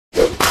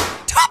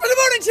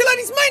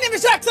Ladies, my name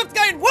is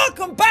Jacksepticeye and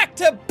welcome back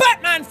to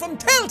Batman from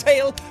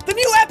Telltale. The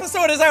new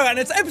episode is out and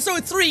it's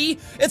episode 3.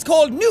 It's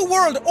called New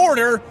World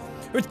Order.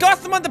 With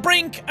Gotham on the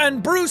brink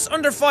and Bruce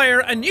under fire,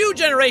 a new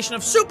generation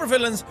of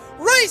supervillains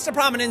rise to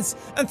prominence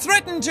and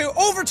threaten to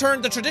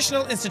overturn the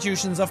traditional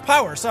institutions of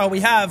power. So we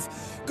have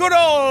good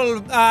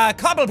old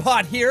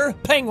Cobblepot here,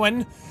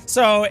 Penguin.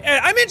 So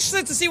I'm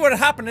interested to see what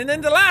happened. And in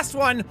the last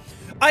one,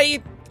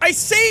 I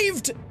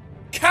saved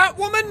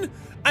Catwoman,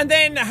 and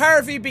then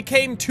Harvey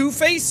became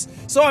Two-Face,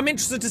 so I'm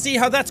interested to see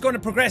how that's going to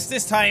progress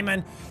this time,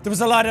 and there was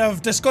a lot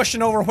of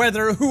discussion over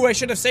who I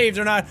should have saved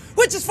or not,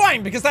 which is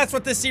fine, because that's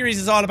what this series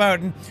is all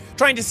about, and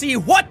trying to see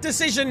what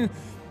decision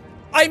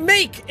I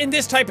make in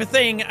this type of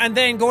thing, and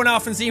then going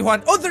off and see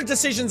what other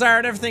decisions are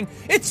and everything.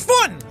 It's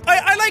fun!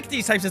 I like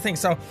these types of things,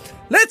 so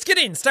let's get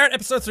in. Start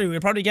episode 3. We'll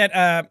probably get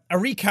a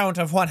recount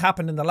of what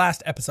happened in the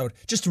last episode,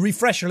 just to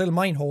refresh your little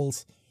mind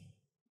holes.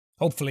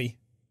 Hopefully,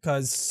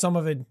 because some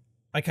of it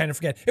I kind of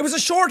forget. It was a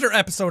shorter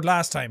episode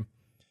last time,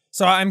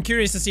 so I'm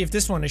curious to see if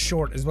this one is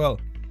short as well.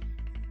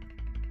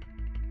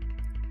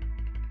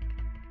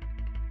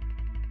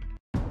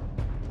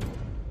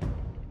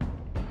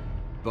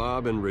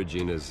 Bob and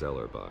Regina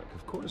Zellerbach.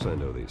 Of course I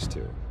know these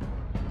two.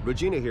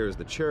 Regina here is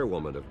the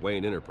chairwoman of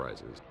Wayne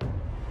Enterprises.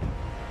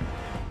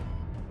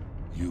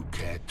 You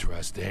can't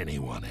trust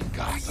anyone in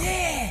Gotham.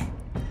 Yeah!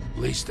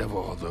 Least of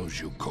all those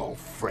you call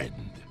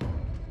friend.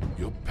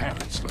 Your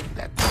parents learned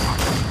that.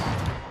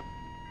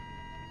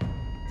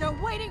 They're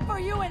waiting for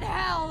you in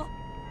hell!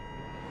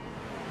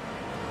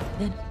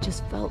 Then it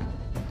just felt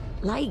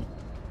light.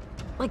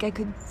 Like I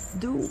could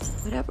do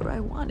whatever I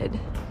wanted.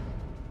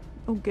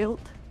 No guilt,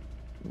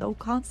 no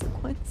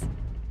consequence.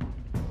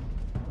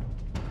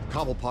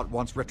 Cobblepot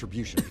wants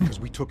retribution because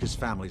we took his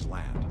family's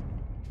land.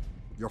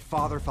 Your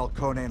father,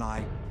 Falcone, and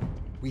I,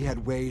 we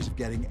had ways of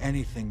getting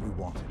anything we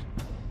wanted.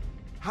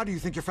 How do you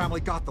think your family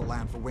got the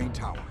land for Wayne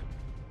Tower?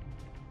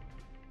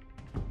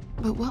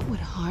 But what would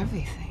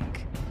Harvey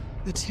think?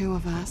 The two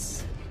of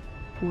us,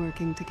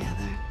 working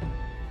together.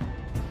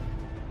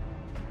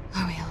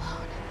 Are we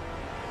alone?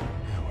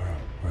 Yeah,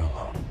 we're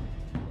alone.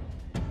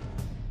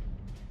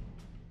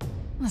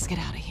 Let's get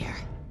out of here.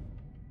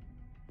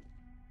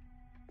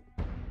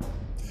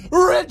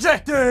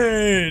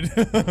 Rejected!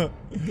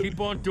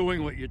 Keep on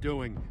doing what you're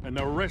doing, and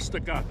the rest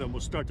of Gotham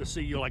will start to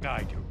see you like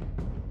I do.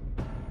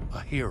 A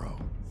hero.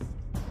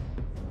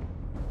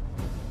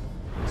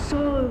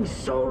 So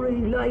sorry,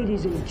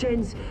 ladies and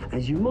gents.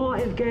 As you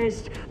might have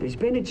guessed, there's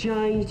been a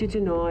change to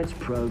tonight's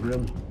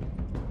program.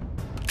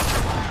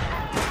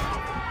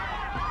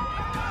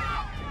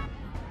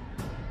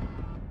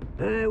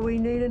 We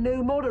need a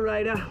new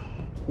moderator.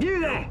 You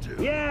there?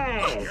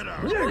 Yes!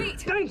 You!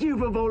 Thank you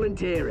for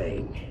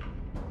volunteering.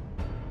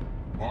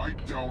 My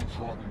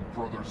downtrodden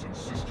brothers and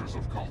sisters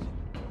of Gotham,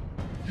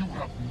 you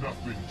have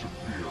nothing to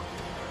fear.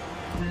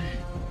 We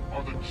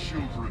are the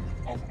children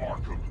of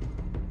Arkham.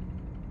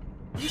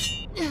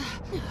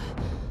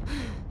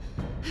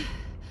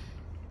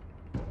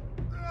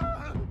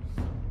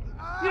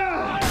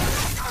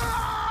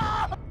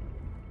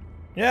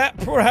 Yeah,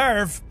 poor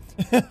Harv.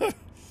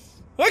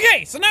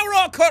 Okay, so now we're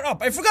all caught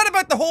up. I forgot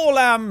about the whole,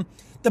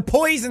 the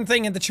poison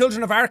thing and the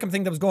Children of Arkham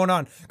thing that was going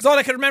on. Because all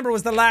I could remember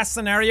was the last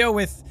scenario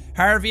with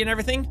Harvey and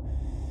everything.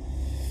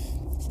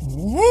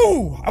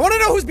 Woo! I want to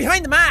know who's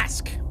behind the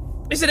mask.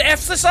 Is it F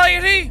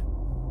Society?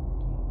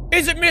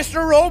 Is it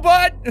Mr.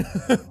 Robot?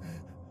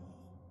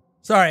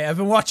 Sorry, I've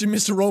been watching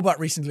Mr. Robot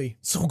recently.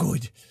 So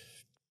good.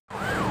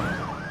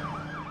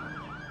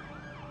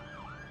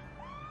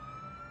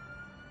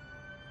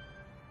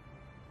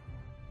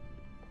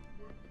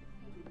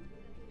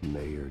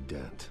 Mayor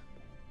Dent.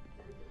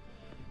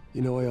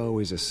 You know, I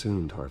always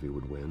assumed Harvey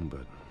would win,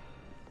 but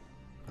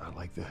not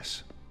like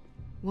this.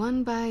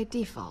 Won by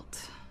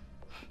default.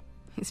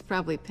 He's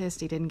probably pissed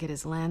he didn't get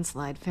his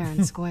landslide fair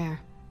and square.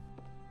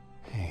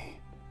 Hey,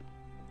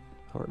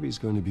 Harvey's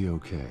going to be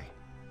okay.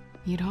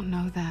 You don't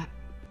know that.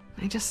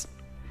 I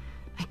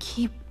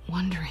keep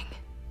wondering.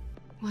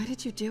 Why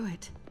did you do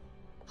it?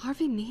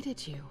 Harvey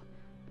needed you.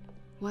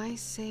 Why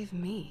save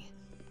me?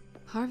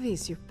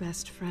 Harvey's your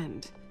best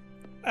friend.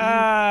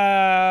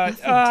 I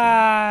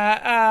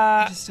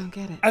just don't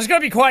get it. I was gonna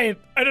be quiet.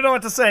 I don't know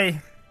what to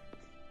say.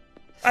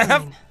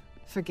 Fine.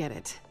 Forget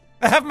it.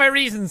 I have my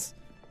reasons.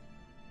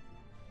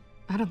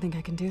 I don't think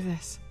I can do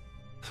this.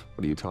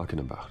 What are you talking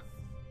about?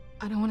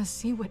 I don't want to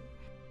see what...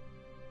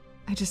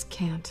 I just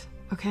can't,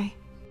 okay?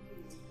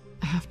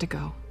 I have to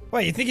go.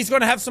 What, you think he's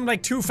gonna have some,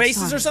 like, two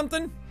faces or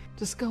something?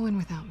 Just go in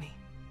without me.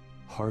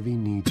 Harvey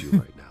needs you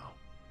right now.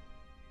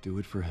 Do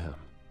it for him.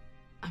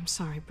 I'm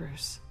sorry,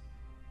 Bruce.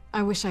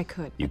 I wish I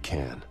could. You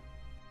can.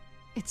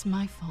 It's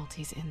my fault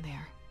he's in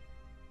there.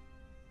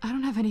 I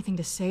don't have anything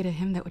to say to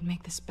him that would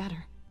make this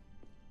better.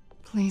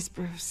 Please,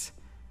 Bruce.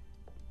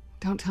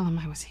 Don't tell him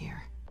I was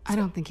here. I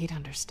don't think he'd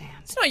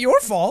understand. It's not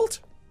your fault.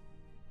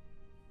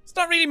 It's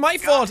not really my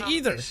fault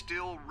either. Is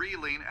still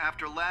reeling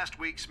after last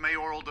week's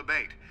mayoral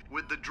debate.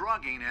 With the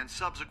drugging and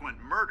subsequent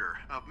murder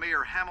of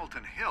Mayor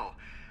Hamilton Hill,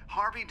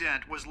 Harvey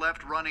Dent was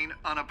left running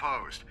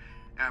unopposed.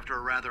 After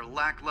a rather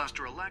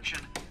lackluster election,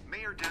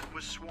 Mayor Dent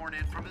was sworn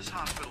in from his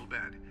hospital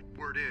bed.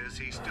 Word is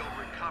he's still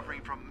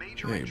recovering from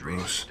major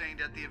injuries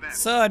sustained at the event.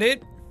 So,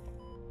 dude.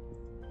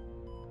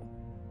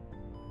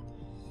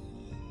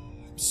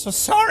 So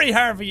sorry,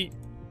 Harvey.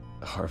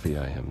 Harvey,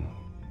 I am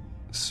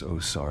so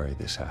sorry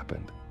this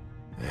happened.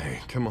 Hey,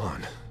 come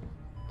on.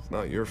 It's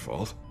not your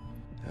fault.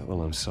 Yeah,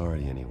 well, I'm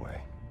sorry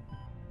anyway.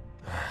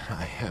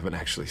 I haven't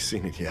actually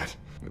seen it yet.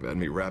 They've had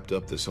me wrapped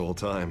up this whole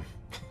time.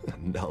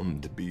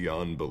 Numbed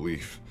beyond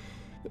belief.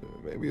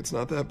 Maybe it's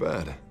not that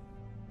bad.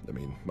 I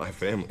mean, my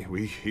family,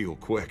 we heal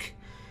quick.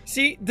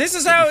 See, this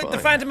is how the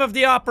Phantom of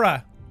the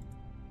Opera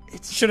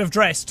should have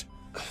dressed.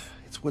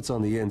 It's what's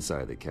on the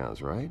inside that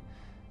counts, right?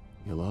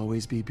 You'll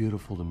always be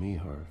beautiful to me,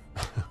 Harv.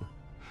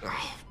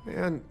 Oh,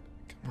 man.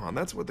 Come on,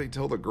 that's what they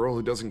tell the girl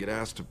who doesn't get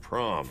asked to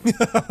prom.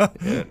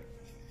 Yeah,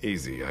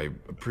 easy. I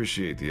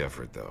appreciate the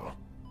effort, though.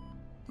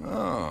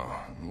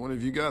 Oh, what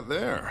have you got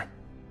there?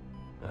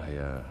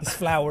 It's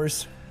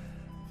flowers.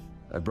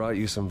 I brought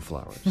you some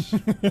flowers.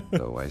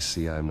 Though I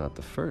see I'm not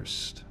the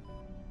first.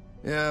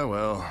 Yeah,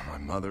 well, my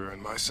mother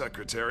and my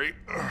secretary.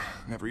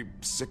 Every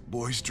sick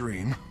boy's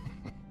dream.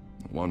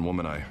 One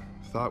woman I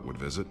thought would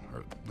visit, or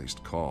at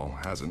least call,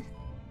 hasn't.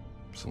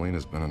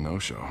 Selena's been a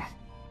no-show.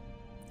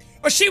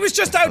 Oh, she was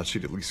just out. I thought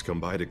she'd at least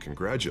come by to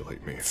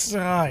congratulate me.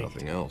 Right.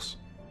 Nothing else.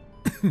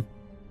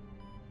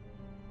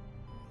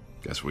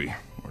 Guess we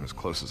weren't as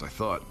close as I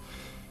thought.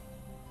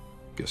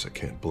 Guess I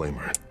can't blame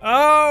her.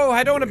 Oh,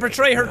 I don't want to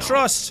betray her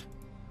trust.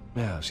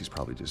 Yeah, she's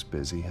probably just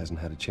busy. Hasn't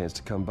had a chance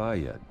to come by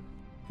yet.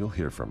 You'll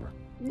hear from her.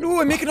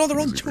 No, I'm making all the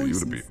wrong Easy for you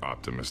choices. to be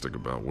optimistic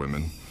about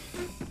women.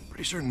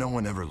 Pretty sure no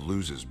one ever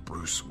loses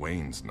Bruce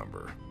Wayne's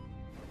number.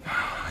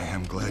 I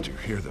am glad you're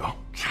here, though.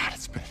 God,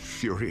 it's been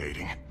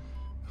infuriating.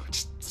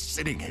 Just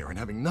sitting here and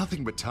having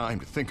nothing but time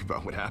to think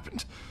about what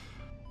happened.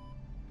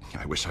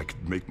 I wish I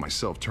could make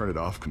myself turn it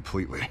off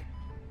completely.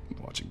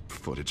 Watching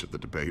footage of the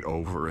debate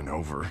over and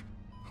over.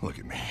 Look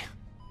at me,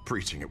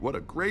 preaching it. What a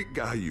great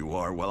guy you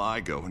are, while I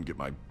go and get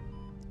my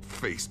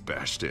face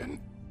bashed in.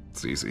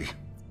 It's easy.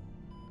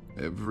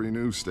 Every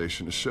news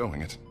station is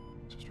showing it.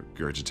 Just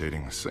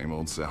regurgitating the same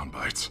old sound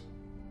bites.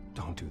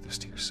 Don't do this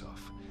to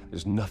yourself.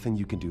 There's nothing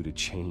you can do to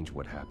change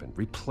what happened.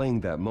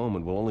 Replaying that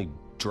moment will only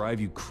drive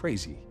you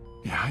crazy.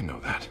 Yeah, I know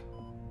that.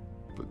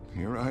 But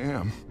here I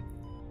am.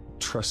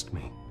 Trust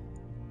me.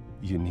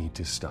 You need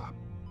to stop.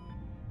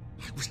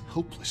 I was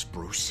helpless,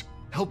 Bruce.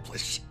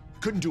 Helpless.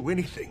 Couldn't do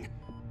anything.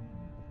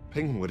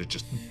 Penguin would have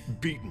just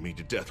beaten me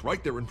to death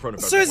right there in front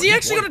of So is he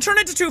actually going to turn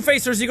into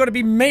Two-Face, or is he going to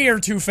be Mayor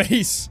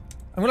Two-Face?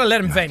 I'm going to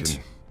let him vent.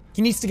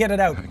 He needs to get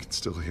it out. I can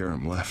still hear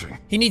him laughing.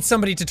 He needs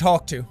somebody to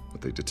talk to. What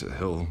they did to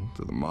Hill,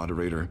 to the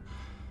moderator.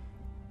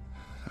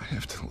 I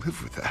have to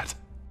live with that.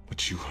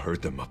 But you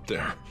heard them up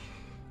there.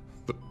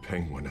 The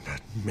Penguin and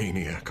that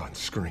maniac on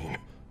screen.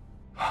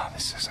 Oh,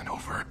 this isn't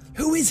over.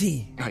 Who is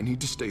he? I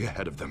need to stay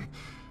ahead of them.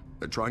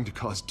 They're trying to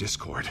cause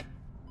discord.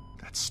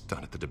 That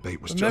stunt at the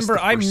debate was Remember,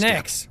 just the I'm first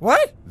next. step.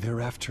 What?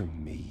 They're after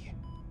me.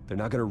 They're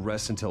not gonna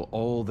rest until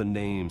all the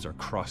names are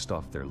crossed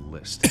off their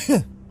list.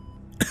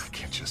 I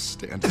can't just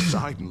stand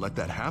aside and let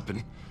that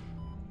happen.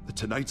 The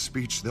Tonight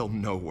speech, they'll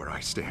know where I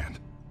stand.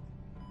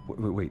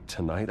 Wait,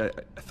 tonight?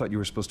 I thought you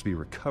were supposed to be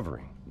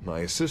recovering. My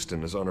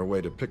assistant is on her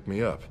way to pick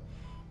me up.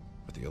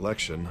 With the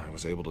election, I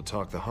was able to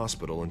talk the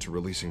hospital into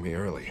releasing me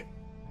early.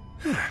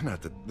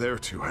 Not that they're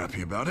too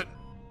happy about it.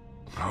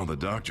 All the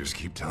doctors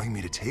keep telling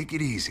me to take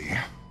it easy.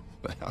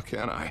 But how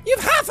can I?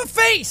 You've half a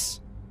face!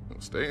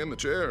 Stay in the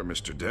chair,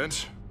 Mr.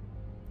 Dent.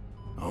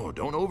 Oh,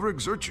 don't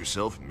overexert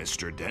yourself,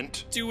 Mr.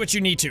 Dent. Do what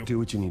you need to. Do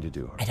what you need to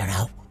do. I don't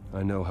know.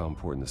 I know how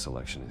important this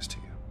election is to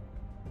you.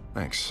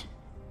 Thanks.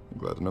 I'm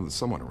glad to know that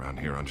someone around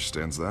here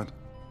understands that.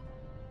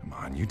 Come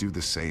on, you do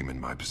the same in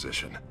my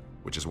position.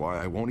 Which is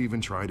why I won't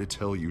even try to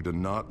tell you to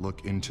not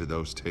look into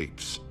those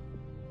tapes.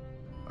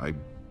 I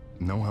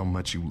know how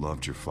much you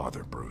loved your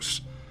father,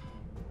 Bruce.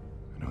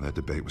 I know that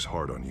debate was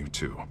hard on you,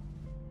 too.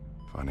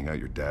 Finding out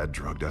your dad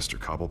drugged Esther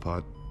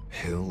Cobblepot,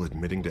 Hill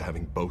admitting to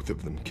having both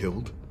of them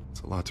killed, it's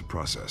a lot to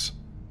process.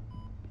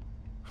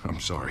 I'm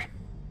sorry.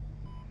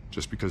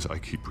 Just because I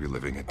keep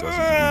reliving it doesn't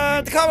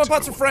mean the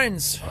Cobblepots are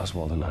friends.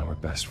 Oswald and I were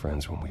best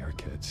friends when we were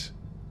kids.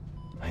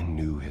 I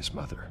knew his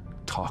mother.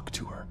 Talked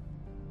to her.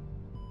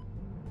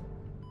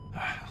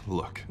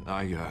 Look,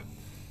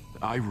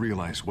 I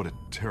realize what a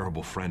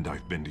terrible friend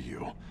I've been to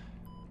you.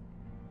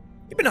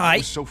 You've been I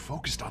was so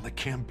focused on the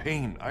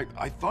campaign.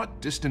 I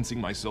thought distancing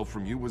myself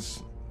from you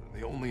was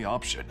the only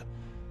option.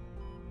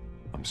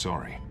 I'm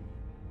sorry.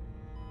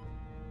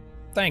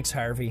 Thanks,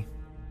 Harvey.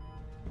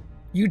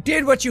 You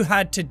did what you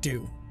had to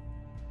do.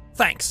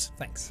 Thanks.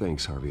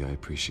 Thanks, Harvey. I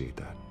appreciate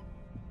that.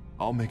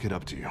 I'll make it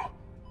up to you.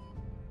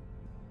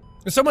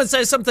 If someone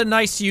says something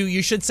nice to you,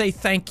 you should say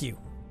thank you.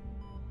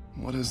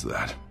 What is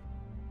that?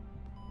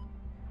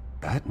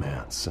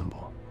 Batman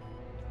symbol.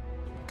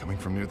 Coming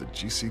from near the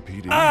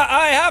GCPD.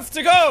 I have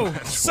to go!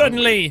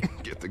 Suddenly.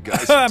 Get the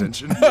guy's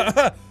attention.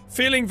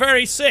 Feeling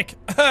very sick.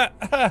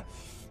 Bye,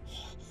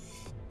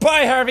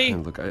 Harvey.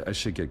 And look, I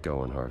should get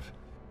going, Harv.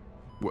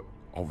 What,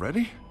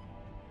 already?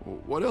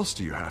 What else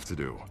do you have to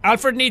do?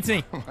 Alfred needs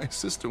me. My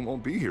assistant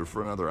won't be here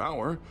for another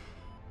hour.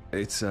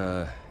 It's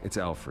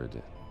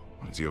Alfred.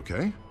 Is he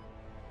okay?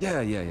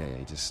 Yeah.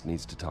 He just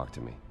needs to talk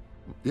to me.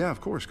 Yeah,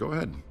 of course. Go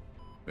ahead.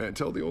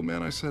 Tell the old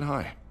man I said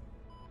hi.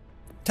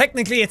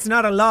 Technically, it's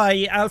not a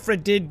lie.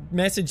 Alfred did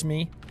message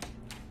me.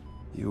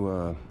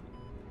 You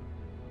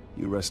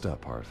rest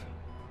up, Harv.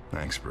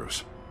 Thanks,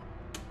 Bruce.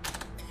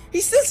 He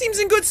still seems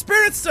in good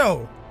spirits,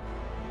 though.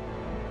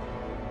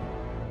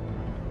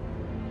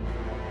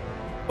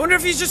 Wonder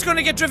if he's just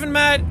gonna get driven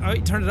mad. Oh,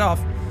 he turned it off.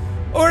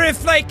 Or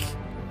if, like...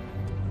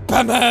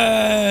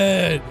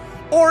 Batman!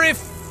 Or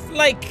if,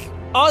 like,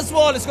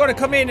 Oswald is gonna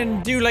come in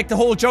and do, like, the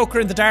whole Joker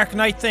in the Dark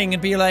Knight thing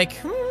and be like,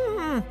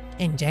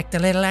 inject a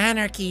little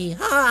anarchy.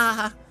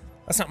 Ha!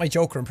 That's not my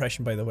Joker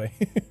impression, by the way.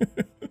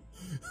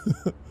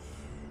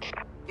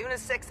 Unit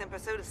 6 in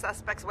pursuit of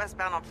suspects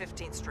westbound on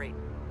 15th Street.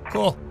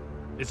 Cool.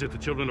 Is it the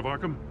Children of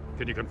Arkham?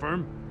 Can you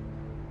confirm?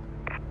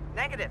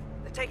 Negative.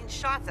 They're taking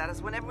shots at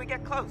us whenever we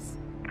get close.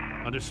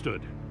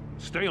 Understood.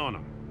 Stay on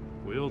them.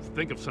 We'll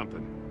think of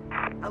something.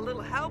 A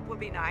little help would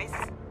be nice.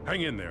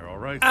 Hang in there, all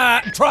right?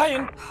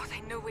 Trying. Oh,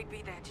 they knew we'd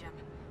be there, Jim.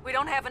 We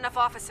don't have enough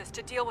officers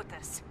to deal with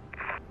this.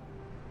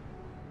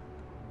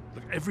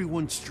 Look,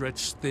 everyone's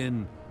stretched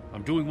thin.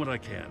 I'm doing what I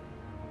can.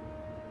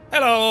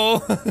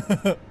 Hello.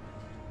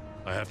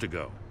 I have to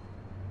go.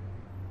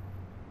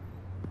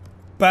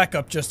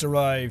 Backup just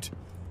arrived.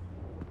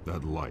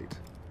 That light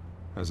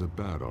has a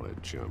bat on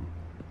it, Jim.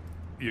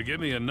 You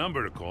give me a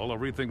number to call, I'll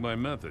rethink my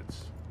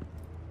methods.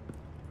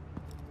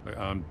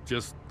 I'm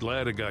just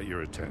glad I got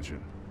your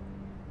attention.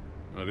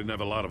 I didn't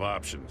have a lot of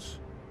options.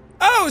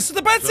 Oh, so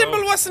the bat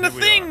symbol wasn't a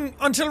thing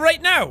until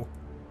right now.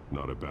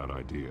 Not a bad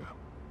idea.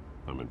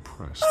 I'm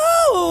impressed.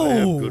 Oh! I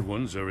have good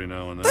ones every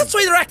now and then. That's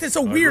why they're acting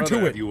so weird to I'd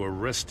rather it. have you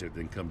arrested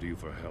than come to you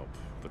for help.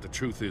 But the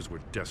truth is, we're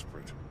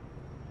desperate.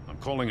 I'm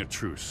calling a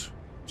truce,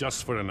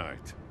 just for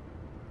tonight.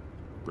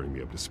 Bring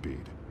me up to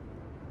speed.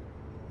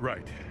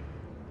 Right.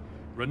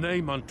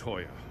 Renee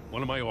Montoya,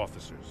 one of my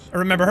officers. I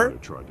remember her.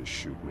 Tried to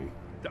shoot me.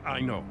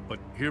 I know, but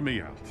hear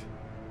me out.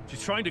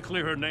 She's trying to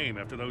clear her name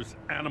after those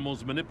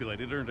animals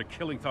manipulated her into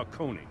killing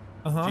Falcone.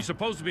 She's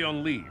supposed to be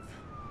on leave,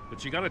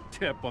 but she got a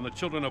tip on the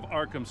Children of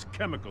Arkham's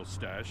chemical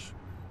stash,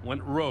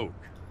 went rogue.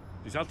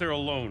 She's out there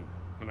alone,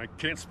 and I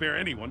can't spare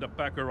anyone to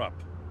back her up.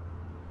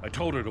 I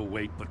told her to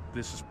wait, but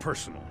this is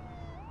personal.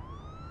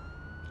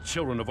 The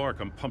Children of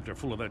Arkham pumped her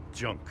full of that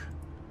junk.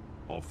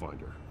 I'll find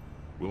her.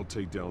 We'll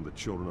take down the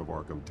Children of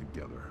Arkham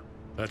together.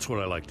 That's what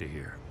I like to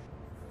hear.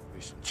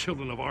 These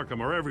Children of Arkham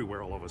are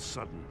everywhere all of a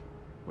sudden.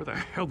 Where the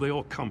hell they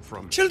all come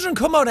from? Children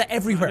come out of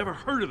everywhere. I've never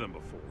heard of them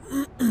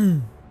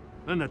before.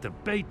 Then that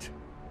debate.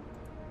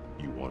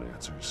 You want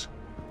answers?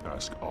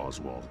 Ask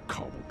Oswald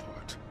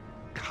Cobblepot.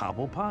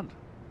 Cobblepot?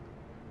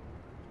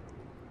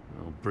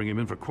 I'll bring him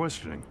in for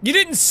questioning. You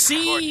didn't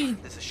see...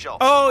 Gordon, this is Schultz.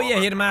 Oh, yeah,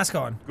 he had a mask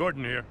on.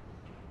 Gordon here.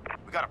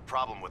 We got a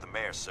problem with the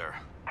mayor, sir.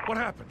 What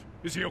happened?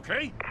 Is he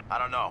okay? I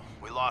don't know.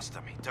 We lost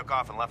him. He took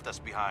off and left us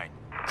behind.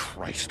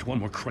 Christ, one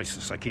more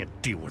crisis I can't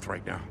deal with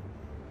right now.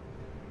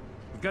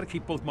 We've got to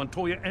keep both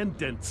Montoya and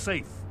Dent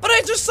safe. But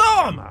I just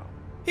saw him! Somehow.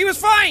 He was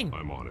fine!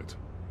 I'm on it.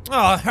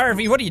 Oh,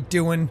 Harvey, what are you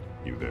doing?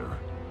 You there?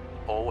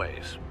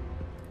 Always.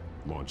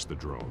 Launch the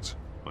drones.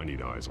 I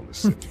need eyes on the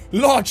city.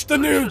 Launch the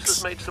Bruce nukes!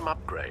 has made some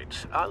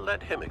upgrades. I'll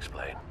let him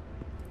explain.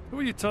 Who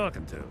are you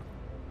talking to?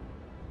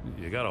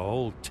 You got a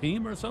whole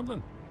team or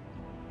something?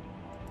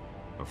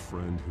 A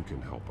friend who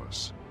can help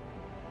us.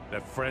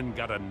 That friend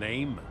got a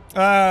name?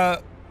 All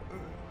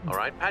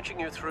right, patching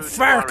you through to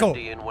Farkle.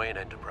 R&D in Wayne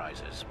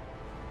Enterprises.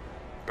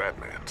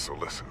 Batman, so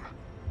listen.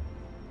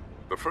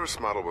 The first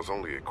model was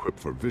only equipped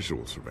for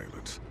visual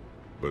surveillance,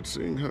 but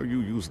seeing how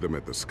you use them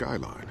at the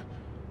skyline,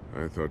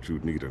 I thought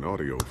you'd need an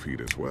audio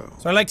feed as well.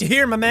 So I like to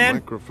hear, my man.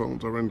 The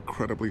microphones are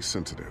incredibly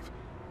sensitive.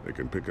 They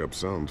can pick up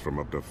sounds from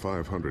up to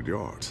 500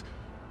 yards.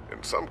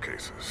 In some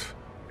cases,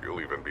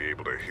 you'll even be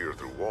able to hear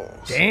through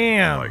walls.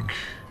 Damn. Like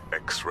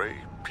X-ray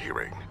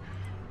peering.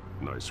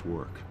 Nice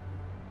work.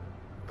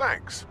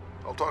 Thanks.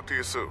 I'll talk to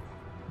you soon.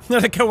 I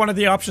like how one of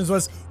the options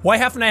was, why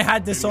haven't I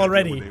had this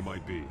already? They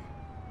might be.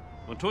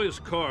 Montoya's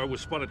car was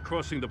spotted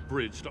crossing the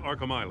bridge to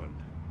Arkham Island.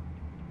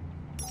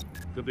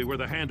 Could be where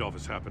the handoff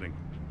is happening.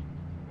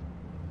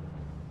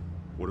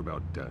 What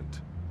about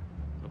Dent?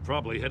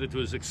 Probably headed to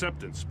his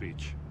acceptance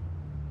speech.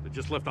 They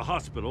just left the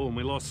hospital and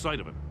we lost sight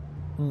of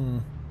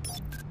him.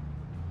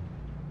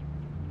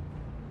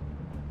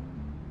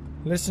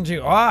 Listen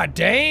to... Ah,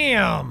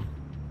 damn!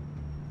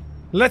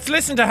 Let's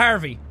listen to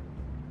Harvey.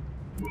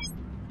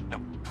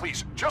 No,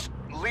 please, just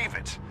leave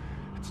it.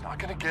 It's not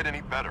gonna get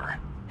any better.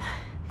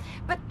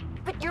 But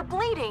you're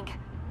bleeding.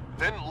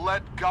 Then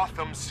let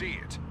Gotham see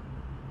it.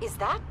 Is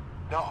that?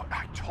 No,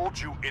 I told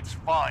you it's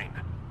fine.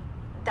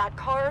 That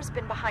car's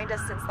been behind us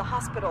since the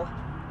hospital.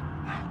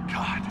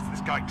 God, is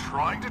this guy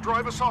trying to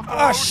drive us off the road?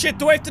 Ah, shit,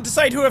 do I have to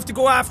decide who I have to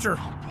go after?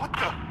 What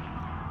the?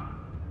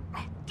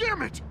 Oh,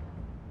 damn it!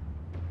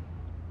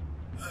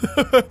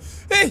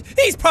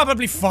 He's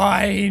probably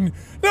fine.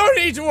 No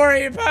need to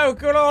worry about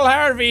good old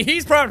Harvey.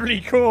 He's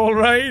probably cool,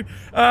 right?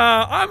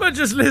 I'ma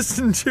just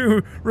listen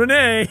to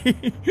Renee.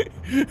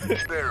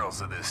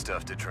 Barrels of this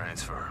stuff to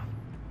transfer.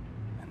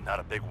 And not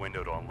a big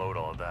window to unload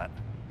all of that.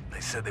 They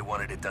said they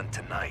wanted it done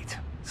tonight,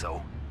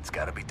 so it's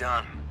gotta be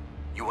done.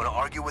 You wanna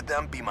argue with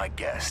them? Be my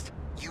guest.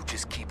 You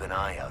just keep an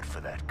eye out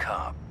for that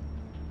cop.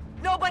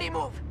 Nobody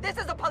move! This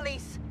is the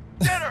police!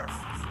 Get her!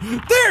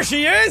 There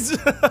she is!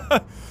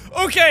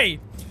 Okay.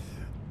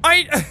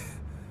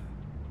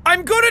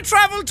 I'm gonna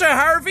travel to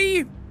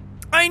Harvey.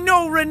 I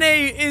know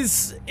Renee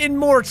is in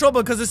more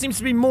trouble because there seems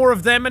to be more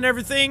of them and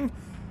everything.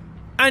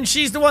 And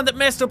she's the one that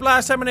messed up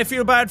last time and I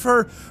feel bad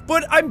for her.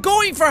 But I'm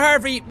going for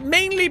Harvey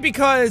mainly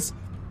because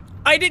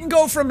I didn't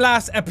go from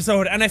last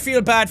episode and I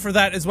feel bad for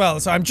that as well.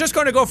 So I'm just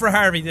gonna go for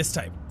Harvey this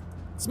time.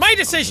 It's my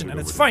decision and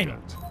it's fine.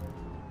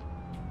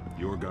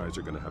 Your guys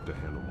are gonna have to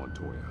handle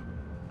Montoya.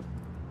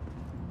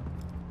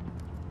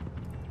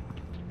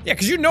 Yeah,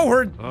 because you know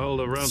her. I'll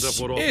round up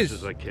what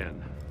officers I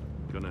can.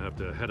 Gonna have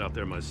to head out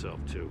there myself,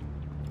 too.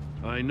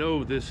 I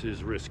know this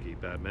is risky,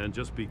 Batman.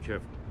 Just be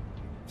careful.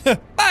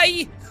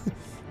 Bye!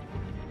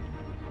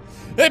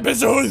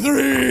 Episode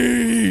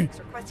 3!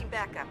 Requesting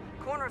backup.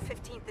 Corner of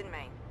 15th and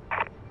Main.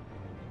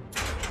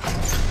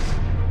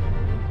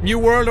 New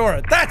World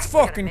Order. That's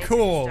fucking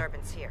cool.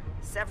 Disturbance here.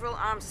 Several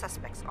armed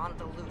suspects on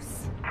the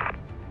loose. I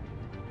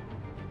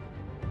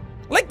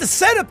like the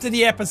setup to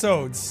the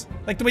episodes.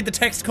 Like the way the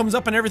text comes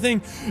up and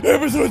everything.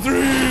 Episode 3!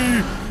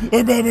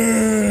 I'm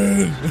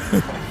Batman!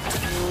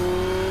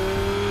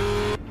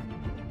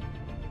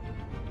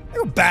 Look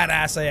how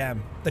badass I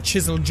am. The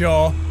chiseled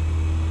jaw.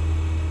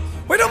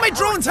 Why don't my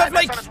drones have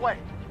like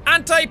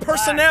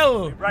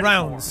anti-personnel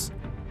rounds?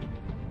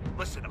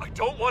 Listen, I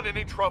don't want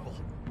any trouble.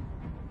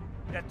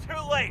 Yeah,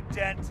 too late,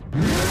 Dent.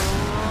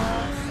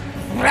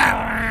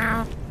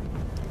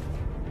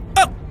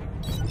 Oh!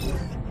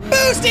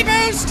 Boosty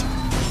boost!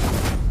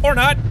 Or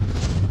not.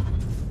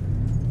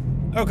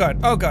 Oh god,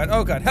 oh god,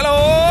 oh god.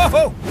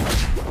 Hello!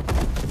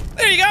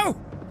 There you go!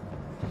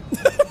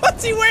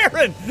 What's he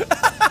wearing?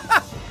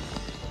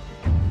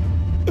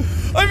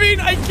 I mean,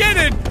 I get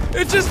it.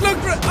 It just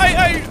looked.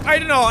 I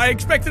don't know. I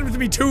expected him to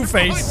be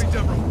Two-Face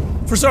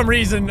for some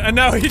reason, and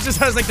now he just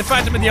has like the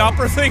Phantom of the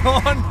Opera thing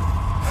on.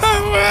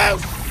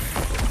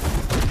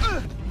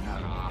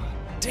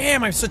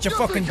 Damn, I'm such a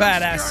fucking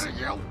badass.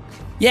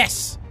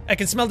 Yes, I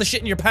can smell the shit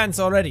in your pants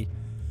already.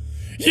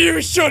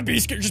 You should be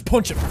scared. Just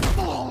punch him.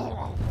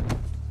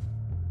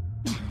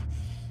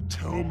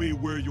 Tell me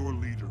where your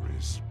leader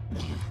is.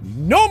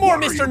 No more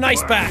Mr.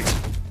 Nice Bat.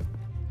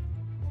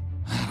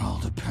 That all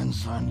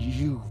depends on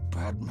you,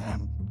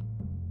 Batman.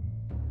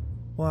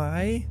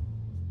 Why?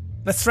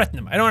 Let's threaten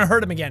him. I don't want to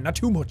hurt him again. Not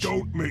too much.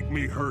 Don't make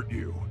me hurt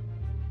you.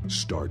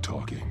 Start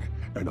talking,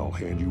 and I'll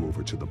hand you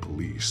over to the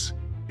police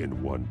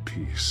in one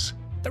piece.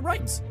 That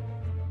rhymes.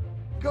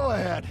 Go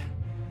ahead.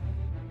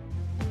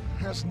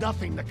 There's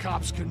nothing the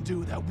cops can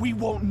do that we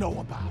won't know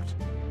about.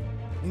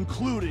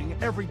 Including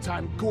every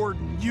time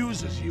Gordon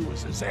uses you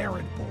as his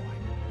errand boy.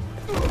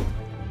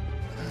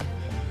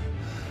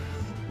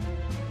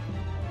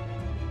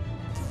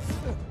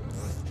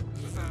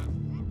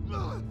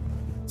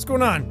 What's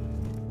going on?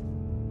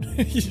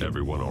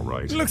 Everyone all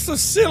right? You look so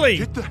silly.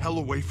 Get the hell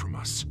away from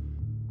us.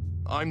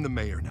 I'm the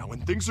mayor now,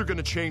 and things are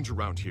gonna change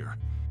around here.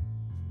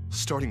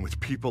 Starting with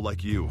people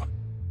like you.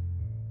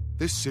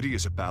 This city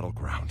is a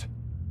battleground.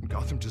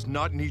 Gotham does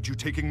not need you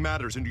taking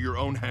matters into your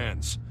own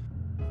hands.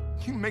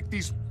 You make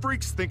these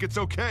freaks think it's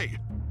okay.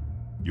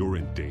 You're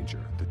in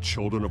danger. The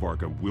children of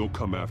Arkham will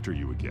come after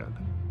you again.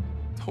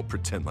 Don't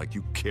pretend like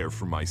you care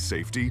for my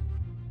safety.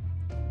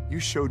 You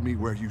showed me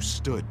where you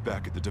stood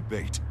back at the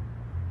debate.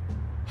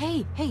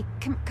 Hey,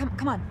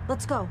 come on,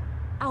 let's go.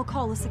 I'll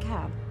call us a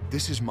cab.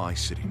 This is my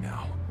city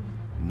now,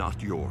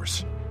 not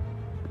yours.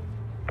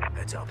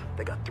 Heads up,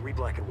 they got 3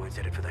 black and whites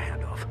headed for the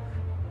handoff.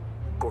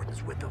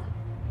 Gordon's with them.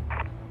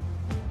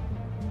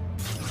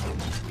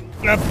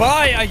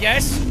 Bye, I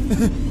guess.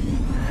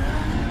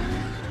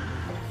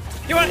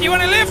 You want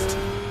a lift?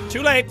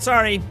 Too late,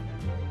 sorry.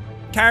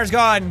 Car's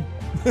gone.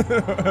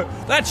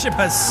 That ship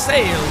has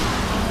sailed.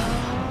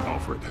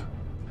 Alfred.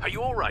 Are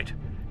you all right?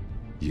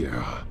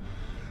 Yeah,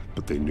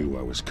 but they knew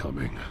I was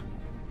coming.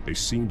 They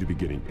seem to be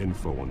getting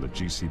info on the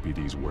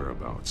GCPD's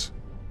whereabouts.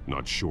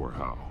 Not sure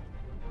how.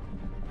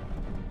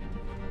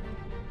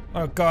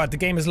 Oh god, the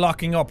game is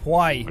locking up.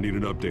 Why? I need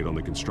an update on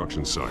the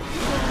construction site.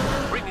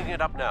 Bringing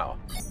it up now.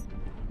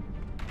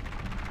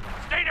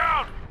 Stay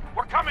down!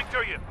 We're coming to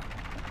you!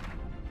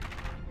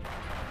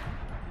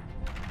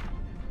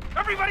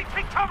 Everybody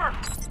take cover!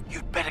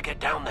 You'd better get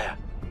down there.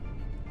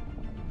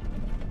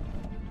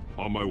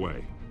 On my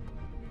way.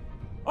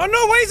 Oh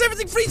no, why is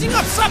everything freezing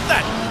up? Stop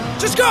that!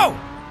 Just go!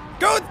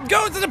 Go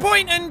to the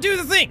point and do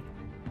the thing!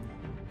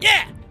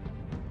 Yeah!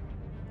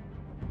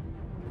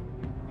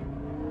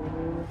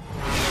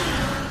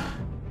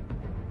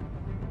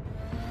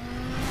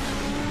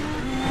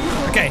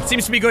 Okay,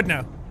 seems to be good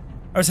now.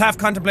 I was half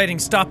contemplating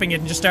stopping it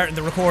and just starting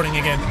the recording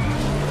again.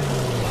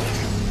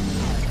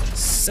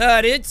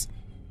 So, dudes,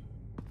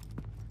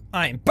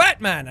 I'm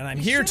Batman, and I'm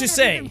here to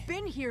say... You shouldn't have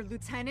even been here,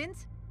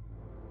 Lieutenant.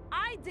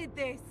 I did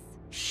this.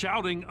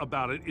 Shouting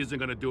about it isn't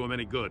gonna do him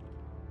any good.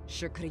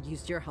 Sure could have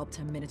used your help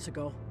 10 minutes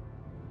ago.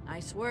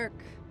 Nice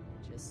work.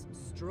 Just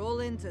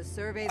stroll in to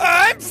survey the...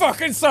 I'm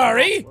fucking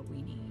sorry! That's what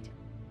we need.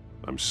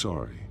 I'm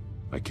sorry.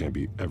 I can't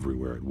be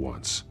everywhere at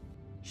once.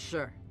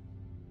 Sure.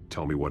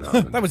 Tell me what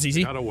happened. That was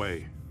easy. Got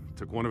away.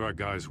 Took one of our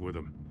guys with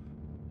him.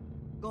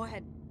 Go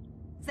ahead.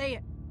 Say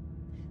it.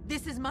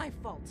 This is my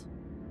fault.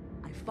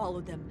 I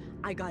followed them.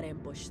 I got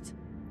ambushed.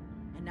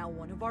 And now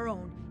one of our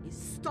own is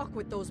stuck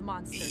with those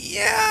monsters.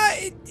 Yeah,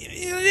 it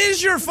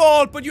is your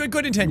fault, but you had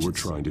good intentions. You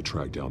were trying to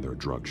track down their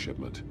drug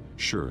shipment.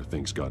 Sure,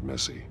 things got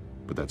messy,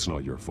 but that's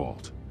not your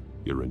fault.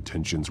 Your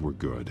intentions were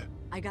good.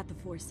 I got the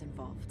Force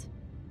involved.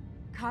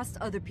 Cost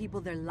other people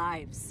their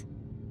lives.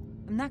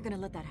 I'm not gonna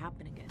let that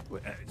happen again.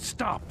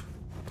 Stop.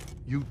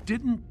 You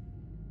didn't...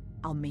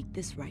 I'll make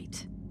this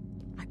right.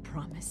 I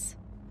promise.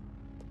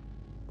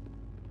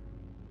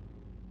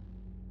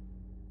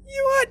 You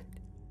know what?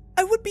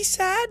 I would be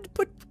sad,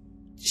 but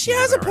she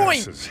has a point.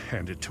 Asses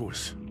handed to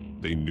us.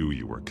 They knew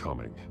you were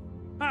coming.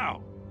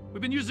 How?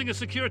 We've been using a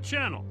secure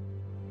channel.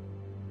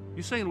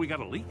 You saying we got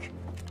a leak?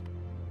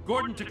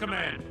 Gordon to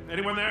command.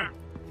 Anyone there?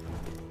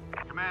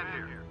 Command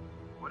here.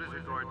 What is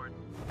it, Gordon?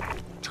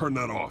 Turn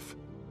that off.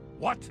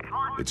 What?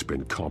 It's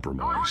been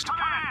compromised.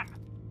 Command!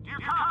 Do you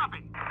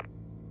copy?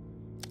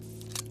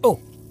 Oh,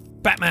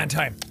 Batman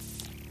time.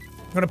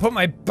 I'm gonna put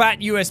my Bat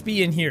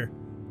USB in here.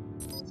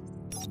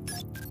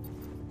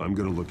 I'm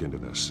gonna look into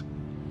this.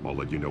 I'll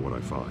let you know what I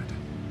find.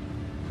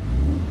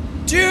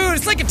 Dude,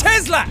 it's like a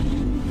Tesla!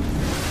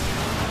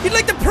 He had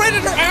like the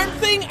Predator arm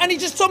thing, and he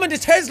just summoned a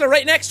Tesla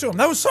right next to him.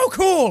 That was so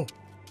cool!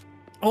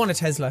 I want a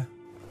Tesla.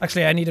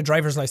 Actually, I need a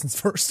driver's license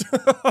first.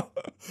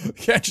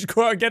 Can't just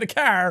go out and get a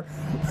car.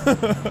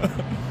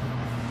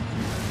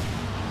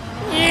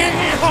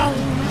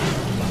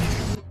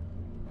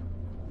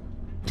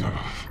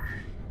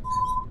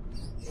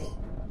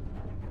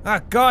 Ah,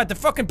 God, the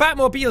fucking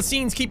Batmobile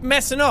scenes keep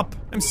messing up.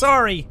 I'm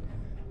sorry.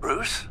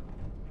 Bruce?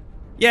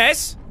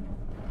 Yes?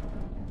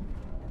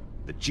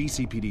 The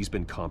GCPD's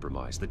been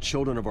compromised. The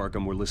children of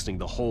Arkham were listening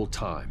the whole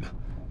time.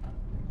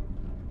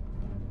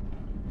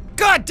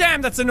 God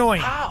damn, that's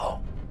annoying!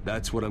 How?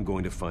 That's what I'm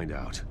going to find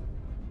out.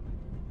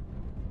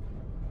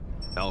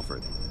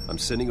 Alfred, I'm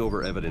sending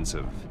over evidence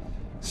of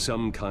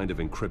some kind of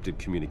encrypted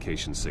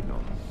communication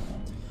signal.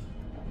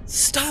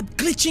 Stop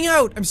glitching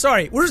out! I'm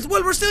sorry. We're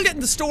still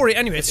getting the story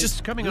anyway. It's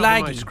just coming laggy.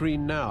 up on my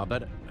screen now,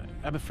 but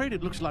I'm afraid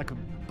it looks like a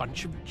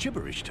bunch of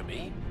gibberish to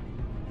me.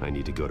 I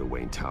need to go to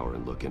Wayne Tower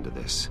and look into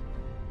this.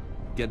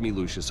 Get me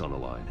Lucius on the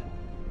line.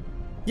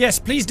 Yes,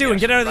 please do, and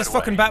get out of this right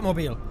fucking away.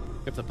 Batmobile.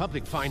 If the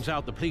public finds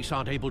out the police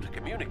aren't able to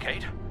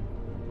communicate...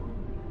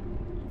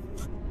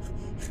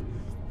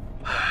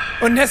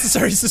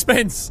 Unnecessary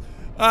suspense.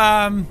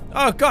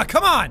 Oh God,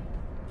 come on!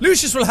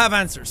 Lucius will have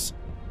answers.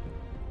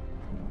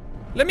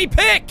 Let me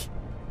pick!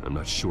 I'm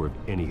not sure of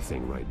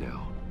anything right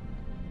now,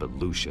 but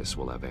Lucius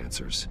will have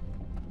answers.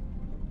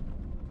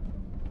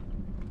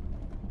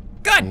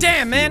 God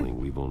damn, man!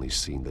 We've only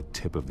seen the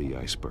tip of the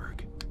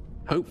iceberg.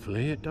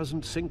 Hopefully it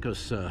doesn't sink us,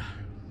 sir.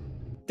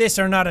 This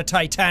are not a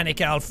Titanic,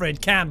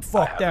 Alfred. Calm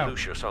fuck down.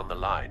 Lucius on the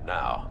line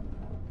now.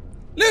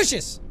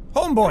 Lucius!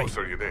 Homeboy! Bruce,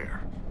 are you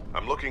there?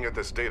 I'm looking at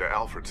this data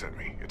Alfred sent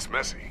me. It's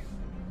messy.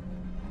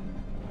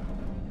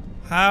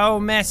 How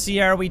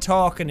messy are we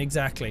talking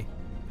exactly?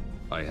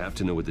 I have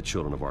to know what the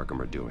children of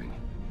Arkham are doing.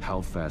 How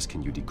fast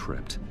can you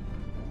decrypt?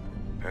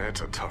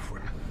 It's a tough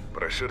one,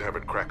 but I should have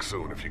it cracked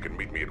soon if you can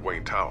meet me at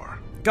Wayne Tower.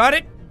 Got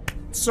it.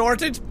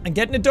 Sorted. I'm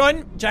getting it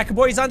done.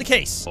 Jackboy's on the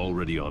case.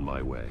 Already on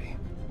my way.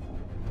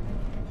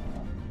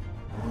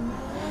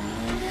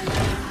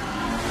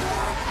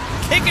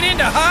 Kicking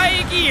into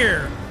high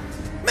gear.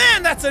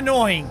 Man, that's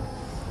annoying.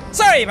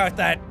 Sorry about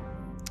that.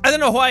 I don't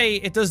know why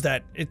it does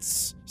that. It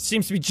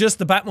seems to be just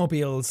the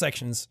Batmobile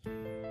sections.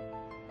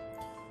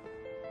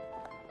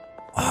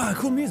 Ah,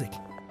 cool music.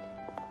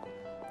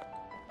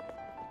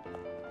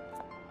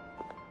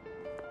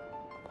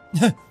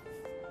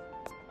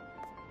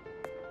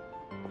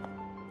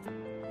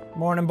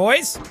 Morning,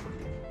 boys.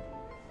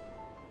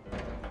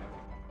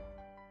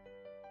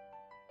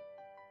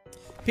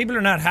 People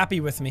are not happy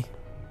with me.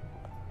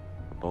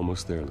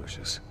 Almost there,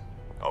 Lucius.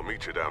 I'll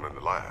meet you down in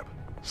the lab.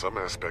 Some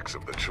aspects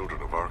of the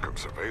Children of Arkham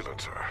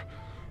surveillance are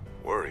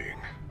worrying.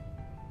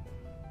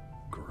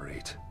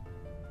 Great.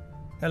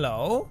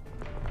 Hello?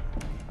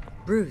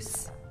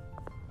 Bruce.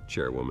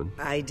 Chairwoman.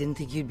 I didn't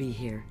think you'd be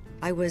here.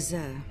 I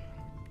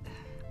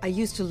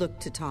used to look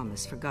to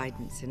Thomas for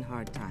guidance in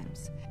hard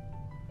times.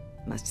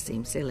 Must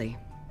seem silly.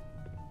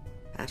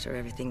 After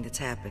everything that's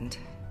happened.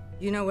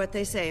 You know what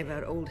they say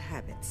about old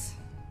habits.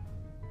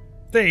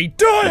 They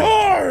die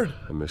hard!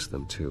 I miss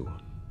them too.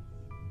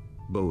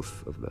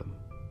 Both of them.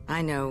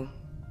 I know.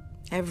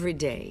 Every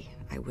day,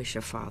 I wish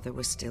a father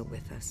was still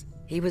with us.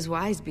 He was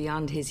wise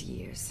beyond his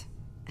years.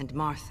 And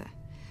Martha,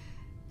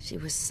 she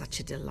was such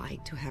a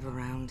delight to have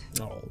around.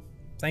 Oh,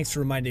 thanks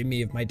for reminding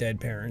me of my dead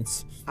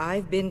parents.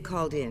 I've been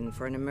called in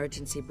for an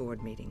emergency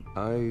board meeting.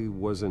 I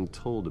wasn't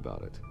told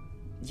about it.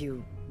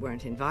 You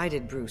weren't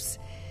invited, Bruce.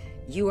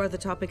 You are the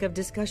topic of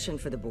discussion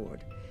for the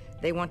board.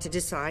 They want to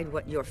decide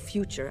what your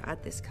future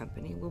at this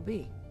company will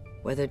be.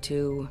 Whether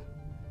to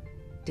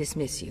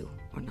dismiss you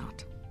or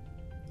not.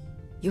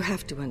 You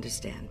have to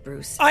understand,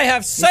 Bruce. I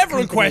have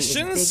several this company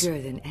questions. Is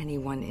bigger than any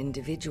one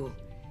individual.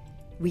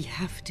 We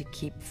have to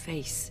keep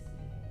face.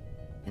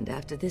 And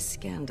after this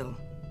scandal...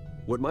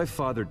 What my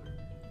father...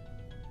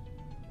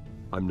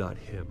 I'm not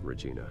him,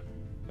 Regina.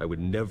 I would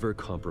never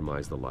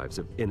compromise the lives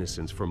of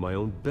innocents for my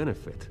own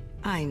benefit.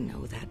 I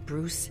know that,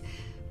 Bruce.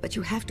 But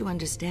you have to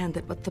understand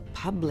that what the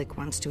public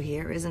wants to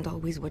hear isn't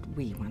always what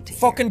we want to hear.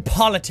 Fucking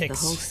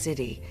politics. The whole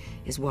city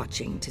is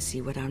watching to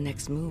see what our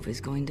next move is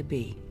going to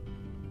be.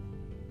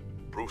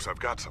 Bruce, I've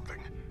got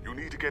something. You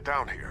need to get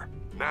down here.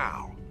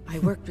 Now. I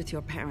worked with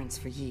your parents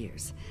for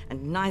years,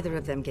 and neither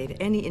of them gave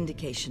any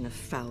indication of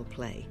foul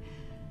play.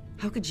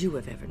 How could you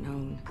have ever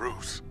known?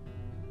 Bruce.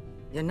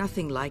 You're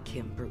nothing like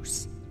him,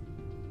 Bruce.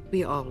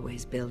 We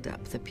always build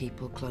up the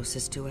people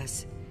closest to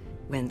us.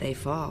 When they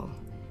fall...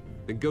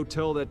 Then go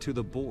tell that to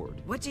the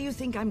board. What do you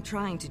think I'm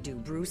trying to do,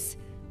 Bruce?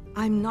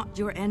 I'm not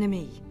your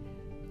enemy.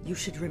 You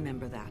should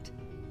remember that.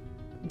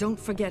 Don't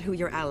forget who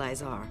your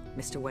allies are,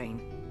 Mr.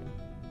 Wayne.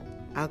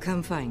 I'll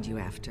come find you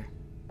after.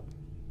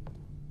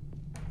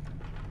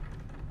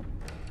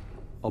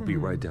 I'll be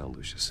right down,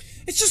 Lucius.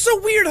 It's just so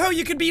weird how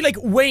you can be like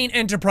Wayne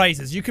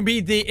Enterprises. You can be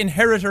the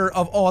inheritor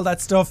of all that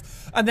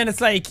stuff, and then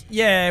it's like,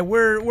 yeah,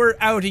 we're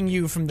outing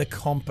you from the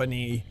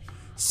company.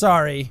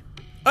 Sorry.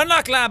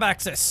 Unlock lab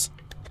access.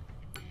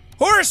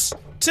 Horse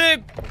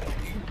to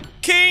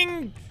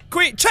king,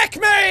 queen,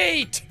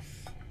 checkmate!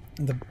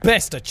 I'm the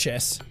best at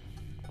chess.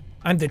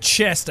 I'm the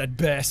chest at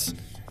best.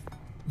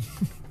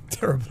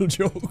 Terrible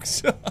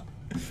jokes.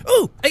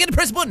 Ooh, I get to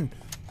press a button.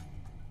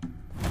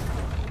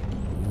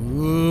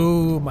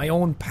 Ooh, my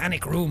own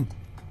panic room.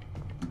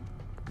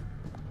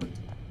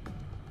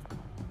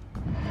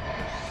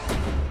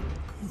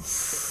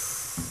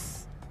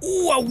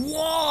 Ooh, I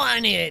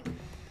want it.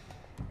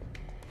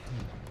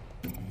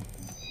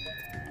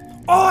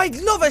 Oh, I'd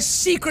love a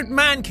secret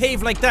man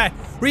cave like that,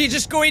 where you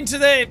just go into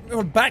the,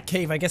 or bat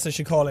cave, I guess I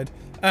should call it.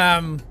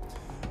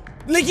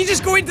 Like you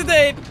just go into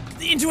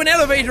an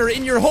elevator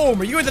in your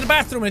home, or you go into the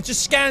bathroom and it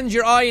just scans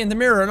your eye in the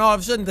mirror, and all of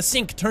a sudden the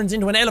sink turns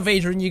into an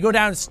elevator and you go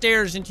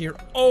downstairs into your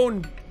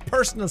own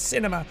personal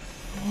cinema.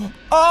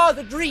 Oh,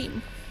 the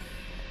dream.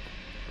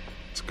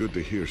 It's good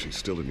to hear she's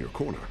still in your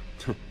corner.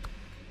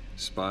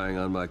 Spying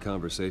on my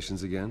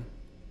conversations again?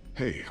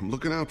 Hey, I'm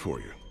looking out for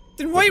you.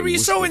 Then why were you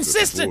so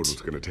insistent? The board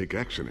was going to take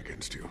action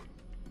against you.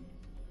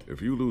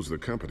 If you lose the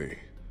company,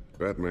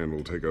 Batman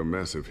will take a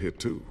massive hit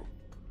too.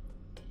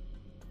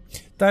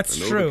 That's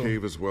true. I know the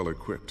cave is well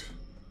equipped,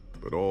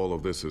 but all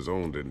of this is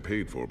owned and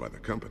paid for by the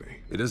company.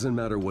 It doesn't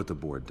matter what the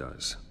board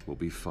does. We'll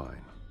be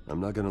fine. I'm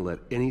not going to let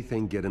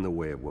anything get in the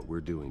way of what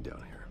we're doing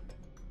down here.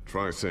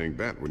 Try saying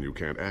that when you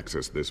can't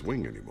access this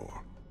wing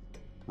anymore.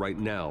 Right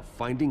now,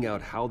 finding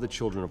out how the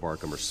children of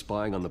Arkham are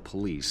spying on the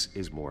police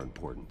is more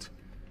important.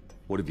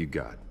 What have you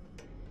got?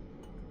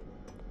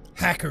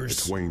 Hackers.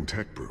 It's Wayne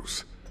Tech,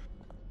 Bruce.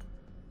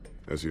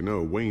 As you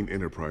know, Wayne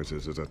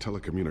Enterprises is a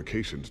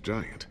telecommunications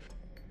giant.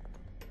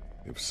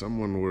 If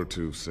someone were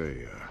to,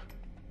 say,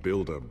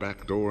 build a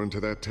backdoor into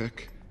that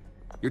tech...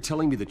 You're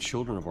telling me the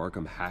children of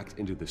Arkham hacked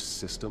into this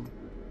system?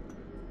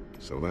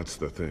 So that's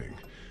the thing.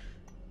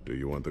 Do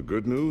you want the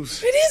good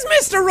news? It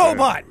is Mr.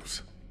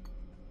 Robot!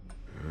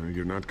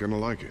 You're not gonna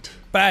like it.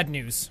 Bad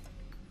news.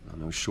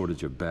 No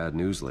shortage of bad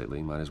news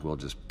lately. Might as well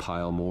just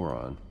pile more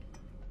on.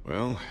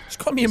 Well, just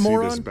call me a see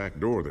moron. This back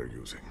door they're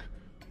using.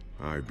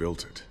 I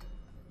built it.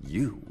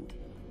 You?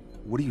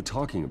 What are you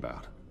talking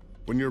about?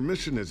 When your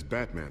mission as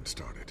Batman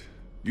started,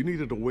 you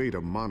needed a way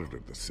to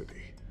monitor the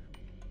city.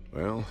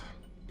 Well,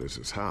 this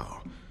is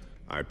how.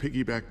 I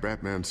piggybacked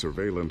Batman's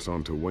surveillance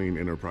onto Wayne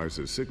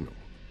Enterprises' signal.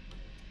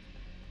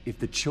 If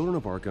the children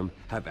of Arkham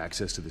have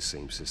access to the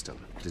same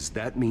system, does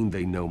that mean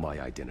they know my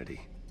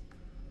identity?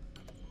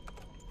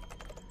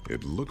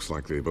 It looks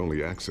like they've only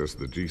accessed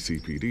the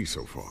GCPD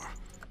so far.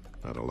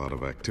 Not a lot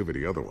of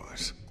activity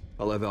otherwise.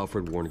 I'll have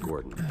Alfred warn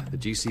Gordon. The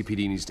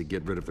GCPD needs to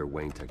get rid of their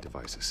Wayne Tech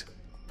devices.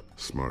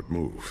 Smart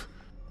move.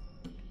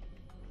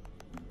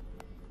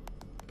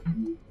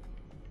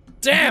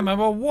 Damn, I'm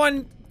a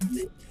one...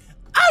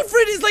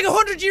 Alfred is like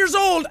 100 years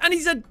old and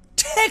he's a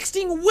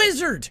texting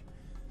wizard!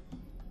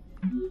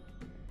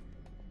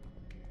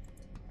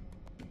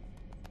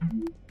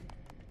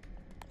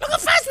 Look how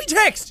fast we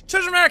text!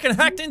 Children of American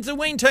hacked into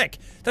Wayne Tech.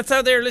 That's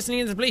how they're listening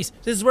in to the police.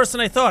 This is worse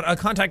than I thought. I'll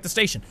contact the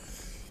station.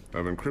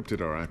 I've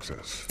encrypted our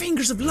access.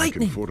 Fingers of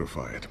lightning. I can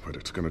fortify it, but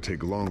it's going to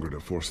take longer to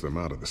force them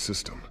out of the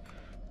system.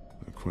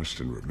 The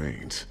question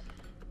remains,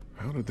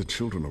 how did the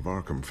children of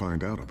Arkham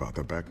find out about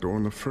the back door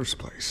in the first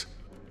place?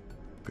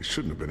 They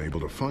shouldn't have been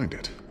able to find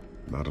it.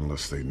 Not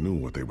unless they knew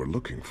what they were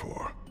looking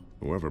for.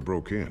 Whoever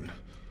broke in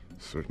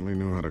certainly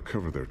knew how to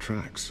cover their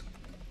tracks.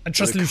 And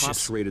trust When the Lucius.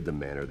 cops raided the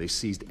manor, they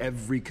seized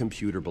every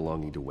computer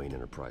belonging to Wayne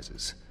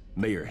Enterprises.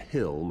 Mayor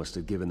Hill must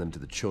have given them to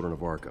the children of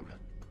Arkham.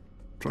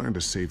 Trying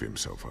to save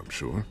himself, I'm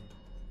sure.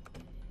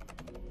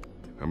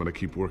 I'm gonna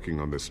keep working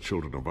on this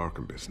Children of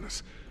Arkham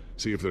business.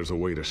 See if there's a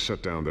way to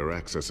shut down their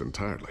access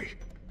entirely.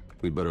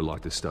 We'd better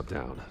lock this stuff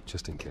down,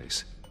 just in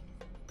case.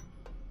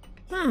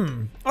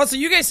 Also,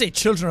 you guys say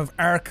Children of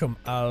Arkham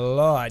a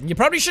lot. And you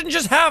probably shouldn't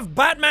just have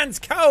Batman's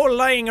cowl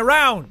lying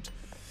around.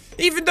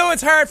 Even though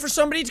it's hard for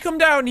somebody to come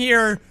down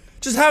here,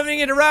 just having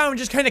it around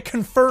just kind of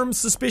confirms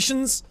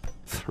suspicions.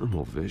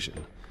 Thermal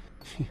vision.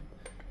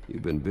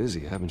 You've been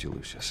busy, haven't you,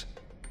 Lucius?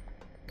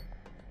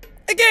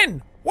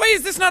 Again, why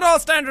is this not all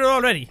standard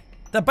already?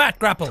 The bat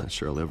grapple. Not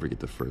sure I'll ever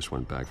get the first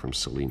one back from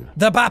Selina.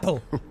 The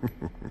bapple.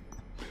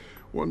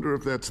 Wonder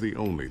if that's the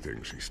only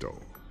thing she stole.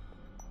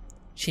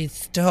 She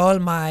stole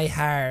my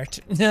heart.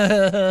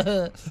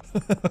 The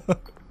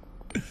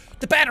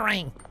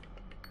batarang.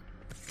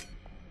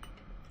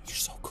 You're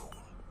so cool.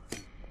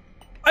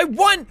 I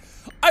want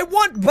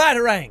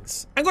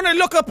batarangs. I'm gonna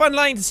look up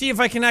online to see if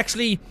I can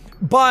actually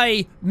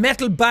buy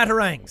metal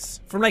batarangs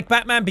from like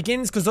Batman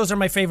Begins, because those are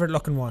my favorite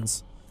looking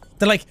ones.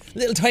 They're like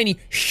little tiny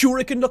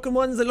shuriken looking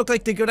ones that look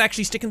like they could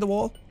actually stick in the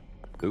wall.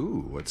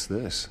 Ooh, what's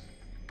this?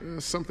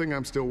 Something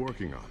I'm still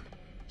working on.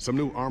 Some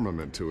new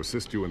armament to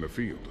assist you in the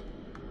field.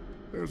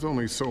 There's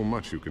only so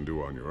much you can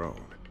do on your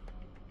own.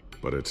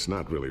 But it's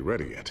not really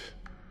ready yet.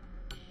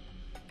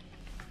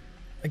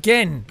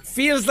 Again,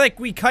 feels like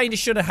we kind of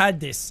should have had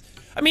this.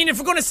 I mean, if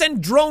we're going to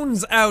send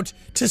drones out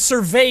to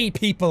survey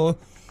people,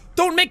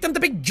 don't make them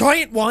the big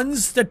giant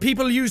ones that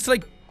people use to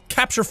like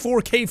capture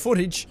 4K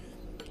footage.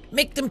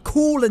 Make them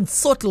cool and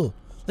subtle,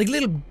 like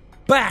little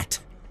bat.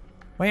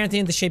 Why aren't they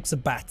in the shapes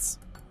of bats?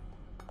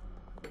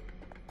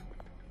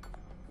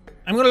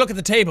 I'm gonna look at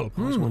the table.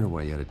 I was wondering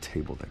why you had a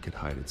table that could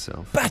hide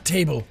itself. Bat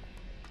table.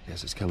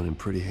 Guess it's coming in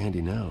pretty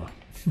handy now.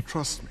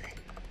 Trust me,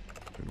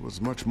 it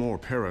was much more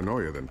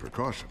paranoia than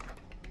precaution.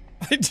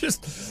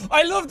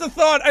 I love the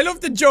thought, I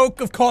love the joke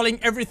of calling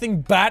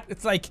everything bat.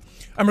 It's like,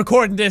 I'm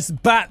recording this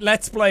bat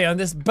let's play on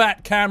this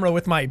bat camera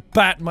with my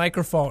bat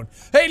microphone.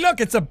 Hey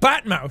look, it's a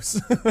bat mouse.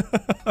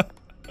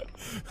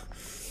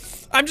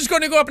 I'm just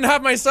going to go up and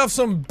have myself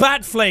some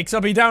bat flakes.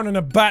 I'll be down in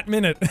a bat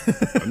minute.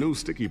 A new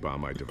sticky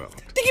bomb I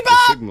developed. Sticky bomb!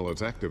 The signal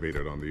is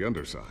activated on the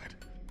underside.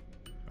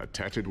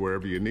 Attach it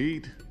wherever you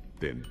need,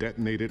 then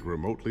detonate it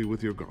remotely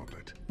with your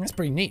gauntlet. That's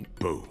pretty neat.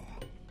 Boom.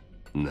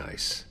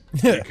 Nice.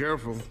 Be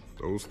careful.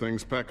 Those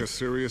things pack a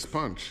serious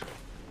punch.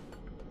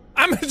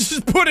 I'm gonna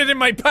just put it in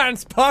my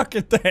pants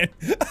pocket then.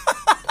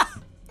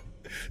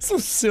 So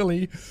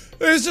silly. It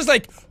was just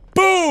like,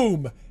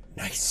 boom!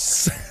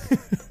 Nice.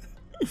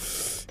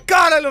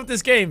 God, I love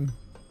this game.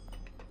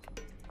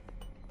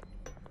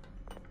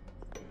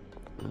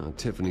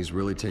 Tiffany's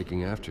really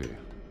taking after you.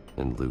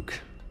 And Luke,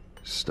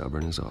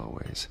 stubborn as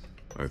always.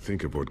 I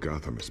think of what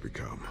Gotham has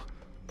become,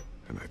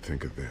 and I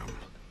think of them.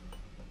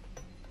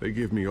 They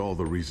give me all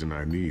the reason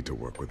I need to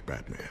work with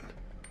Batman.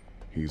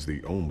 He's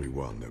the only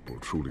one that will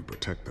truly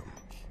protect them.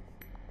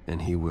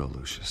 And he will,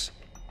 Lucius.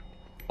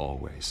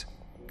 Always.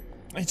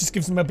 It just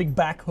gives him a big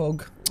back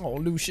hug. Oh,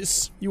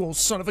 Lucius, you old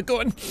son of a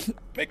gun.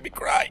 Make me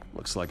cry.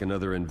 Looks like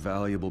another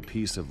invaluable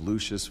piece of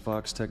Lucius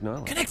Fox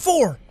technology. Connect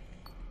 4!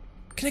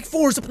 Connect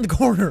 4 is up in the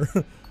corner.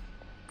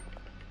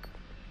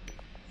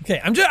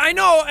 Okay, I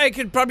know I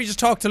could probably just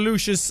talk to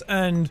Lucius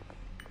and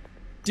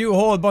do a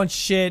whole bunch of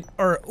shit.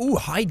 Or, ooh,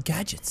 hide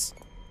gadgets.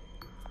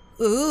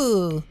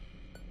 Ooh.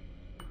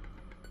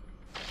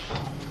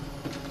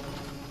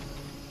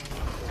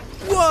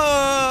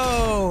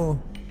 Whoa!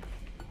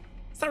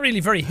 It's not really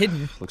very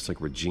hidden. Looks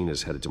like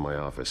Regina's headed to my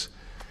office.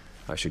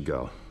 I should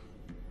go.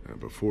 And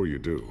before you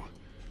do...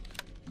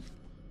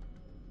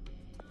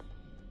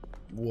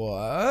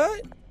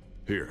 What?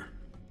 Here.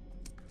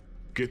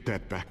 Get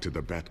that back to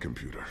the Bat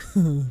computer.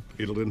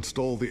 It'll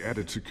install the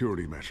added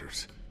security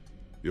measures.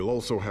 You'll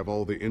also have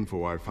all the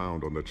info I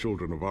found on the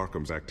Children of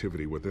Arkham's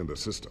activity within the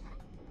system.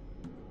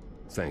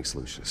 Thanks,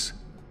 Lucius.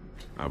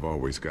 I've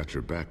always got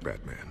your back,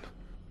 Batman.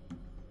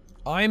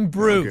 I'm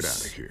Bruce. Now get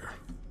out of here.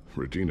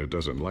 Regina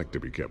doesn't like to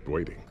be kept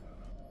waiting.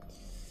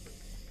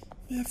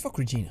 Yeah, fuck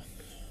Regina.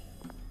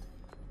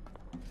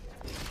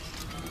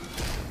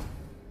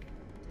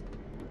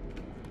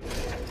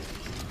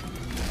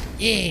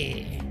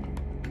 Yeah.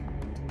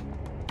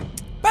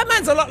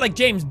 Batman's a lot like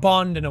James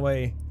Bond in a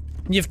way.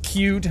 You have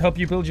Q to help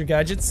you build your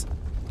gadgets.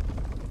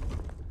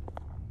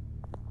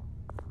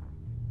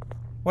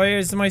 Why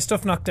is my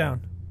stuff knocked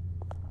down?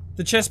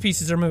 The chess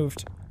pieces are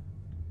moved.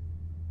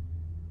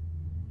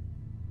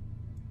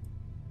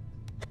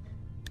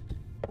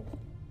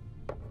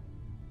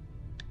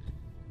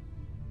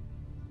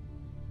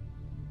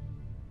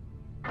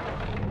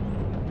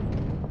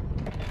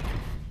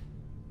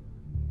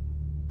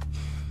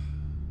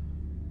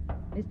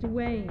 Mr.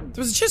 Wayne.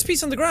 There was a chess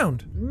piece on the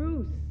ground.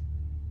 Bruce,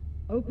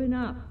 open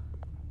up.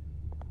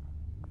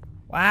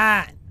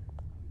 What?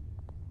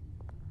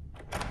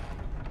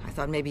 I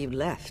thought maybe you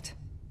left.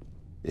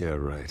 Yeah,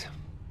 right.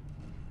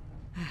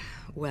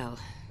 Well,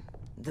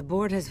 the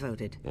board has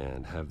voted.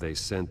 And have they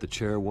sent the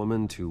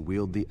chairwoman to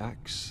wield the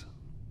axe?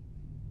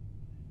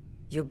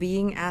 You're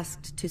being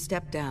asked to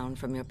step down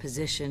from your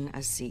position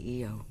as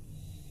CEO.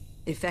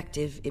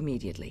 Effective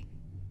immediately.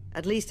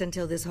 At least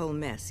until this whole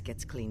mess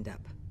gets cleaned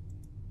up.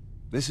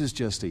 This is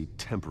just a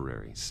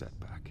temporary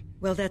setback.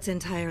 Well, that's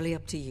entirely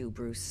up to you,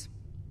 Bruce.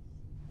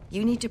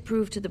 You need to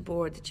prove to the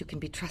board that you can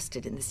be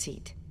trusted in the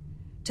seat.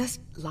 Just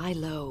lie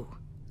low.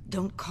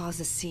 Don't cause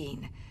a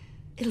scene.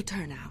 It'll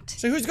turn out.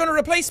 So who's going to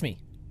replace me?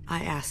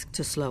 I asked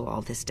to slow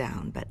all this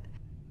down, but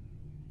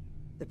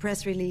the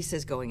press release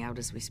is going out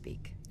as we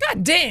speak.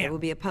 God damn! There will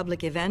be a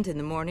public event in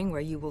the morning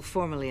where you will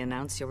formally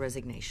announce your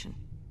resignation.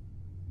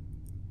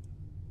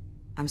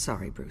 I'm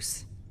sorry,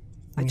 Bruce.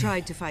 I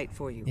tried to fight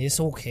for you. It's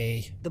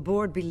okay. The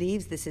board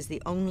believes this is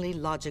the only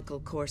logical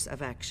course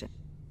of action.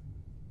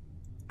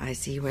 I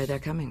see where they're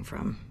coming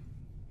from.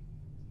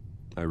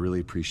 I really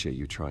appreciate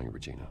you trying,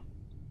 Regina.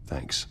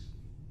 Thanks.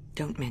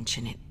 Don't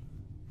mention it.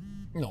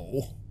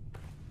 No.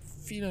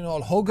 Feeling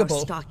all huggable. Our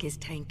stock is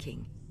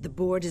tanking. The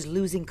board is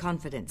losing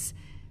confidence.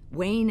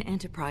 Wayne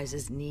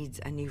Enterprises needs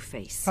a new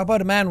face. How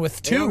about a man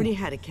with two? They already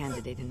had a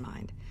candidate in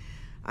mind.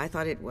 I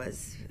thought it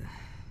was...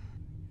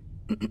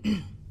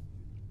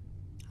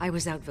 I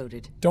was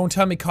outvoted. Don't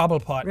tell me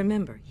Cobblepot.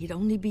 Remember, he'd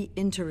only be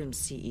interim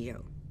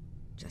CEO.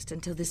 Just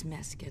until this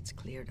mess gets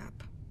cleared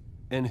up.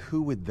 And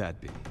who would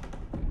that be?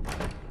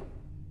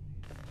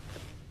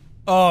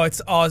 Oh,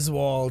 it's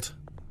Oswald.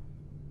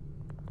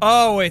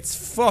 Oh,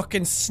 it's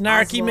fucking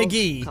Snarky Oswald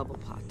McGee.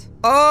 Cobblepot.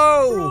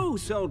 Oh!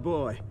 Bruce, old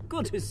boy.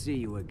 Good to see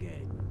you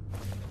again.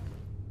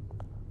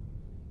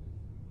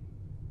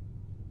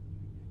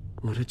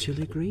 What a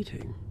chilly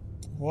greeting.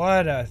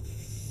 What a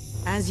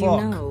As you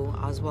know,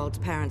 Oswald's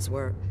parents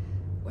were,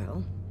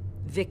 well,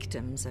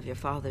 victims of your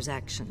father's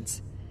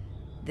actions.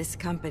 This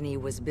company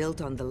was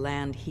built on the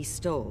land he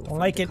stole from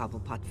the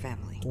Cobblepot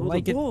family.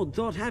 Well, the board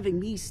thought having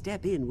me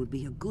step in would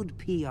be a good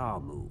PR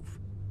move.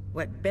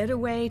 What better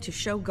way to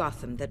show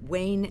Gotham that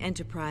Wayne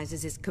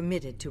Enterprises is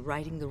committed to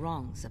righting the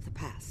wrongs of the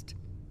past?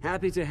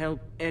 Happy to help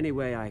any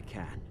way I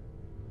can.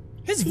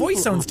 His voice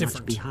People sounds aren't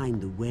different. Much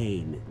behind the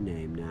Wayne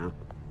name now.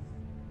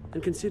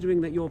 And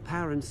considering that your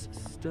parents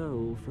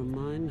stole from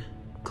mine,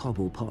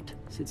 Cobblepot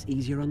sits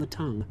easier on the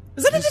tongue.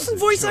 Is that a different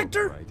voice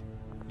actor? Right?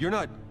 You're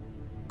not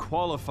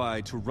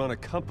qualified to run a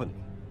company.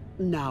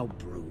 Now,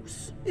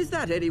 Bruce, is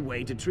that any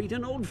way to treat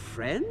an old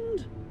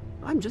friend?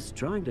 I'm just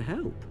trying to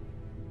help.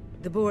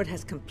 The board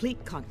has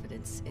complete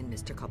confidence in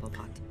Mr.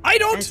 Cobblepot. I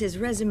don't! As his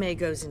resume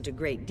goes into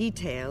great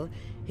detail,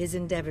 his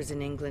endeavors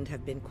in England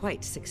have been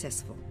quite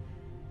successful.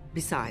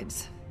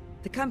 Besides,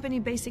 the company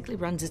basically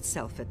runs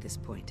itself at this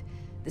point.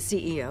 The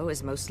CEO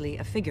is mostly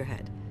a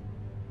figurehead.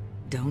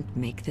 Don't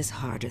make this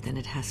harder than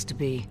it has to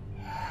be.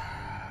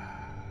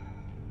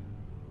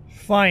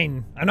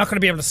 Fine. I'm not going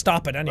to be able to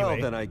stop it anyway.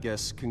 Well, then I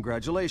guess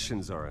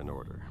congratulations are in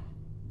order.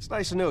 It's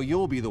nice to know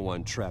you'll be the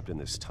one trapped in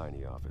this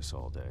tiny office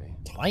all day.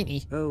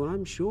 Tiny? Oh,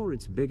 I'm sure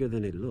it's bigger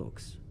than it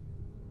looks.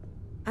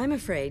 I'm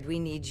afraid we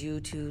need you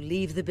to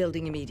leave the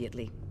building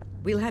immediately.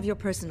 We'll have your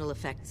personal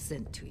effects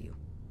sent to you.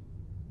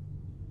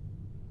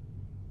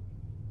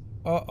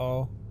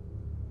 Uh-oh.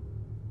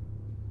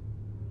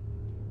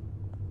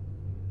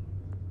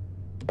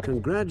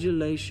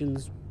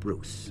 Congratulations,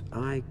 Bruce.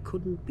 I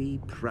couldn't be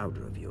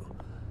prouder of you.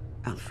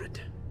 Alfred.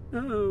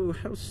 Oh,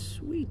 how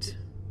sweet.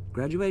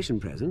 Graduation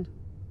present?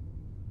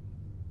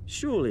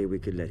 Surely we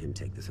could let him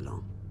take this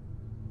along.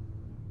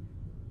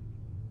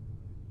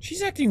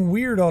 She's acting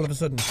weird all of a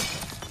sudden.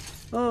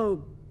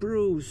 Oh,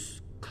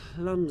 Bruce.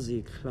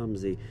 Clumsy,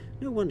 clumsy.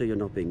 No wonder you're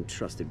not being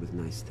trusted with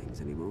nice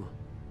things anymore.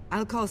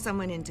 I'll call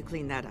someone in to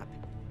clean that up.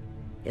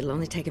 It'll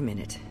only take a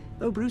minute.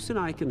 Oh, Bruce and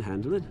I can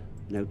handle it.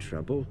 No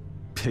trouble.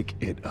 Pick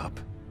it up.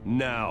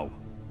 Now!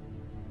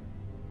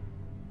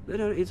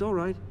 No, it's all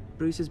right.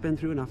 Bruce has been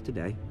through enough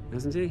today,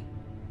 hasn't he?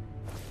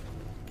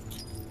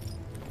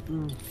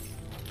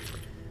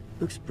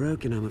 Looks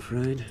broken, I'm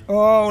afraid.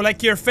 Oh,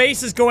 like your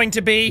face is going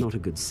to be. Not a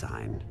good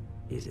sign,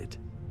 is it?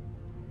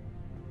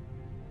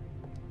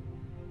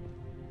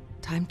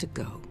 Time to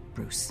go,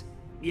 Bruce.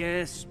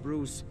 Yes,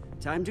 Bruce.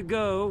 Time to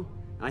go.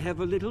 I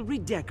have a little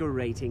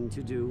redecorating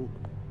to do.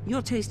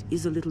 Your taste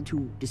is a little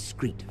too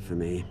discreet for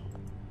me.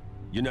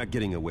 You're not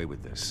getting away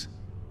with this.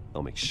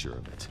 I'll make sure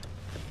of it.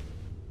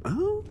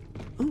 Oh?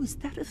 Oh, is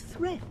that a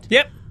threat?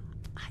 Yep.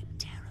 I'm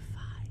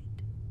terrified.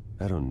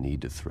 I don't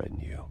need to threaten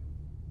you.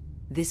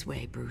 This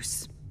way,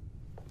 Bruce.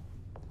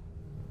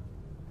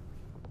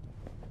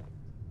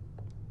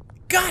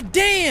 God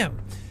damn!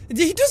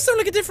 He does sound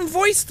like a different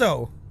voice,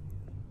 though.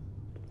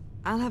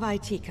 I'll have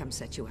IT come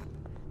set you up.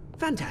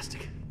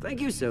 Fantastic. Thank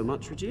you so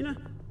much, Regina.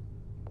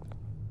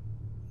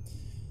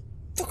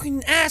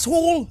 Fucking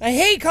asshole! I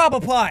hate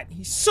Cobblepot!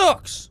 He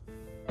sucks!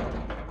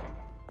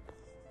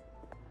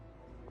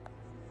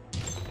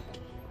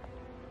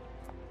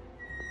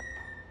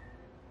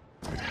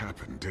 It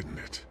happened, didn't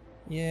it?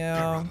 Yeah.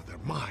 They're out of their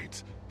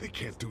minds. They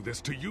can't do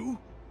this to you.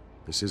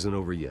 This isn't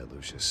over yet,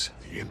 Lucius.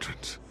 The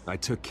entrance. I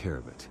took care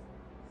of it.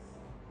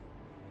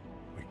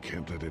 We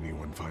can't let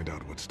anyone find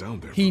out what's down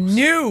there. He Bruce.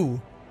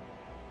 knew!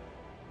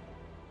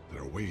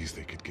 There are ways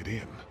they could get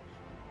in.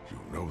 You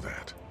know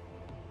that.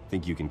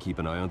 Think you can keep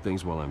an eye on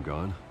things while I'm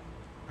gone?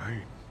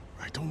 I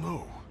don't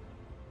know.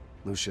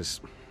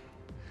 Lucius,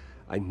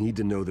 I need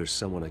to know there's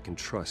someone I can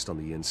trust on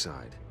the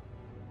inside.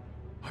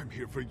 I'm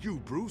here for you,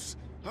 Bruce.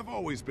 I've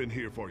always been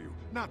here for you,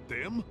 not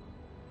them.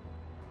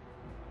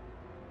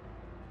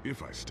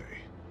 If I stay,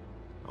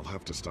 I'll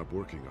have to stop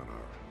working on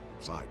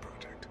our side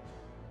project.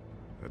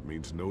 That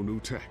means no new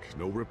tech,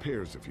 no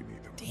repairs if you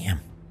need them. Damn.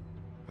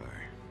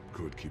 I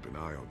could keep an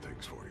eye on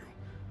things for you.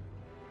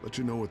 Let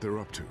you know what they're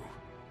up to.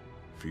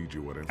 Feed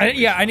you what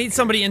yeah, I need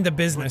somebody in the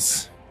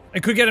business. I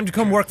could get him to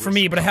come work for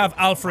me, but I have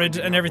Alfred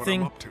and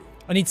everything.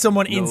 I need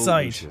someone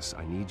inside. Lucius,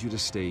 I need you to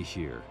stay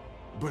here.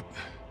 But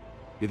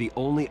you're the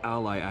only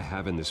ally I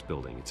have in this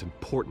building. It's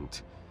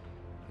important.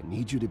 I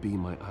need you to be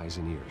my eyes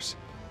and ears.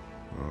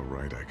 All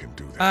right, I can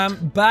do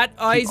that. Bat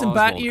eyes Keep and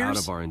bat Oswald ears?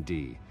 out of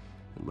R&D,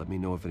 and let me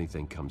know if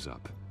anything comes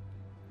up.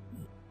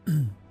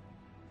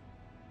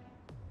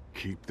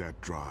 Keep that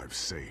drive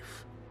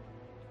safe.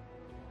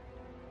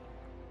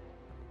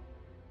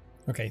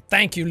 Okay,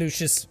 thank you,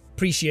 Lucius.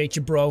 Appreciate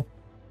you, bro.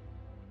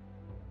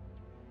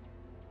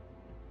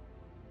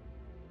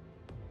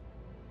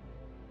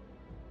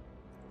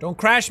 Don't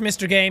crash,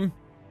 Mr. Game.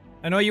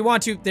 I know you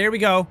want to. There we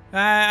go.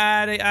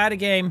 Add a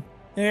game.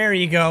 There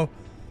you go.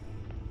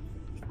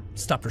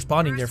 Stopped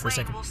responding there for a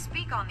second. Will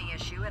speak on the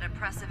issue at a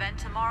press event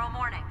tomorrow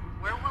morning,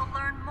 where we'll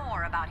learn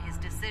more about his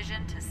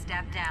decision to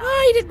step down.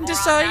 I didn't More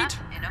decide.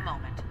 on that in a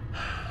moment.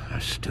 I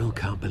still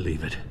can't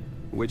believe it.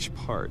 Which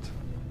part?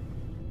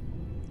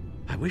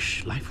 I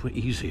wish life were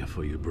easier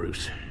for you,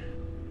 Bruce.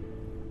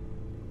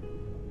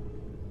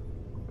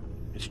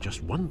 It's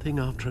just one thing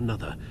after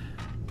another.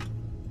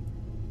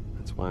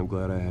 That's why I'm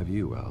glad I have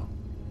you, Al.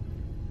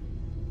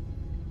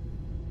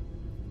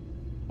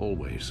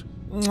 Always.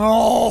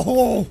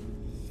 Oh!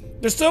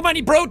 There's so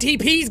many bro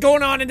TPs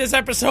going on in this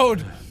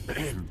episode.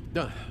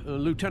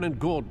 Lieutenant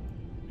Gordon,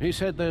 he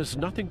said there's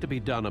nothing to be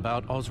done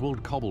about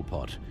Oswald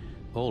Cobblepot.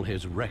 All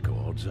his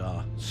records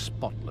are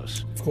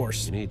spotless. Of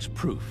course. He needs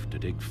proof to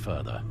dig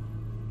further.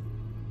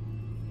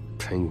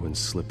 Penguin's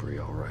slippery,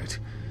 all right.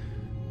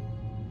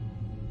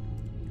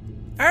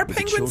 Are With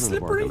penguins the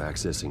slippery? Children of Arkham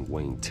accessing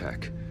Wayne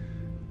Tech,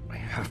 I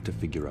have to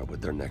figure out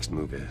what their next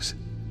move is.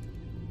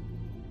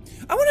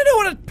 I want to know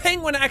what a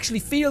penguin actually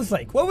feels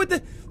like.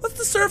 What's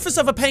the surface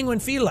of a penguin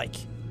feel like?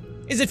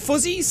 Is it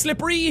fuzzy,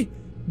 slippery,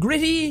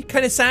 gritty,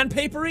 kind of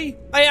sandpapery?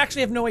 I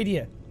actually have no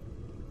idea.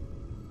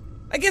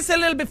 I guess they're a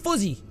little bit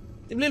fuzzy.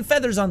 They have little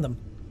feathers on them.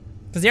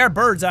 Because they are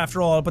birds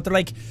after all, but they're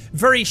like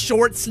very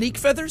short, sleek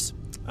feathers.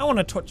 I want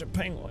to touch a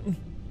penguin.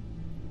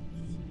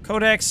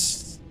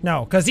 Codex.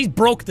 No, because he's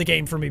broke the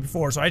game for me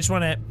before, so I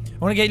want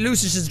to get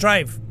Lucius's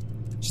drive.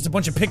 Just a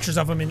bunch of pictures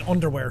of him in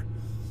underwear.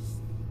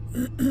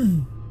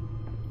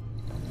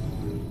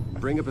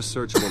 Bring up a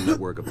searchable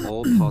network of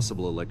all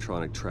possible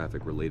electronic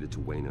traffic related to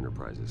Wayne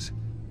Enterprises.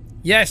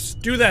 Yes,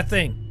 do that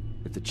thing.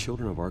 If the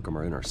children of Arkham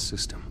are in our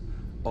system,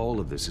 all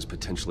of this is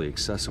potentially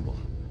accessible.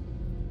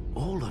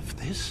 All of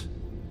this?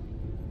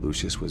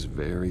 Lucius was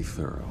very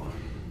thorough.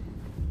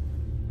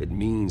 It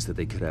means that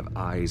they could have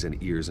eyes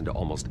and ears into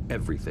almost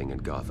everything in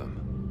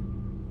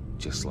Gotham.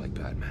 Just like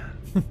Batman.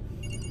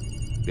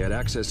 They had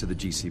access to the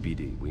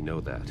GCPD, we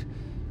know that.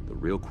 The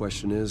real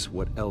question is,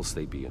 what else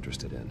they'd be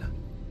interested in.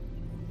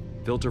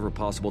 Filter for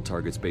possible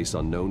targets based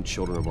on known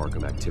Children of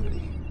Arkham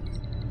activity.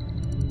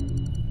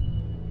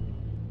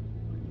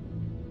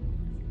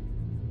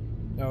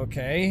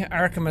 Okay,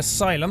 Arkham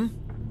Asylum.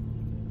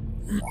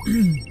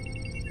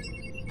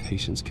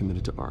 Patients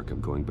committed to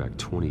Arkham going back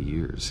 20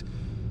 years.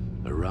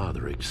 A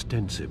rather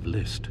extensive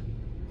list.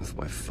 With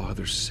my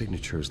father's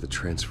signature as the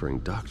transferring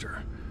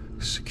doctor.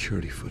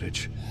 Security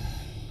footage.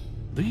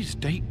 These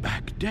date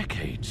back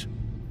decades.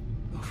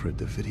 Alfred,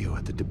 the video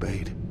at the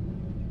debate.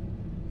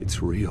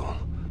 It's real.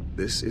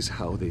 This is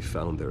how they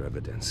found their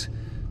evidence.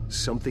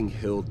 Something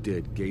Hill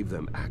did gave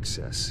them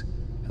access.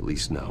 At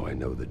least now I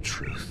know the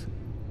truth.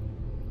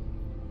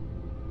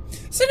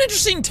 It's an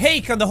interesting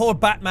take on the whole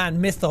Batman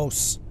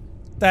mythos.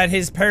 That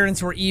his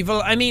parents were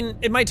evil. I mean,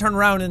 it might turn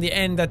around in the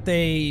end that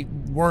they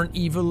weren't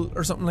evil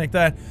or something like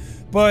that.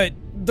 But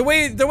the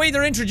way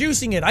they're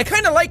introducing it, I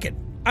kind of like it.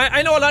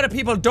 I know a lot of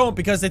people don't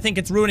because they think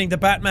it's ruining the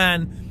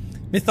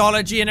Batman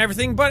mythology and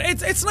everything. But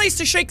it's nice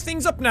to shake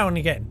things up now and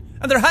again.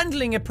 And they're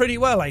handling it pretty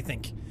well, I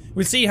think.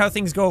 We'll see how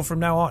things go from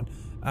now on.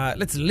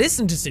 Let's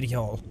listen to City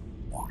Hall.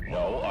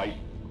 No,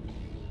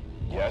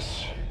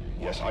 Yes,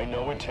 I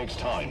know it takes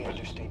time, but...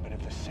 Understatement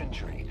of the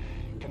century.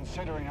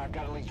 Considering I've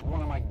got at least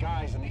one of my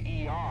guys in the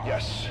ER.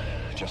 Yes,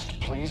 just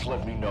please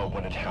let me know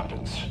when it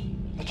happens.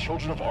 The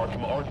children of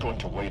Arkham aren't going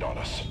to wait on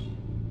us.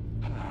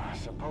 I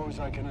suppose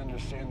I can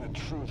understand the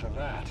truth of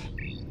that.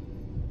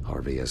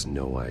 Harvey has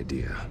no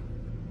idea.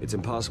 It's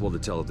impossible to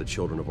tell if the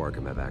children of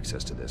Arkham have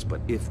access to this, but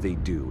if they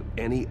do,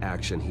 any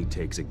action he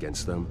takes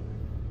against them,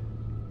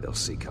 they'll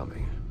see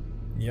coming.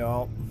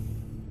 Yo.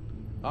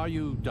 Are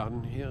you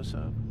done here,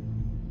 sir?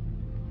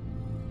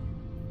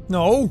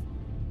 No.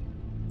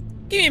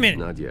 Give me a minute.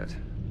 Not yet.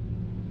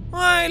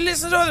 Why,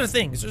 listen to other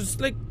things. There's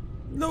like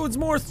loads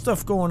more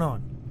stuff going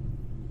on.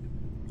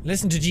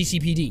 Listen to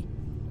GCPD.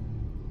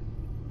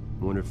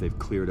 I wonder if they've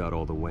cleared out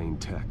all the Wayne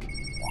tech.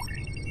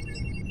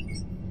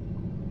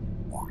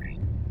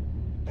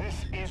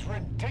 This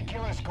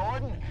ridiculous,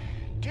 Gordon.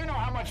 Do you know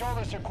how much all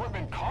this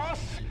equipment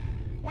costs?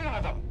 We don't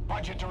have the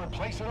budget to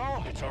replace it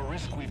all. It's a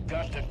risk we've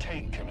got to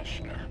take,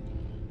 Commissioner.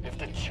 If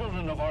the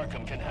children of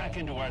Arkham can hack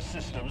into our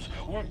systems,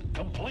 we're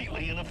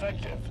completely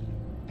ineffective.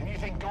 And you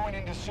think going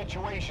into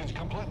situations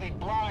completely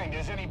blind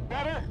is any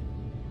better?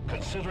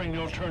 Considering the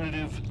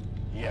alternative,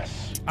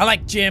 yes. I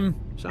like Jim.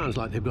 Sounds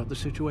like they've got the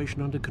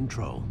situation under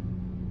control.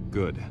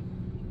 Good.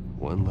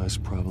 One less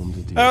problem to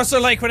deal with. I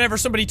also like whenever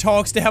somebody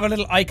talks, they have a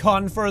little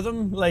icon for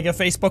them, like a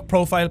Facebook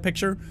profile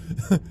picture.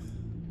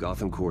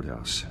 Gotham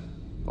Courthouse.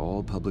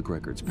 All public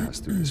records pass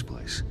through this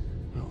place.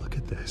 Oh, look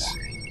at this.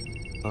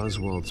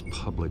 Oswald's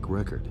public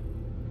record.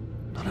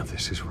 None of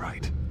this is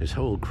right. His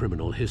whole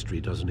criminal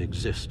history doesn't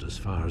exist as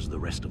far as the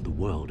rest of the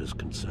world is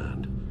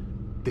concerned.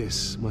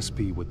 This must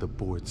be what the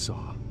board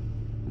saw.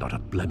 Not a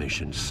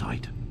blemish in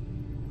sight.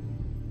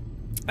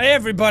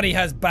 Everybody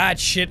has bad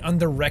shit on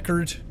the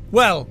record.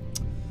 Well,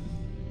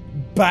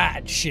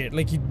 bad shit.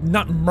 Like,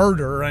 not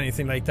murder or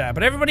anything like that.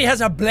 But everybody has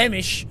a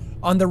blemish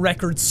on the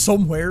record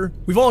somewhere.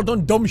 We've all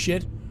done dumb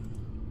shit.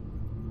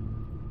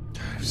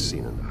 I've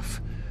seen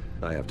enough.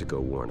 I have to go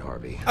warn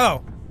Harvey.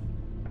 Oh.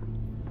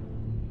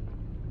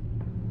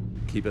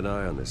 Keep an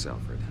eye on this,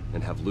 Alfred,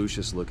 and have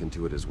Lucius look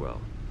into it as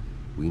well.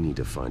 We need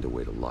to find a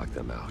way to lock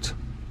them out.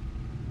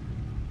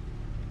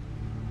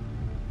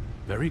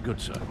 Very good,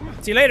 sir.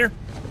 See you later.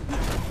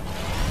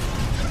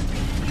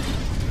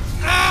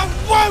 Ah,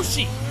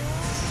 whoa-she!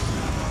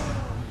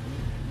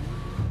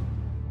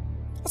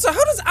 So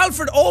how does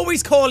Alfred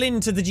always call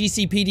into the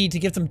GCPD to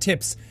give them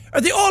tips? Are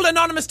they all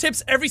anonymous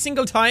tips every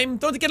single time?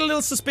 Don't they get a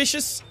little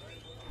suspicious?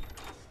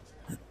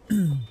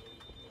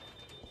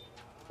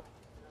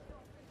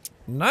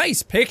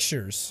 Nice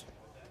pictures.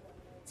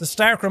 It's a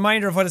stark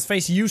reminder of what his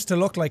face used to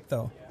look like,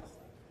 though.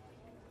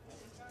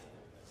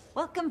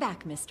 Welcome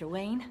back, Mr.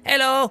 Wayne.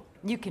 Hello.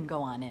 You can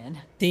go on in.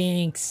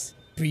 Thanks.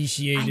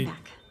 Appreciate I'm it.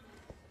 back.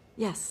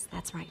 Yes,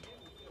 that's right.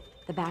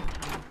 The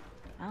back time.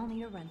 I'll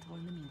need a rental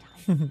in the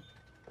meantime.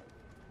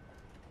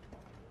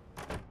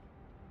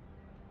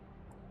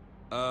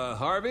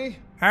 Harvey?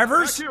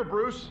 Harvers? Back here,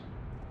 Bruce.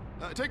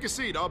 Take a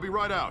seat. I'll be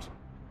right out.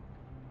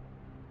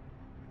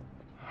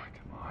 Oh,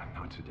 come on,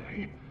 not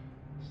today.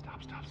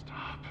 Stop.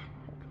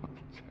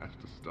 It has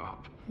to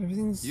stop.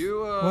 Everything's...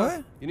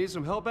 What? You need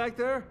some help back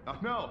there?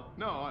 No,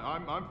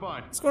 I'm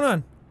fine. What's going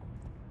on?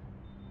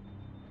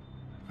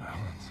 Well,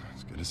 it's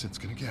as good as it's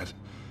gonna get.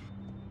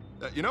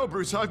 You know,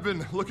 Bruce, I've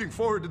been looking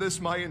forward to this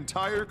my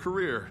entire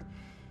career.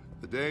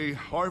 The day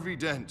Harvey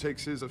Dent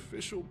takes his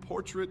official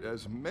portrait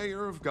as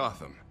mayor of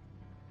Gotham.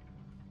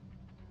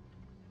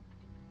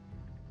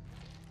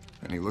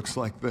 And he looks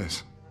like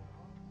this.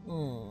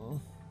 Oh.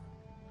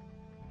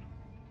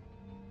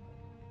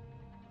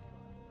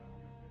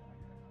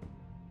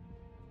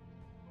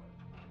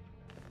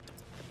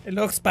 It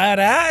looks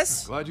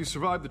badass. Glad you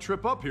survived the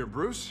trip up here,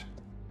 Bruce.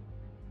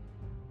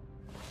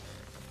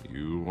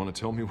 You want to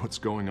tell me what's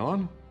going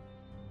on?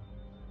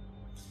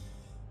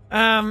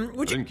 I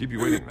didn't keep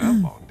you waiting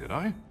that long, did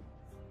I?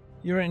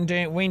 You're in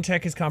Wayne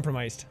Tech is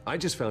compromised. I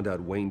just found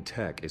out Wayne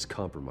Tech is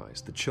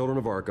compromised. The children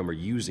of Arkham are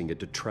using it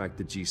to track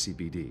the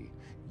GCPD.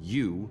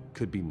 You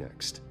could be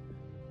next.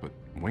 But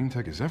Wayne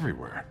Tech is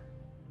everywhere.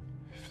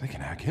 If they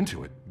can hack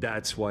into it...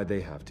 That's why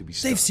they have to be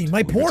stopped. They've seen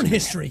my porn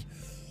history.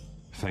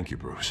 Thank you,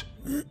 Bruce.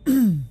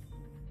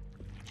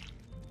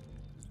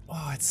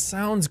 Oh, it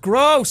sounds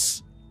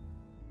gross.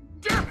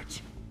 Damn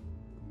it!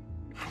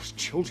 Those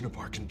children of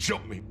Arkham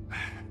jumped me.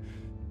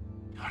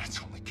 God, it's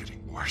only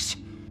getting worse.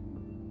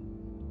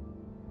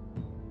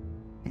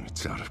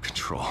 It's out of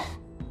control.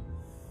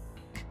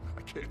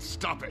 I can't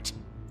stop it.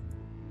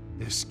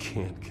 This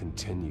can't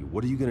continue.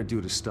 What are you gonna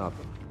do to stop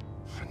him?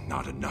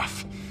 Not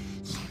enough.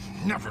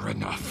 Never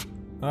enough.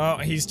 Oh,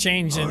 he's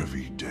changing.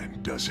 Harvey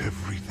Dent does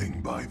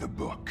everything by the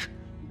book,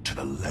 to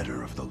the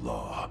letter of the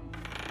law.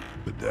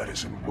 But that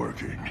isn't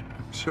working.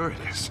 Sure it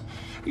is.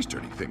 He's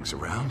turning things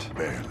around.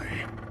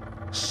 Barely.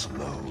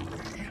 Slowly.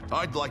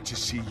 I'd like to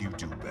see you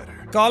do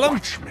better. Gollum?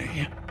 Watch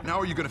me. Now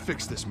are you gonna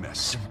fix this mess?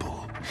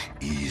 Simple.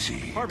 Easy.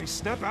 Harvey,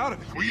 snap out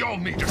of it. We all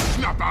need to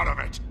snap out of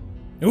it.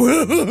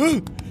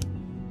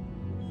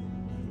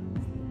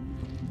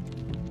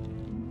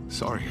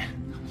 Sorry.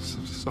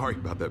 Sorry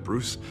about that,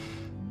 Bruce.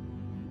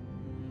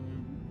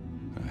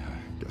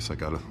 I guess I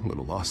got a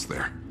little lost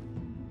there.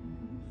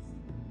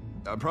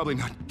 I'm probably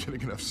not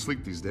getting enough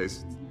sleep these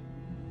days.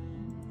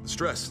 The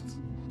stress.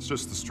 It's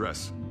just the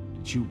stress.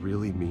 Did you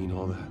really mean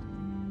all that?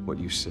 What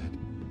you said?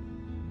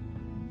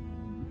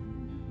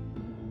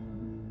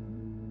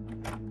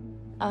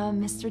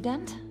 Mr.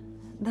 Dent?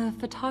 The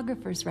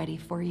photographer's ready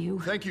for you.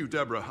 Thank you,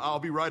 Deborah. I'll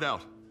be right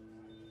out.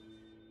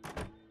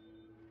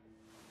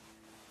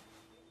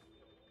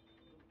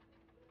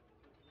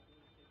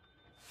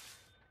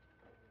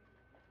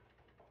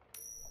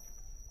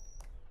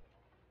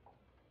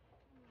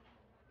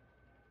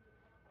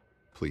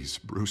 Please,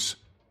 Bruce.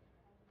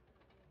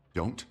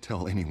 Don't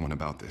tell anyone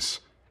about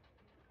this.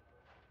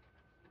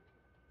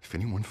 If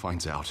anyone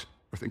finds out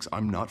or thinks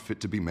I'm not fit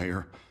to be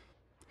mayor,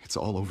 it's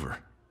all over.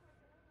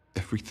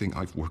 Everything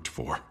I've worked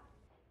for.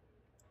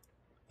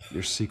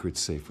 Your secret's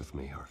safe with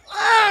me, Harvey.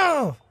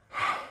 Oh!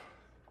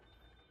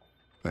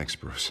 Thanks,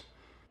 Bruce.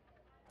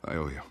 I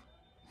owe you.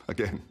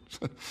 Again.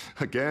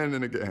 Again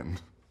and again.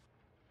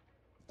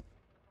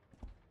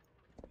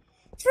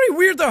 It's very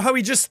weird, though, how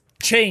he just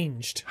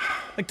changed.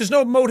 Like, there's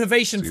no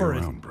motivation for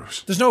it.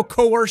 Bruce. There's no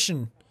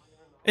coercion.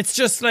 It's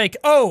just like,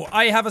 oh,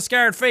 I have a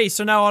scarred face,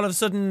 so now all of a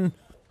sudden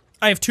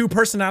I have two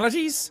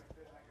personalities?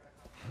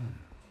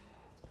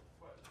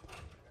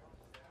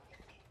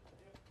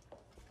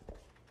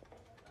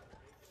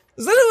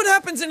 Is that what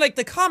happens in, like,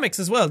 the comics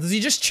as well? Does he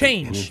just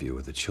change? An interview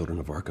with the Children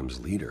of Arkham's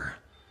leader.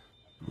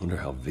 I wonder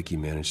how Vicky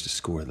managed to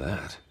score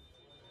that.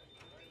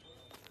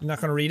 I'm not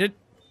gonna read it.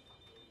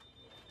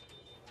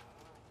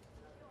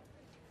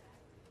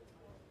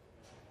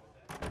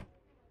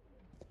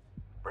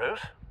 Bruce?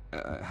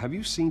 Have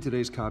you seen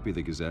today's copy of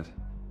the Gazette?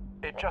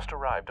 It just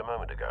arrived a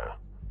moment ago.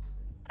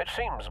 It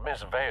seems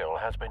Miss Vale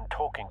has been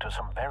talking to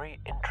some very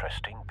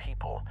interesting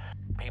people.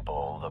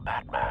 People the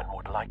Batman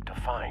would like to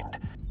find.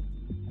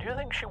 Do you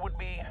think she would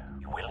be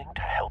willing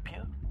to help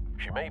you?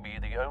 She may be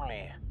the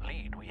only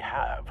lead we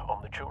have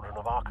on the Children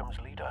of Arkham's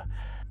leader.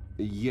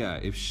 Yeah,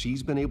 if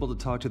she's been able to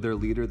talk to their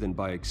leader, then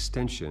by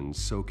extension,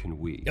 so can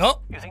we.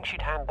 Yup. You think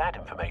she'd hand that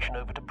information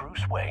over to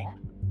Bruce Wayne?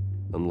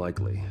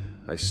 Unlikely.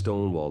 I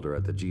stonewalled her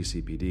at the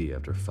GCPD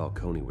after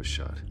Falcone was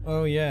shot.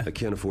 Oh, yeah. I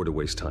can't afford to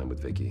waste time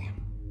with Vicky.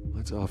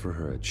 Let's offer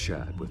her a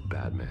chat with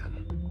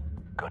Batman.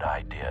 Good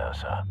idea,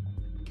 sir.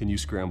 Can you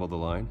scramble the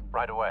line?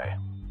 Right away.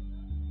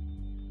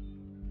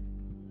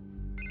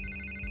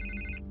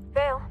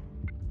 Vale?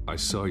 I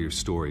saw your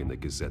story in the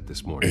Gazette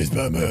this morning. It's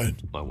Batman.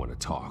 I want to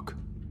talk.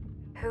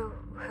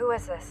 Who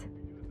is this?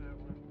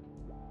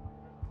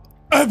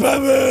 I'm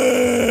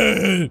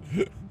Batman!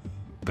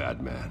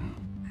 Batman.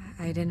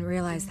 I didn't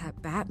realize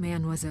that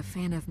Batman was a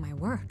fan of my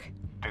work.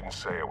 Didn't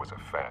say I was a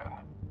fan.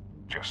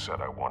 Just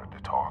said I wanted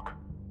to talk.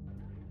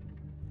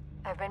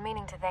 I've been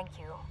meaning to thank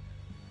you.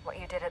 What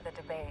you did at the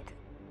debate.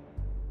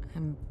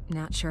 I'm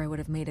not sure I would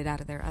have made it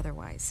out of there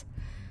otherwise.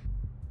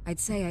 I'd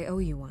say I owe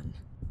you one.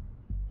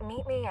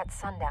 Meet me at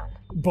sundown.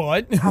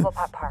 But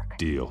Cobblepot Park.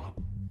 Deal.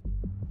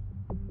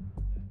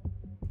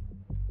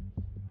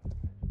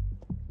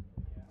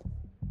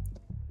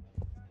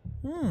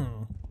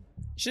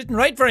 She didn't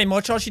write very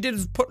much. All she did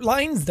was put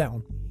lines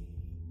down.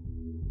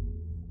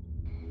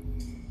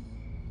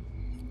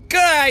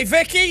 G'day,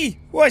 Vicky.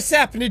 What's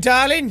happening,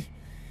 darling?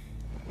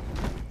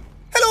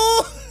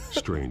 Hello.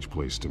 Strange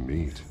place to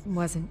meet.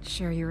 Wasn't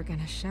sure you were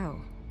gonna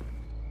show.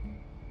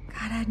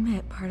 Gotta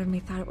admit, part of me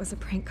thought it was a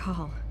prank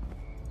call.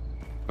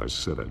 I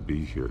said I'd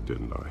be here,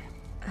 didn't I?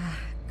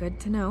 Good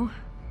to know.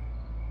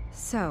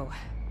 So,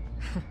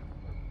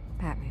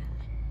 Batman.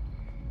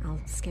 I'll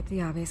skip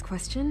the obvious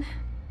question.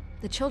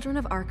 The Children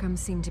of Arkham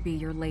seem to be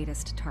your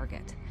latest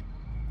target.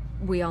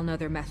 We all know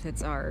their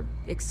methods are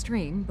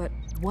extreme, but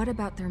what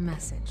about their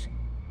message?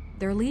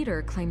 Their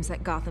leader claims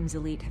that Gotham's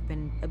elite have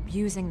been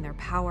abusing their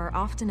power,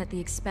 often at the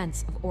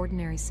expense of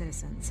ordinary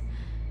citizens.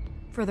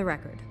 For the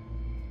record,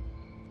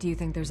 do you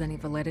think there's any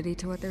validity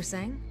to what they're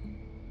saying?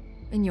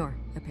 In your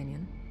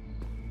opinion?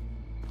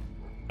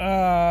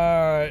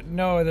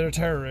 No, they're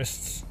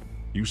terrorists.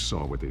 You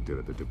saw what they did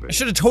at the debate. I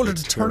should have told her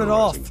to turn it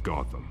off. Terrorizing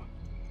Gotham.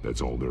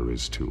 That's all there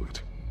is to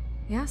it.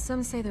 Yeah,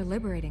 some say they're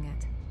liberating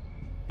it.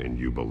 And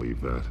you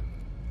believe that?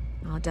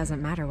 Well, it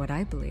doesn't matter what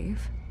I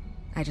believe.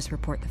 I just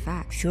report the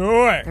facts.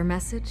 Sure. Their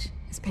message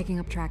is picking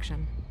up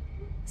traction,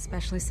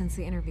 especially since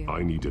the interview.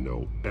 I need to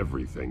know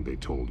everything they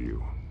told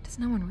you. Does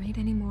no one read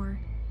anymore?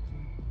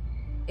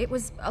 It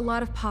was a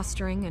lot of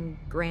posturing and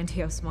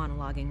grandiose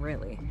monologuing,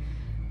 really.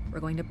 We're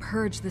going to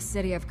purge the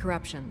city of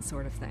corruption,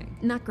 sort of thing.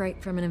 Not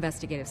great from an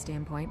investigative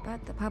standpoint,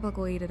 but the public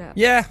will eat it up.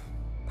 Yeah.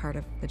 Part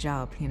of the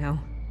job, you know?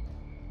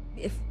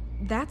 If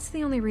that's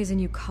the only reason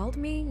you called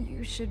me,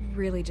 you should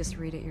really just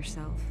read it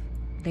yourself.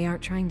 They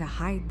aren't trying to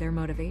hide their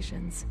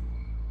motivations.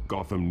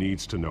 Gotham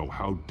needs to know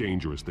how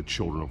dangerous the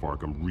Children of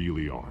Arkham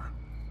really are.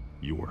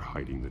 You are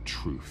hiding the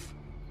truth.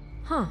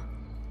 Huh.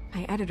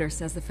 My editor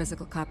says the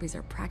physical copies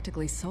are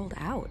practically sold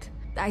out.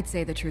 I'd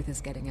say the truth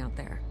is getting out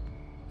there.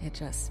 It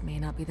just may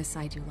not be the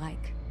side you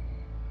like.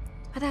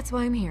 But that's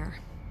why I'm here.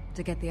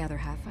 To get the other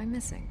half I'm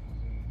missing.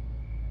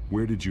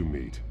 Where did you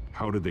meet?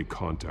 How did they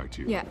contact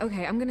you? Yeah,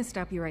 okay, I'm gonna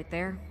stop you right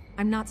there.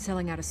 I'm not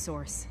selling out a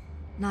source.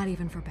 Not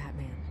even for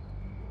Batman.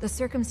 The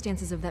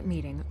circumstances of that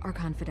meeting are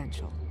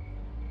confidential.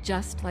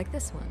 Just like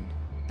this one.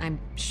 I'm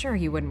sure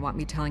you wouldn't want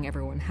me telling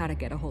everyone how to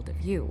get a hold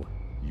of you.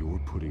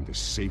 You're putting the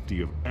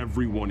safety of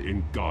everyone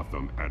in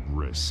Gotham at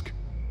risk.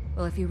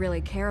 Well, if you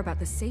really care about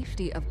the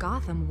safety of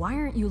Gotham, why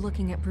aren't you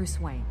looking at Bruce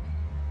Wayne?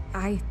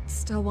 I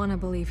still want to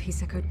believe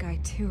he's a good guy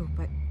too,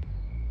 but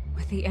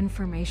with the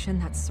information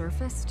that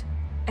surfaced,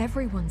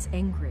 everyone's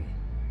angry.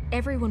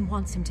 Everyone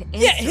wants him to answer.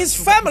 Yeah, his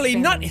family,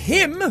 not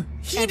him.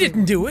 He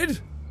didn't do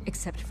it.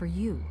 Except for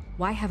you.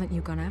 Why haven't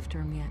you gone after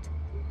him yet?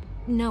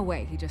 No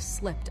way he just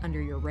slipped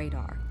under your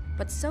radar.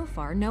 But so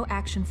far, no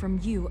action from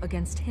you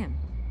against him.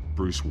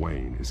 Bruce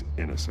Wayne is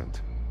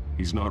innocent.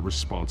 He's not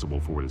responsible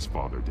for what his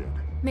father did.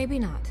 Maybe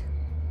not,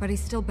 but he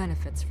still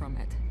benefits from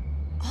it.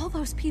 All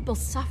those people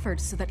suffered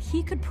so that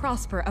he could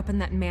prosper up in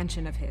that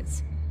mansion of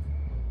his.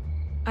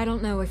 I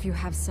don't know if you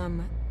have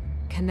some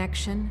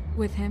connection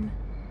with him.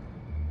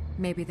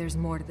 Maybe there's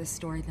more to this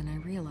story than I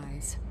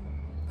realize.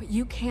 But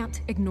you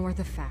can't ignore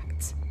the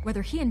facts.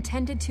 Whether he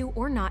intended to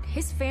or not,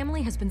 his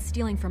family has been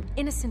stealing from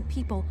innocent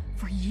people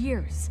for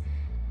years.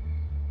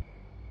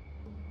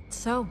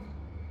 So,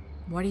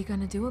 what are you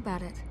gonna do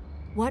about it?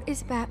 What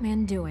is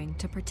Batman doing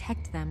to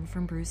protect them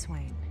from Bruce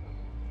Wayne?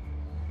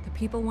 The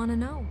people want to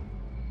know.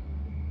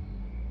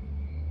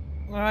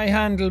 I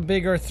handle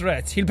bigger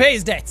threats. He'll pay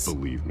his debts.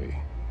 Believe me,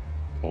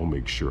 I'll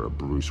make sure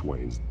Bruce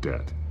Wayne's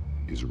debt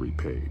is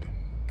repaid.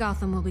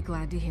 Gotham will be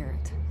glad to hear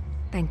it.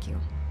 Thank you.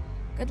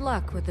 Good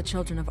luck with the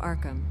children of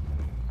Arkham.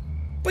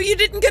 But you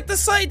didn't get the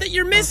side that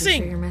you're missing! I'll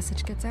be sure your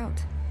message gets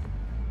out.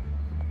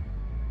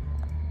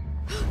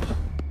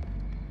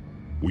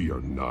 We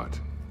are not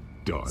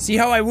done. See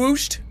how I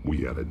whooshed?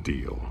 We had a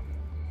deal.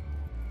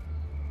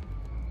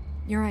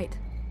 You're right.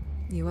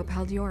 You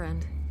upheld your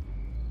end.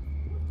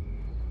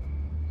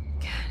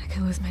 God, I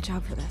could lose my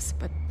job for this,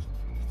 but...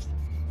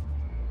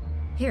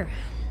 Here.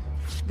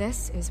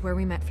 This is where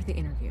we met for the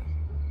interview.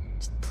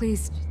 Just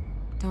please,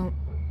 don't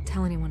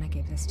tell anyone I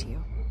gave this to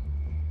you.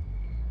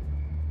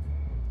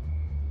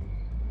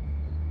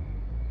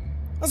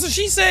 Also,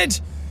 she said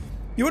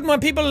you wouldn't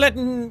want people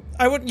letting...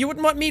 you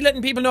wouldn't want me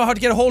letting people know how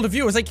to get a hold of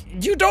you. It's like,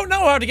 you don't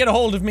know how to get a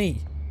hold of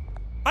me.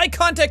 I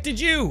contacted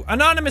you,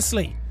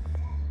 anonymously.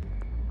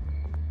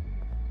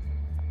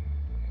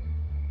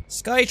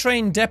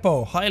 Skytrain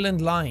Depot,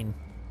 Highland Line.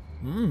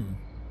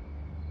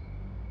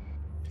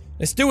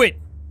 Let's do it.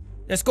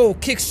 Let's go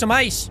kick some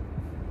ice.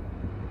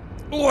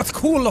 Oh, it's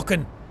cool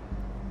looking.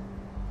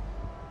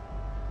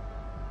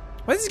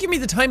 Why does it give me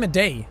the time of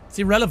day? It's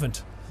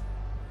irrelevant.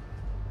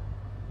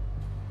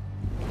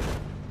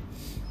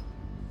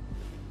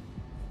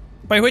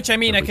 By which I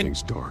mean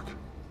Everything's dark,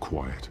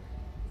 quiet.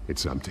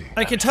 It's empty.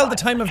 I can tell the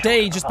time of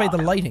day just by the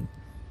lighting.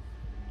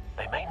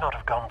 They may not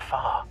have gone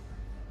far.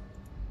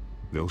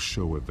 They'll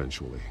show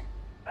eventually.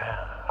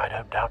 I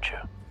don't doubt you.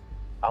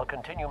 I'll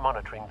continue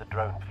monitoring the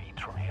drone feeds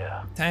from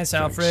here. Thanks,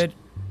 Alfred.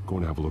 Go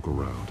and have a look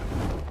around.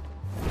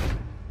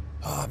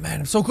 Oh man,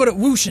 I'm so good at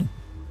whooshing.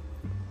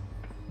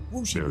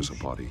 There's a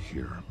body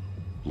here.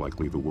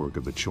 Likely the work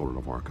of the children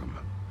of Arkham.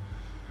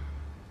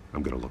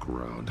 I'm gonna look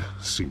around,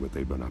 see what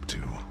they've been up to.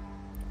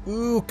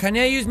 Ooh, can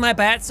I use my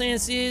bat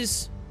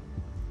senses?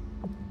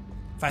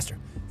 Faster,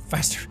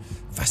 faster,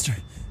 faster.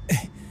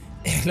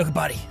 Look at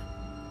body.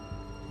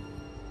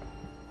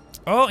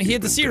 Oh, he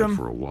had the serum. He's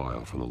been dead for a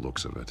while from the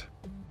looks of it.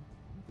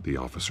 The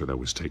officer that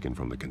was taken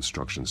from the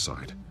construction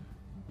site.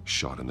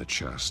 Shot in the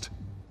chest.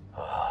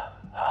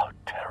 How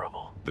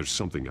terrible. There's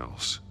something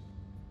else.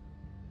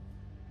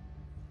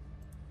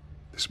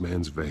 This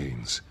man's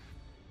veins.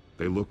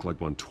 They look like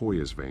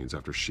Montoya's veins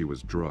after she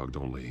was drugged,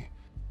 only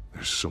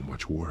they're so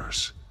much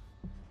worse.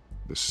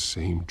 The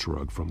same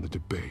drug from the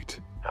debate.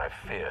 I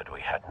feared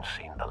we hadn't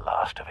seen the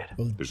last of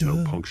it. There's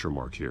no puncture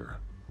mark here.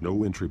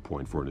 No entry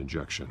point for an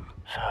injection.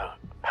 So,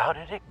 how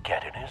did it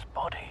get in his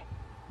body?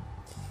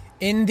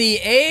 In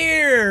the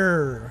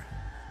air!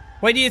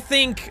 Why do you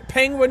think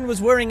Penguin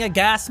was wearing a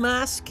gas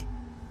mask?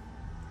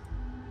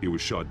 He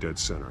was shot dead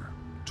center.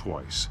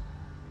 Twice.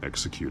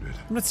 Executed.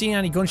 I'm not seeing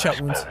any gunshot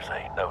wounds. I suppose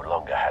they no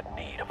longer had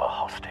need of a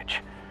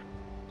hostage.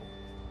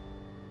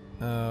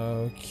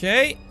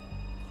 Okay.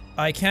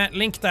 I can't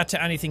link that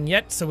to anything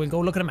yet, so we'll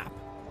go look at a map.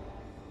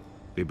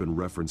 They've been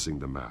referencing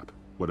the map.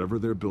 Whatever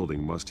they're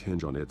building must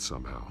hinge on it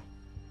somehow.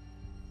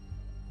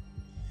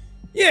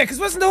 Yeah, because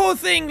wasn't the whole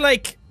thing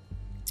like...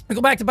 I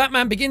go back to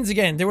Batman Begins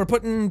again. They were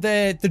putting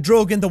the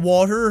drug in the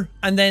water,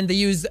 and then they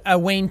used a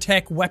Wayne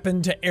Tech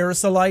weapon to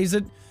aerosolize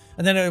it,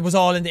 and then it was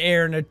all in the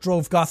air and it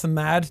drove Gotham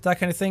mad, that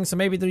kind of thing. So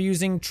maybe they're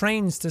using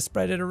trains to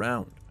spread it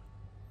around.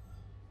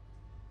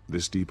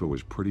 This depot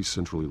is pretty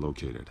centrally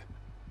located.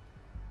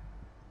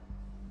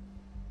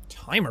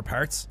 Timer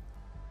parts?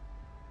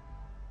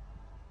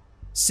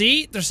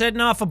 See? They're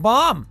setting off a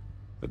bomb.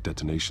 A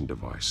detonation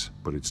device,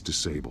 but it's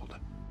disabled.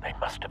 They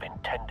must have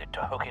intended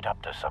to hook it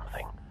up to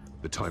something.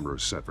 The timer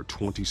is set for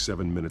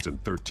 27 minutes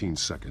and 13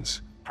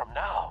 seconds. From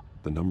now?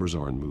 The numbers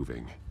aren't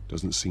moving.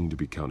 Doesn't seem to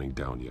be counting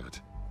down yet.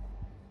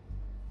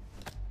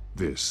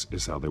 This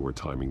is how they were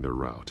timing their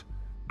route.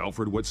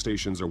 Alfred, what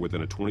stations are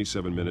within a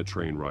 27-minute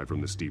train ride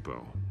from this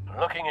depot?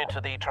 Looking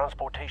into the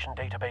transportation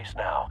database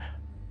now.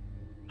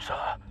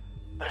 Sir,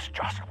 there's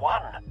just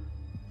one.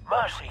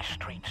 Mercy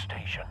Street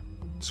Station.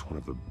 It's one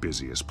of the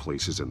busiest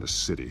places in the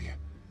city.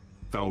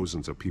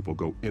 Thousands of people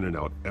go in and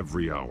out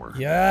every hour.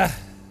 Yeah.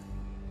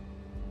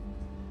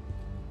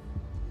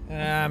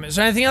 Is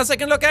there anything else I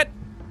can look at?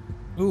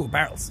 Ooh,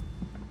 barrels.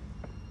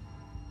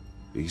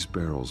 These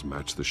barrels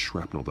match the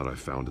shrapnel that I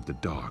found at the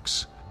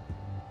docks.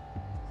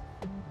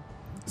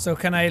 So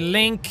can I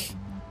link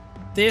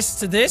this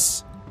to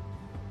this?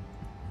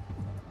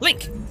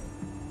 Link!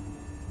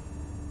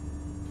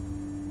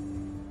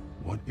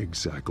 What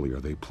exactly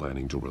are they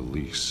planning to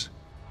release?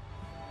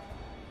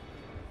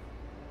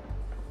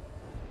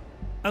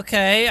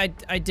 Okay,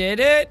 I did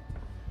it.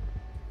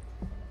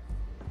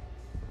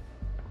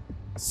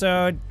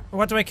 So,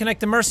 what do I connect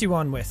the Mercy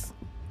one with?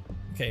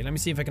 Okay, let me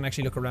see if I can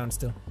actually look around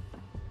still.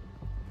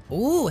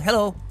 Ooh,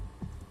 hello.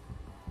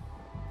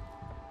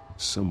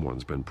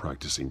 Someone's been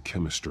practicing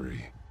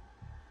chemistry.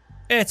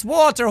 It's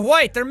Walter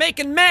White. They're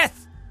making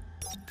meth.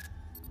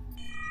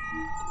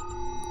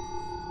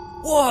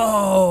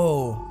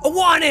 Whoa! I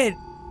want it!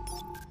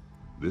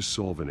 This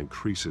solvent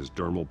increases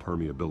dermal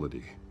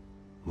permeability.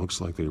 Looks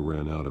like they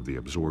ran out of the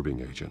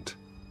absorbing agent.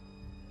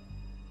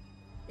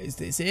 Is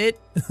this it?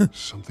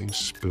 Something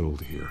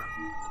spilled here.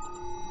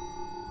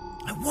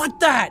 I want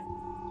that!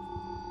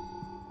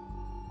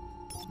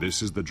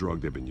 This is the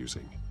drug they've been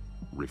using.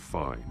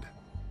 Refined.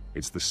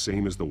 It's the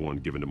same as the one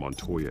given to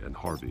Montoya and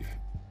Harvey.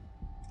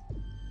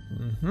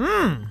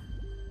 Mm-hmm.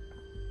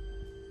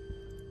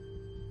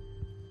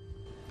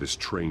 This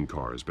train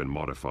car has been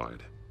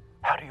modified.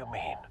 How do you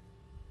mean?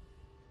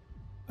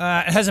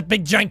 It has a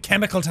big giant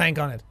chemical tank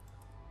on it.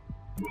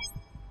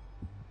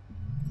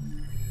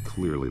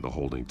 Clearly the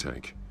holding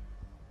tank.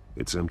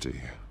 It's empty.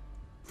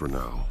 For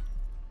now.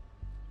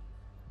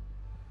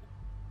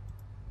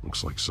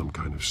 Looks like some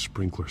kind of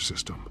sprinkler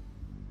system.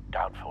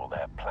 Doubtful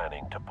they're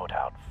planning to put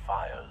out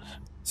fires.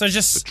 So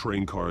just... The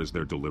train car is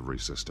their delivery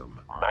system.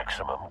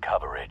 Maximum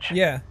coverage.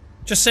 Yeah.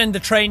 Just send the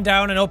train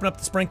down and open up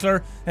the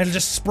sprinkler, and it'll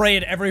just spray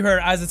it everywhere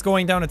as it's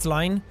going down its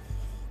line.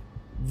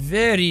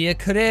 Very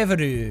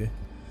clever.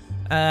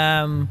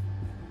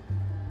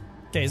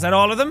 Okay, is that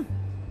all of them?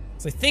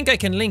 So I think I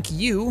can link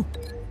you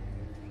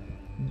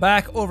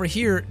back over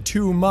here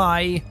to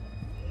my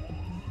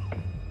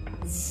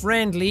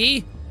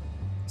friendly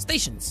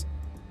stations.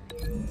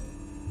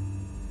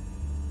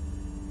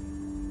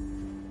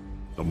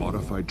 The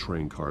modified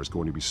train car is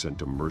going to be sent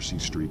to Mercy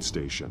Street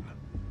Station.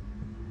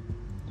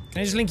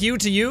 Can I just link you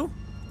to you?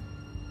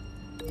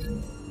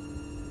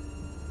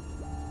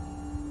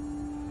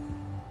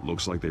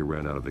 Looks like they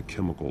ran out of the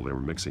chemical they were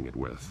mixing it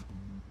with.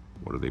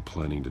 What are they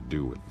planning to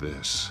do with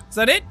this? Is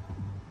that it?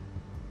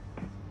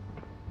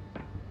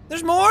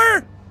 There's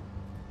more?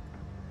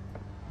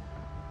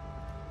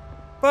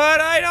 But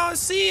I don't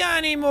see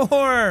any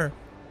more.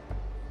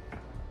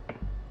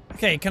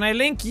 Okay, can I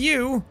link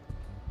you?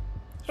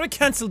 How do I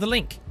cancel the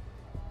link?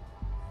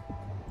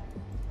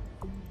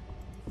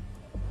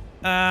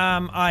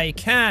 I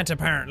can't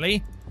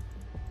apparently.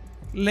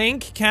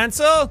 Link,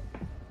 cancel.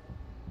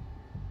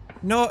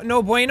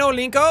 No bueno,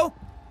 Linko.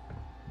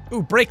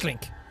 Ooh, break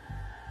link.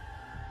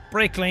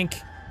 Break link.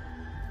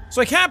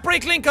 So I can't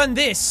break link on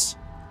this.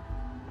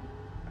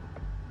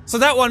 So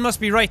that one must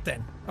be right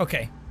then.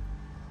 Okay.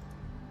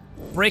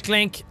 Break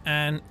link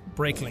and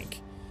break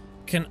link.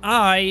 Can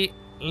I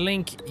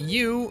link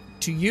you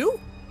to you?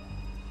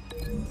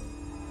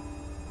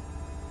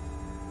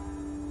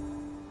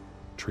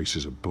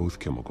 Traces of both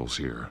chemicals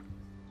here.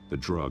 The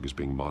drug is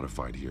being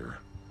modified here.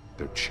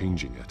 They're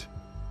changing it.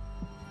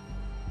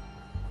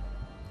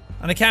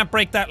 And I can't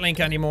break that link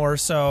anymore,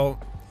 so...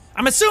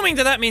 I'm assuming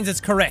that means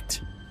it's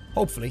correct.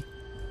 Hopefully.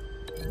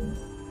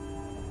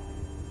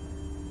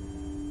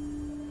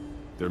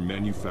 They're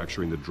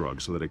manufacturing the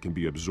drug so that it can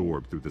be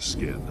absorbed through the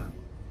skin.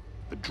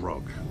 The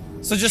drug.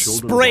 So just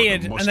spray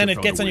it, and then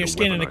it gets on your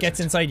skin and it gets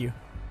inside you.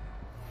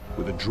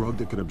 With a drug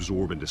that can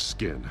absorb into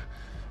skin,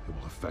 it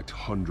will affect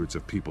hundreds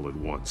of people at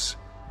once.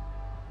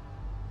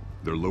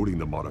 They're loading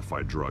the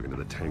modified drug into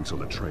the tanks on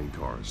the train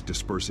cars,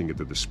 dispersing it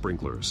through the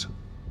sprinklers.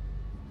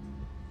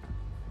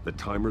 The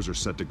timers are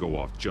set to go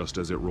off just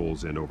as it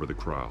rolls in over the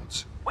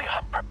crowds. We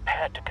aren't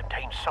prepared to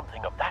contain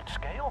something of that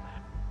scale.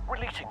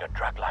 Releasing a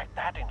drug like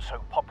that in so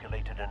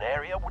populated an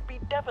area would be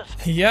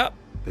devastating. Yep.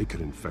 They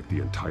could infect the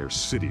entire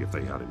city if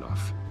they had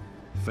enough.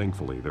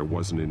 Thankfully, there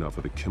wasn't enough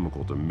of the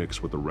chemical to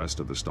mix with the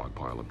rest of the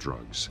stockpile of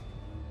drugs.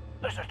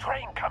 There's a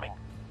train coming.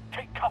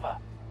 Take cover.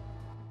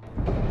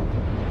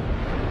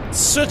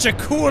 Such a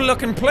cool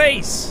looking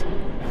place.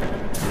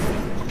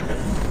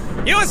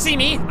 You don't see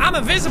me. I'm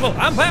invisible.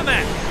 I'm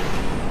Batman.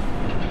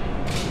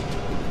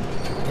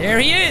 There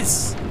he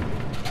is.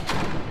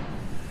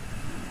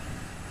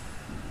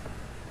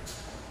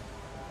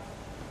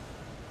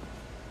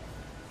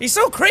 He's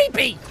so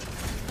creepy.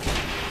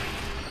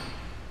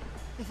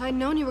 If I'd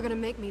known you were gonna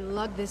make me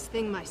lug this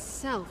thing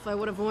myself, I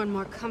would have worn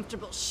more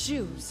comfortable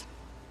shoes.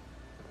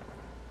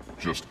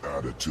 Just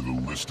add it to the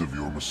list of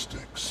your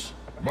mistakes.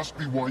 Must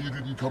be why you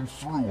didn't come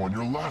through on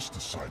your last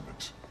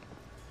assignment.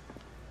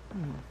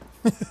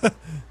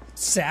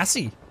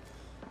 Sassy.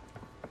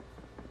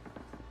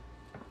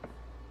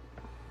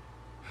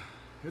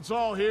 It's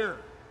all here.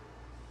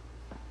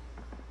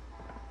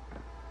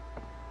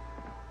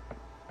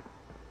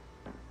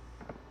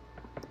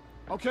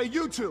 Okay,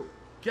 you two,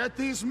 get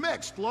these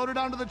mixed, loaded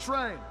onto the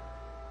train.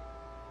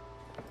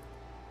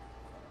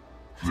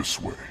 This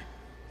way.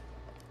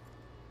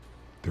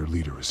 Their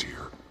leader is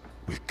here,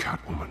 with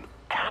Catwoman.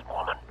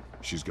 Catwoman?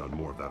 She's got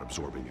more of that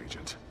absorbing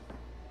agent.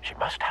 She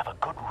must have a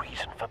good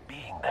reason for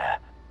being there.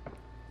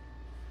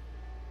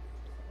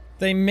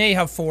 They may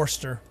have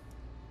forced her.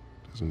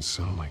 Doesn't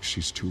sound like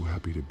she's too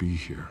happy to be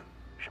here.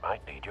 She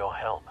might need your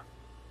help.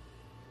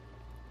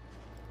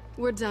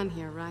 We're done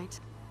here, right?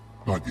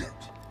 Not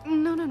yet.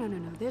 No.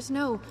 There's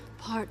no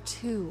part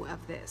 2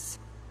 of this.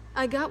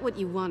 I got what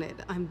you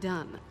wanted. I'm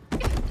done.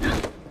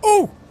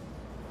 Oh!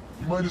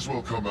 You might as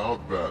well come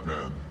out,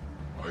 Batman.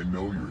 I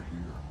know you're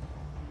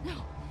here.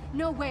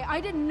 No way. I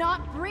did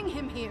not bring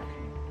him here.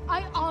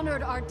 I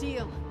honored our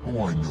deal.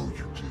 Oh, I know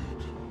you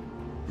did.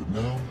 But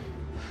now,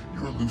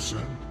 you're a loose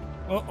end.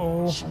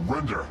 Uh-oh.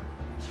 Surrender.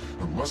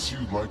 Unless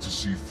you'd like to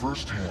see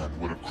firsthand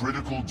what a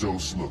critical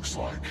dose looks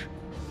like.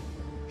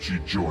 She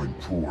joined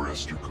poor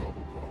Esther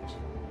Cobblepot.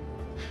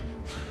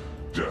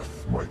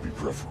 Death might be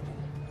preferable.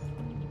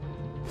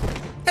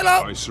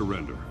 Hello! I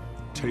surrender.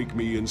 Take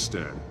me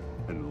instead,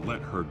 and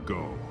let her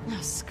go.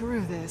 Oh,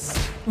 screw this.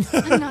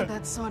 I'm not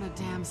that sort of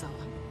damsel.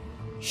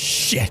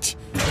 Shit!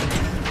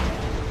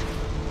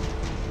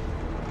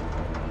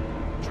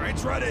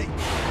 Train's ready!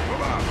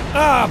 Move out!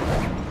 Ah,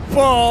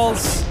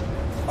 balls!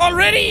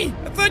 Already?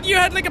 I thought you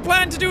had like a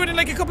plan to do it in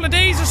like a couple of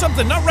days or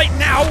something, not right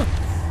now!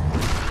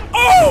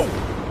 Oh!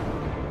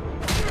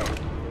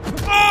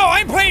 Oh,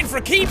 I'm playing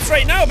for keeps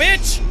right now,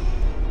 bitch!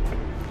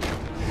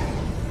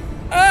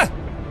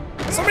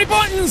 So many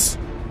buttons!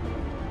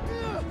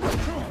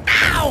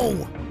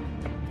 Ow!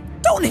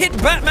 Don't hit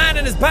Batman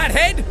in his bat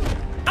head!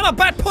 I'm a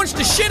bat punch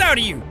the shit out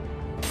of you!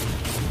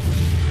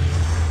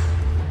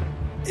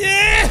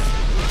 Yeah!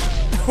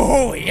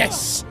 Oh,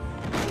 yes!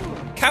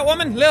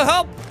 Catwoman, little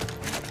help?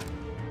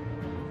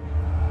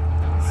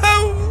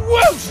 Oh,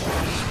 whoosh!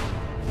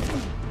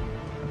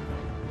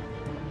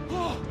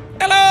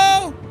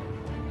 Hello!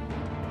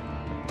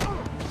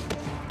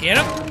 Get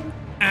him!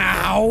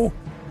 Ow!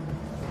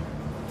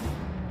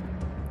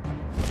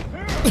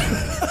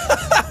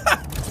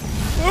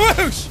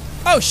 Whoosh!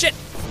 Oh, shit!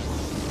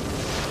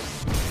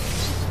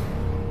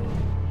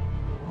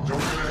 Don't get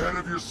ahead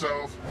of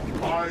yourself.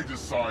 I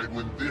decide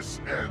when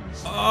this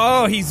ends.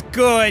 Oh, he's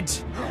good.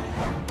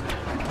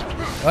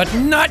 But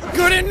not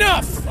good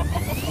enough!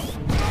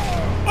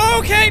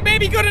 Okay,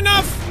 maybe good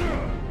enough!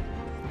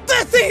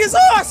 That thing is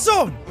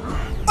awesome!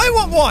 I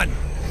want one!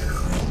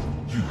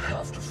 You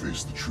have to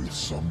face the truth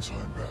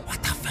sometime, Batman.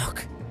 What the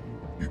fuck?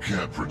 You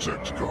can't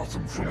protect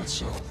Gotham from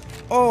itself.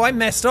 Oh, I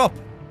messed up.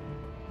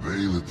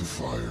 They lit the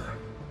fire.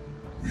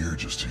 We're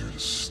just here to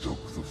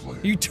stoke the flame.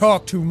 You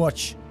talk too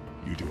much.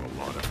 You do a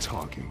lot of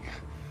talking.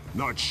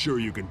 Not sure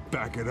you can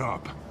back it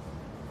up.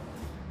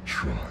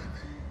 Try me.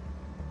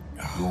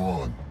 Go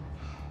on.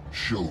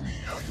 Show me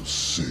how you'll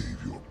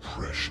save your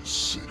precious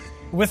city.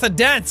 With a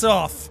dance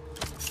off.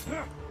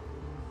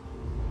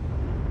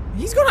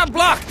 He's gonna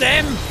block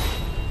them.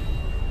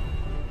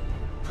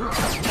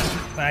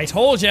 I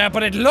told ya,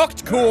 but it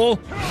looked cool.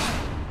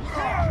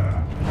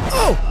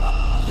 Oh!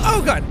 Oh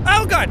god!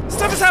 Oh god!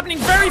 Stuff is happening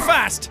very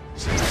fast!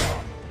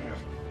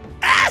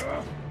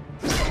 Ah!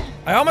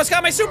 I almost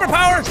got my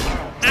superpower!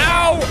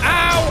 Ow!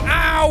 Ow!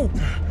 Ow!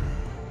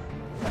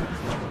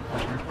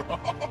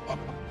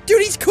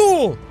 Dude, he's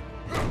cool!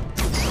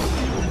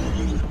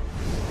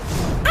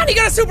 And he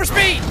got a super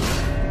speed!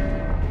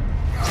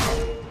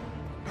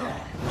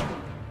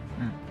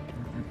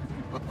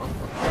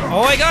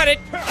 Oh, I got it!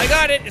 I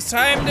got it! It's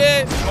time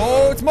to...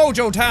 Oh, it's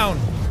Mojo Town!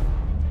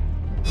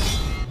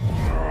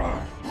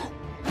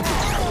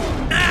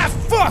 Ah,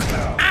 fuck!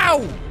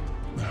 Ow!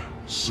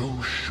 So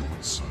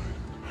short-sighted.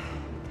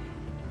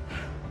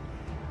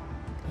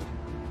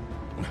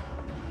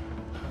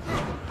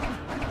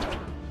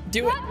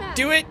 Do it!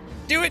 Do it!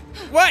 Do it!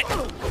 What?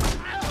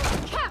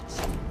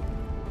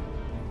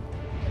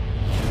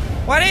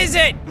 What is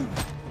it?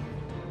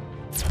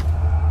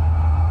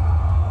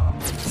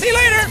 See you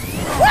later!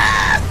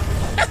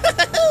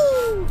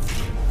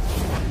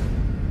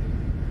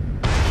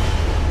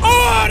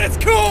 Oh, that's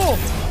cool!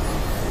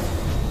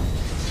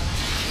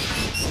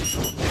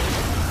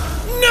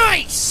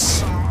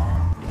 Nice!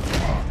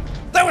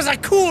 That was a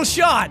cool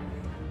shot!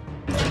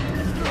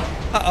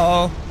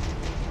 Uh-oh.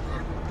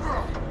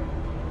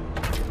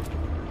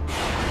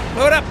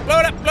 Load up,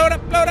 load up, load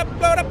up, load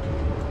up, load up!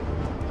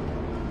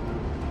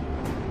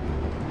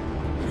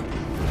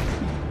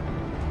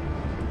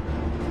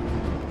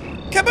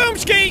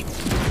 Kaboomski!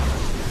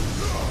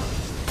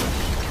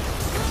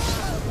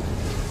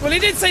 Well, he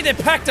did say they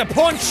packed a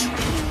punch.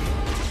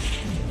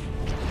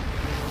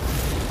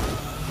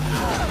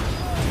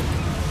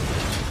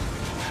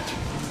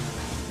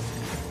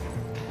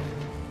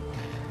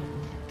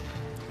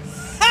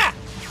 Ha!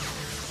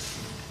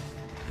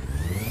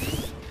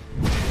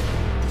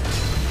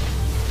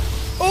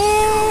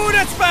 Oh,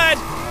 that's bad.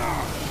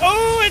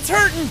 Oh, it's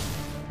hurting.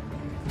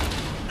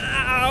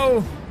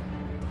 Ow.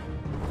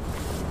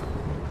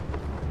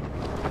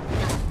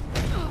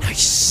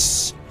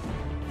 Nice.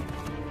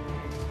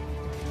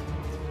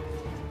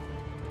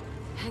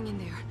 Hang in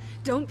there.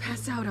 Don't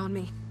pass out on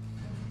me.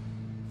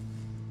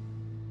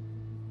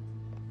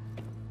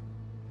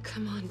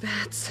 Come on,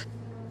 bats.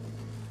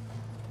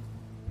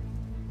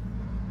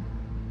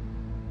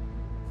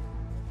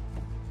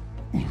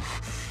 You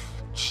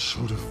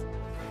should have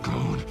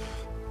gone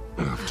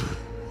after.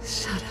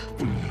 Shut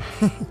up.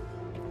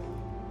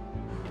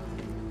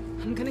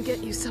 I'm gonna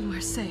get you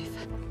somewhere safe.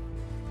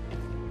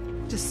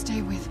 Just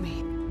stay with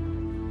me.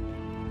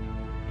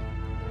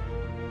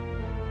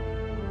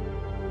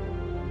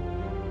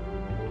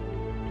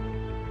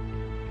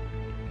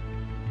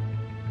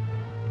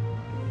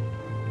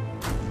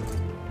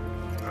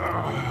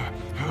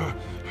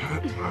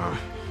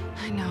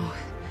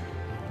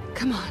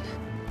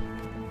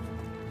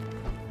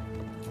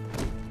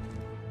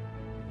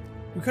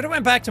 We could have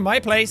went back to my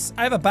place.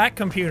 I have a back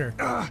computer.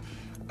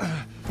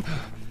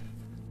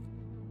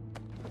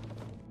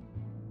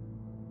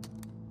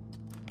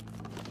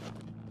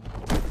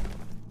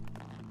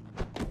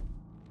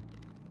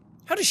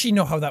 How does she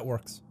know how that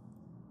works?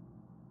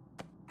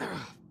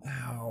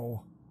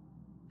 Ow.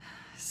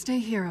 Stay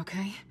here,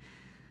 okay?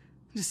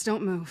 Just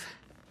don't move.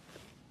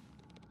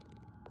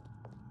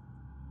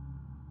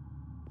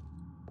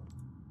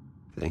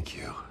 Thank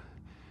you,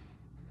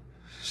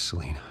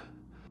 Selena.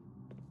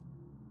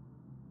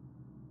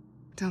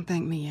 Don't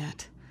thank me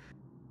yet.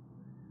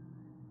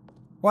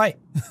 Why?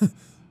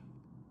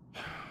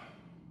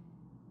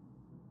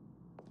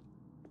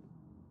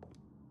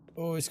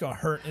 Oh, it's got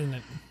hurt, isn't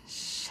it?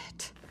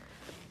 Shit.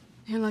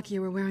 You're lucky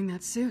you were wearing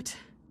that suit.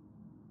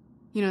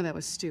 You know that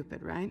was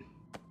stupid, right?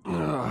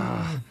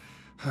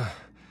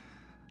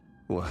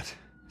 What?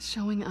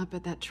 Showing up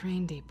at that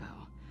train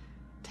depot.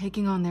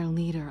 Taking on their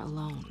leader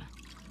alone.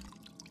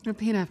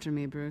 Repeat after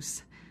me,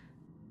 Bruce.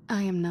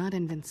 I am not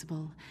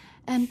invincible,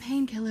 and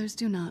painkillers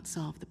do not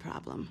solve the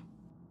problem.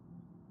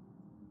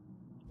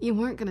 You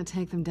weren't gonna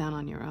take them down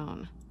on your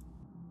own.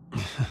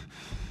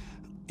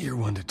 You're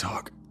one to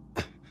talk.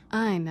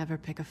 I never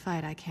pick a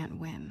fight I can't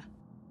win.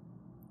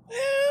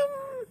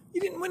 You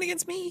didn't win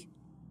against me.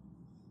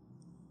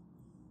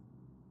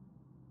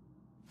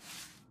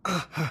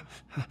 I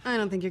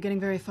don't think you're getting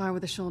very far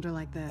with a shoulder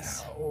like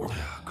this. Oh,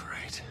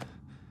 great.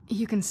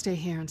 You can stay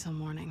here until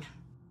morning.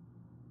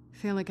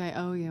 Feel like I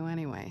owe you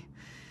anyway.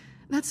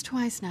 That's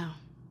twice now.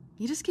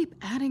 You just keep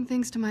adding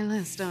things to my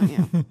list, don't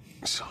you?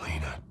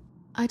 Selena.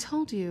 I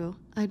told you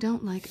I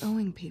don't like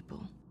owing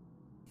people.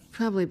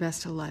 Probably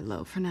best to lie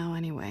low for now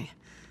anyway.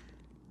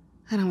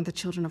 I don't want the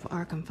children of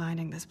Arkham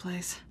finding this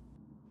place.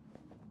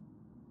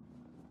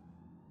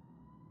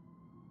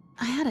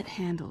 I had it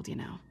handled, you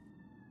know.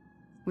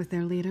 With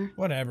their leader.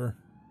 Whatever.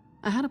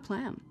 I had a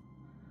plan.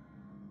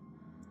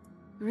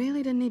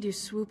 Really didn't need you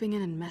swooping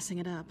in and messing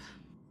it up.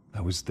 I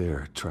was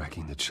there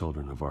tracking the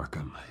children of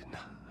Arkham.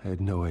 I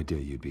had no idea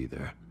you'd be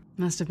there.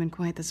 Must have been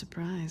quite the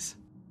surprise.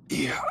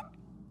 Yeah,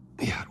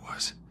 it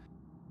was.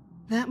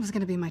 That was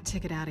gonna be my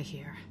ticket out of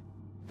here.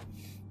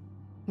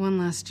 One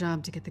last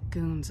job to get the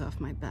goons off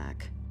my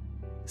back.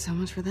 So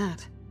much for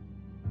that.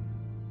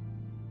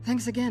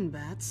 Thanks again,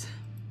 Bats.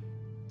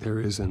 There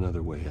is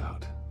another way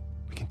out.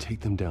 We can take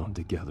them down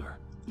together.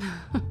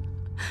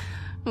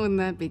 Wouldn't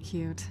that be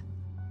cute?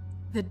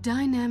 The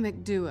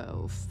dynamic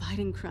duo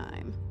fighting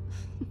crime.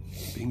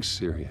 Being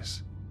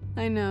serious.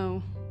 I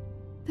know.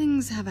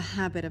 Things have a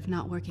habit of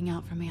not working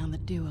out for me on the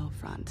duo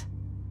front.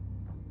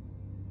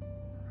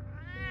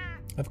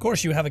 Of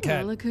course you have a cat.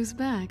 Well, look who's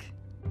back.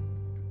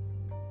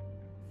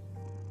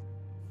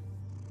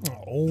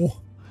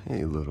 Oh.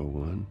 Hey, little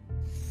one.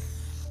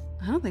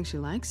 I don't think she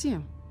likes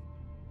you.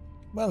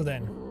 Well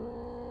then.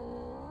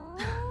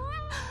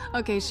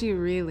 Okay, she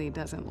really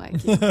doesn't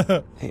like you.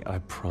 Hey, I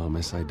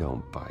promise I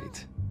don't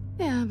bite.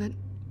 Yeah, but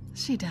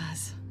she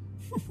does.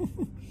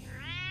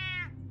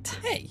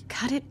 Hey.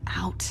 Cut it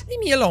out. Leave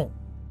me alone.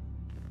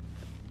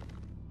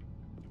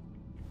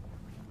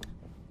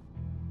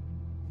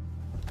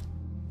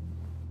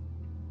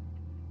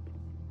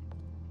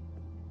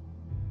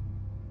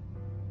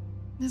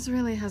 This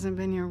really hasn't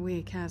been your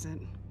week, has it?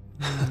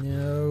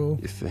 No.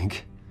 You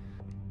think?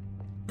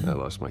 I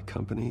lost my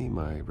company,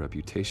 my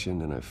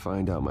reputation, and I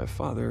find out my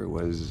father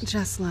was...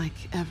 Just like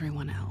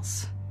everyone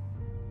else.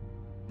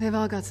 They've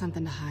all got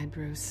something to hide,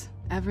 Bruce.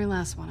 Every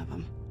last one of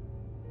them.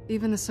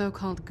 Even the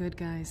so-called good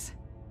guys.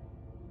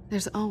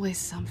 There's always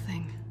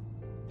something.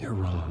 You're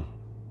wrong.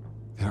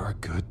 There are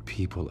good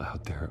people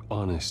out there,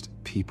 honest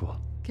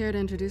people. Care to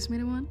introduce me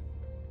to one?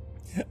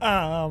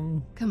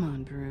 Come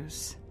on,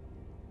 Bruce.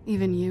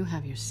 Even you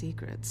have your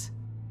secrets.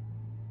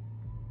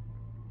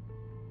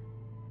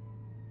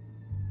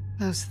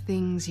 Those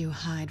things you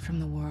hide from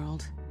the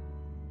world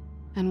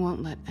and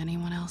won't let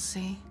anyone else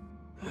see.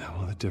 Yeah,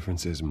 well, the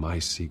difference is my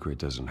secret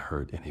doesn't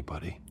hurt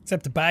anybody.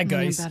 Except the bad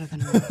guys. You're better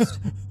than most.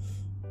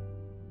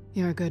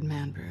 You're a good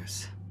man,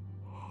 Bruce.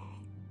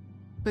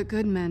 But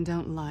good men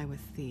don't lie with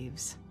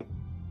thieves.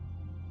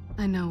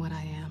 I know what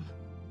I am.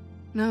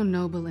 No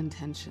noble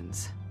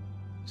intentions.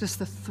 Just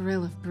the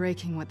thrill of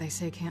breaking what they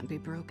say can't be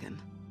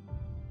broken.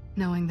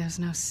 Knowing there's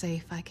no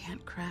safe I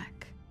can't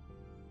crack.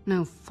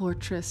 No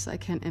fortress I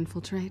can't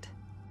infiltrate.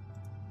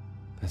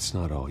 That's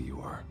not all you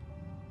are.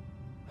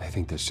 I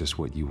think that's just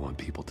what you want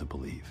people to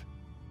believe.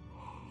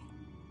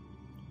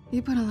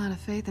 You put a lot of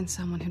faith in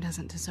someone who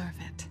doesn't deserve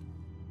it.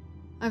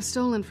 I've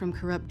stolen from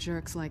corrupt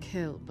jerks like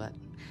Hill, but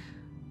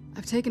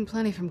I've taken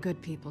plenty from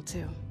good people,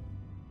 too.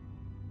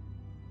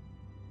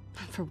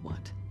 For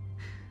what?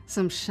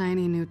 Some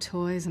shiny new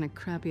toys and a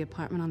crappy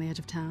apartment on the edge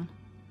of town?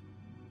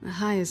 The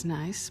high is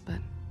nice, but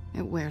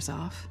it wears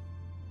off.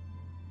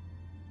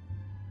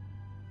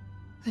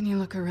 Then you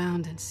look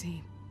around and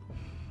see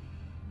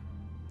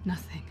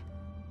nothing.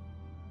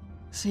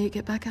 So you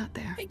get back out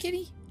there. Hey,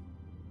 kitty.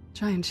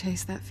 Try and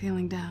chase that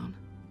feeling down.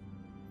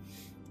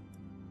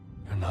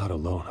 You're not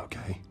alone,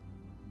 okay?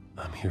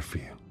 I'm here for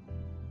you.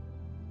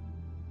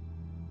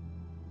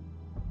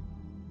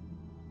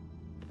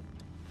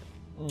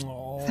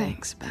 Aww.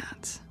 Thanks,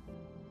 Bats.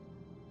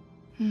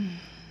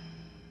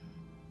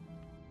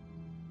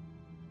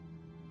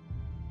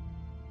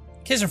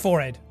 Kiss her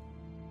forehead.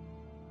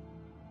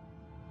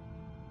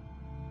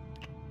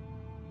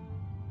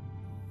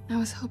 I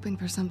was hoping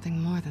for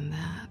something more than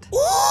that.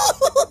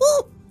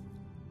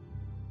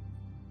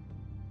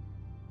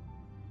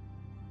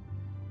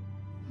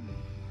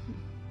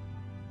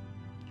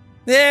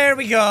 There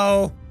we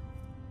go.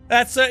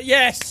 That's it.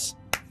 Yes.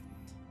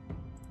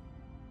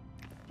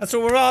 That's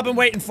what we've all been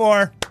waiting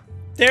for.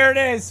 There it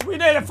is. We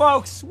did it,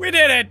 folks. We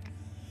did it.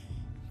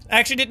 I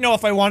actually didn't know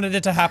if I wanted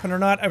it to happen or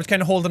not. I was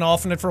kind of holding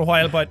off on it for a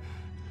while, but...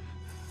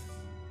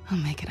 I'll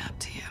make it up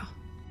to you.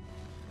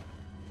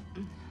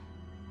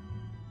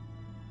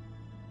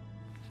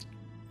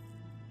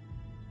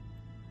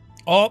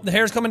 Oh, the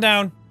hair's coming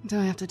down. Do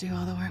I have to do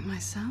all the work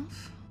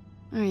myself?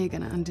 Or are you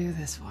gonna undo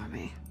this for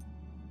me?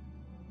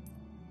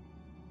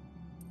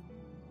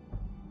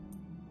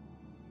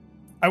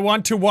 I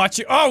want to watch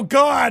you. Oh,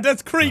 God,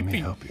 that's creepy. Let me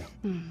help you.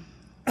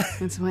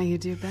 That's what you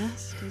do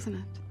best, isn't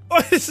it?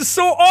 Oh, this is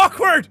so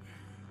awkward.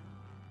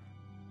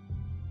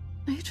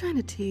 Are you trying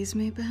to tease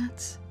me,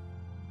 Bats?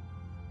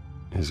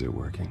 Is it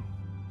working?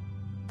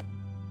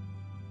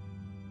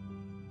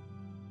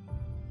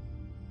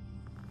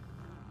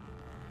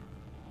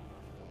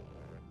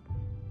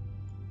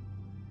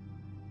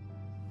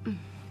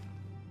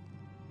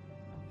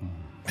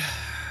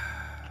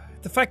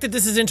 The fact that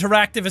this is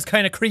interactive is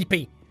kind of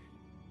creepy.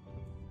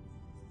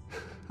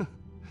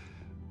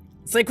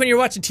 It's like when you're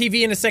watching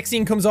TV and a sex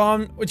scene comes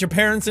on with your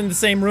parents in the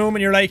same room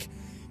and you're like...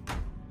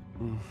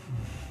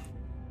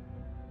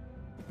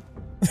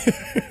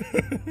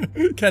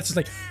 Cat's just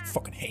like,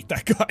 fucking hate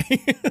that guy.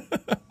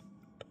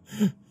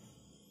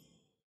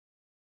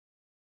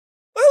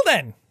 Well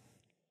then.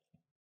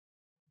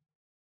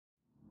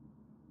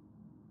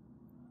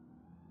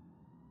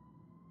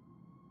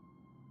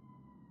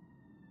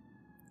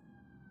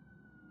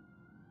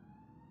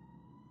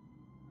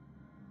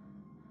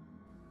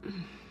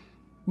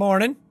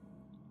 Morning.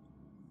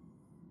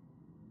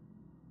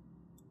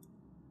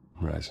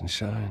 Rise and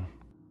shine.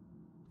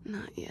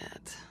 Not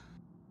yet.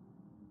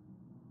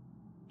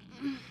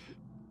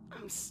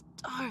 I'm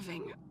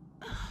starving.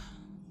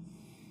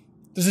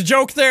 There's a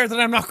joke there that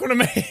I'm not going to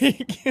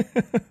make.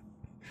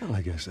 Well,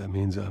 I guess that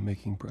means I'm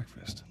making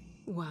breakfast.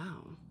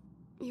 Wow.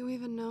 You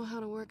even know how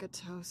to work a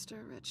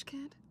toaster, rich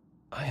kid?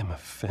 I am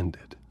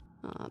offended.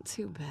 Oh,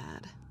 too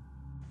bad.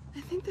 I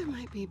think there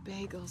might be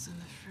bagels in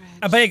the fridge.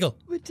 A bagel.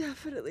 Would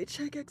definitely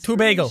check Two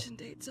bagel. expiration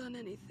dates on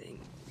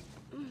anything.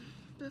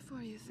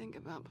 Before you think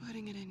about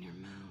putting it in your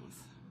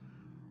mouth.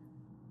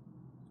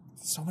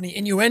 So many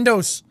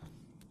innuendos.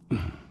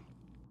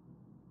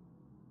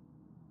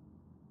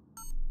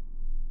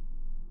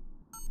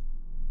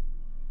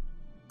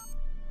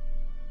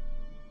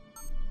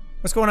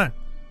 What's going on?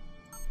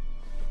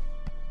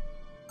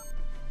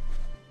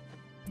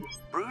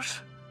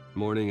 Bruce?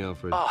 Morning,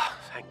 Alfred. Oh,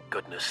 thank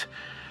goodness.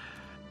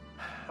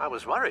 I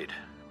was worried.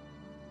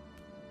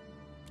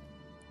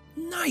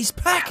 Nice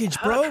package,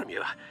 I haven't heard bro. from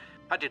you.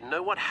 I didn't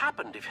know what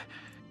happened.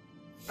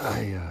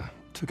 I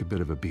took a bit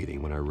of a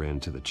beating when I ran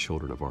to the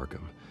Children of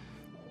Arkham.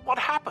 What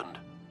happened?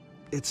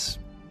 It's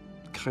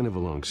kind of a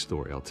long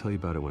story. I'll tell you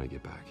about it when I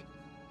get back.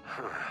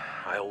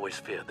 I always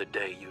fear the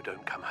day you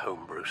don't come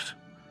home, Bruce.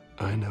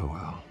 I know,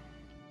 Al.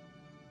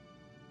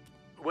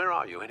 Where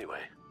are you,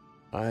 anyway?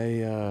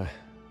 I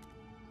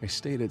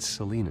stayed at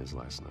Selena's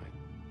last night.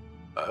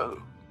 Oh.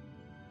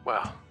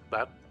 Well,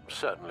 that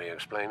certainly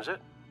explains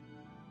it.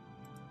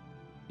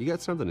 You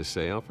got something to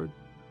say, Alfred?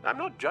 I'm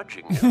not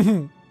judging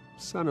you.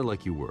 Sounded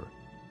like you were.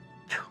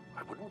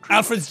 I wouldn't dream.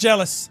 Alfred's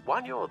jealous.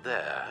 While you're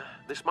there,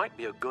 this might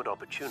be a good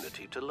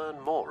opportunity to learn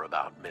more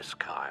about Miss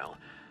Kyle.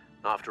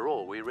 After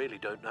all, we really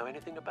don't know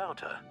anything about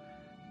her.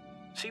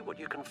 See what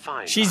you can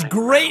find. She's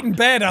great in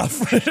bed,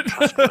 Alfred.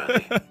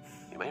 Trustworthy.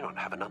 You may not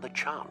have another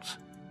chance.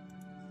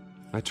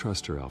 I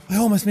trust her, Alfred.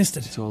 I almost missed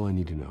it. That's all I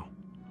need to know.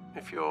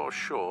 If you're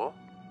sure,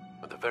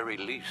 at the very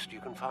least, you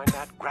can find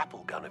that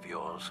grapple gun of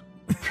yours.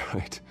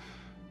 Right.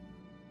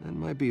 That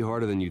might be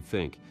harder than you'd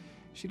think.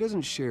 She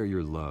doesn't share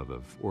your love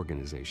of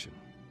organization.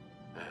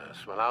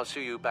 Yes, well, I'll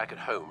see you back at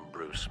home,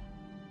 Bruce.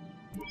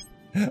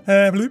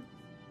 Bloop.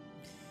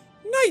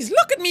 Nice,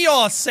 look at me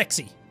all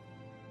sexy.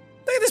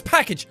 Look at this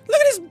package. Look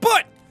at his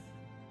butt.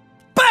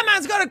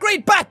 Batman's got a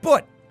great bat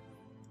butt.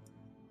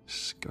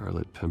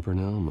 Scarlet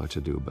Pimpernel, much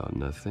ado about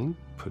nothing.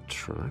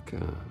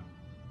 Petrarca.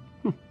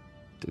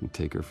 Didn't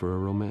take her for a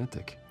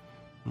romantic.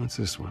 What's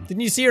this one?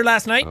 Didn't you see her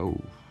last night? Oh,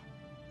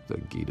 the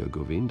Gita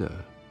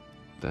Govinda.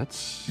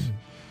 That's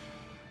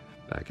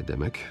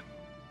academic.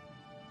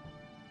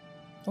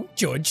 Don't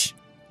judge.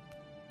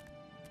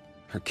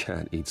 Her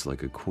cat eats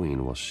like a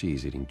queen while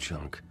she's eating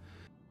junk.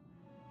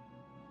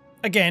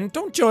 Again,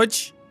 don't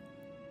judge.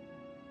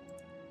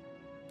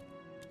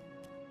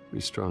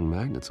 Pretty strong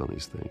magnets on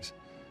these things.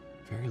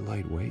 Very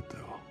lightweight,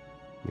 though.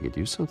 I could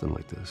use something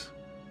like this.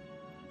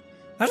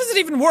 How does it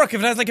even work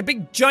if it has like a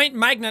big giant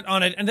magnet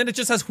on it and then it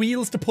just has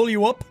wheels to pull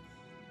you up?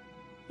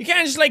 You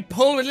can't just like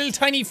pull with little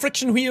tiny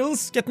friction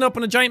wheels, getting up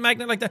on a giant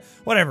magnet like that.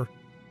 Whatever.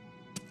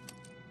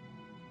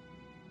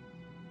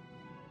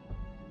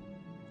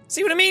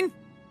 See what I mean?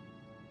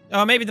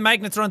 Oh, maybe the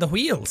magnets are on the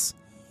wheels.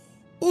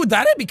 Ooh,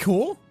 that'd be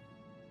cool.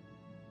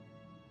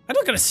 I'm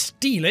not gonna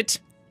steal it.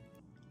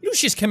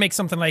 Lucius can make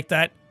something like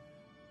that.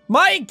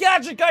 My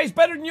gadget guy's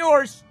better than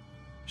yours.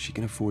 She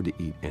can afford to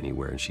eat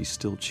anywhere, and she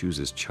still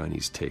chooses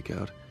Chinese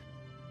takeout.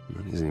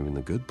 That isn't even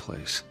the good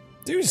place.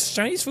 Dude,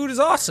 Chinese food is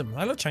awesome.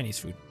 I love Chinese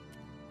food.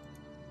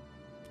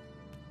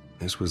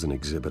 This was an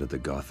exhibit at the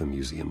Gotham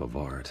Museum of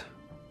Art.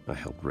 I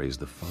helped raise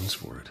the funds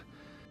for it.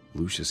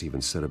 Lucius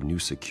even set up new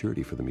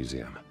security for the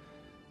museum.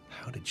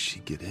 How did she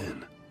get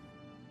in?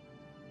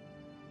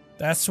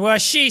 That's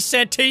what she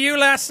said to you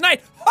last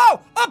night.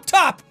 Oh, up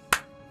top!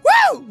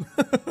 Woo!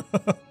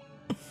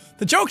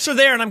 The jokes are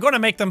there and I'm gonna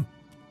make them.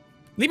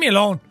 Leave me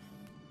alone.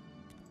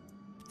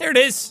 There it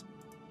is.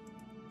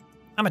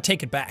 I'm gonna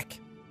take it back.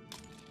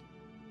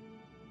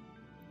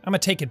 I'm gonna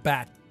take it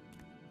back.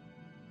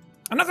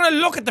 I'm not gonna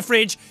look at the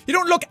fridge. You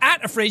don't look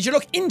at a fridge, you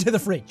look into the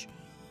fridge.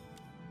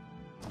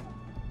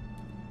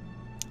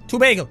 2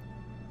 bagel.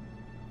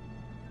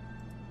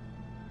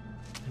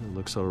 It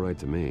looks alright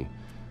to me.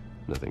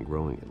 Nothing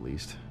growing, at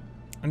least.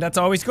 And that's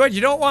always good.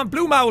 You don't want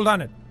blue mold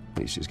on it. At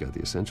least she's got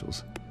the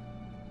essentials.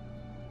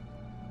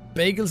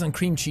 Bagels and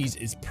cream cheese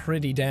is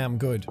pretty damn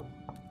good.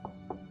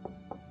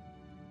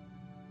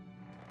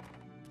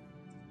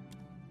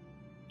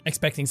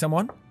 Expecting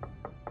someone?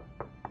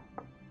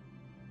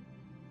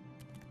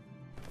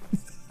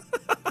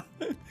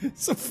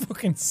 So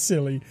fucking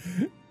silly.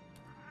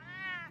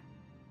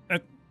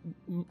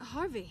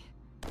 Harvey.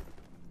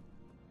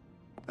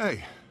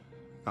 Hey,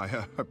 I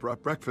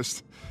brought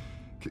breakfast.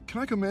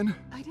 Can I come in?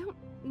 I don't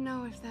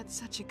know if that's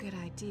such a good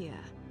idea.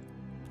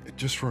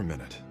 Just for a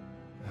minute.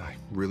 I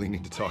really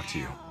need to talk to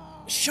you.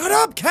 Shut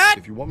up, cat!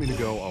 If you want me to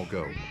go, I'll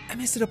go. I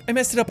messed it up. I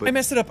messed it up. But I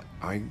messed it up.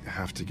 I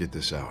have to get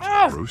this out.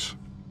 Ah! Bruce?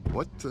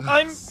 What the...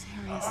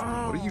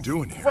 What are you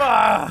doing here?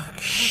 Fuck.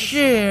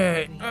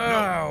 Shit.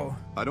 Oh.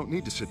 I don't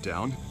need to sit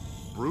down.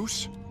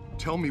 Bruce,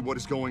 tell me what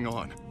is going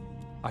on.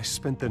 I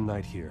spent the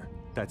night here.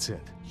 That's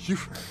it. You...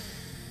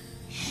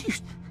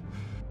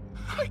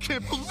 I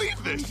can't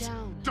believe this!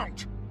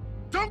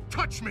 Don't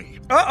touch me!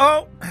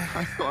 Uh-oh!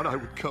 I thought I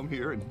would come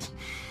here and...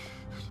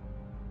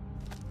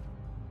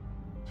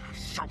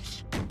 So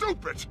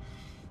stupid!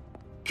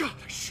 God,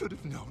 I should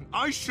have known.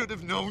 I should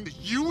have known that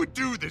you would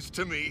do this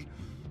to me.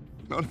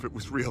 None of it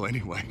was real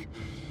anyway.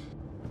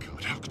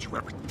 God, how could you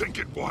ever think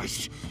it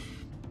was?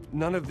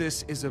 None of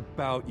this is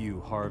about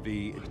you,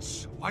 Harvey.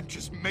 So I'm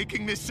just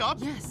making this up?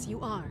 Yes, you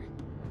are.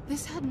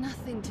 This had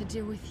nothing to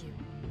do with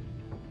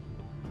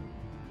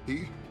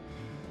you.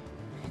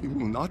 He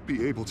will not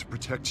be able to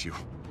protect you.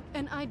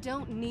 And I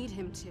don't need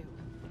him to.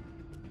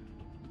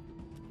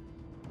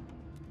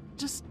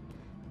 Just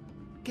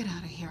get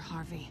out of here,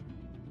 Harvey.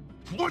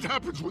 What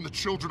happens when the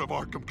children of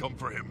Arkham come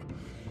for him?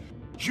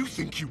 You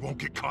think you won't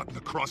get caught in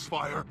the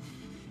crossfire?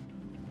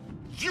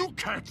 You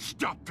can't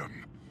stop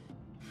them.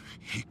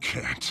 He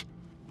can't.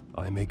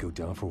 I may go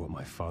down for what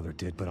my father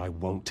did, but I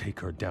won't take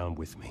her down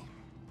with me.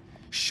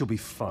 She'll be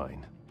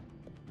fine.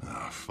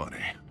 Ah,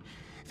 funny.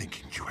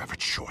 Thinking you have a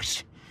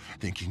choice.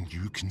 Thinking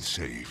you can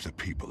save the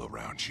people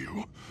around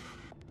you.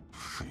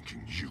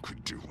 Thinking you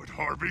could do what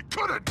Harvey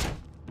couldn't!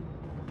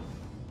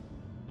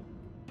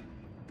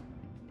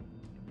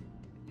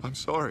 I'm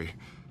sorry.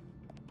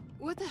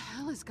 What the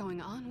hell is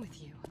going on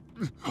with you?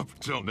 Up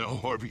until now,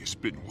 Harvey has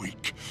been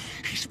weak.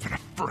 He's been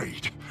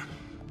afraid.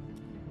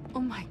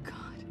 Oh my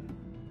god.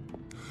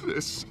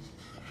 This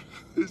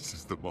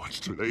is the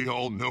monster they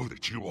all know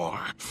that you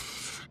are.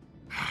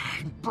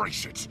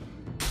 Embrace it.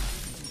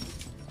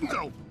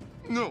 No.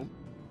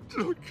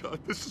 Oh god,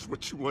 this is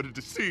what you wanted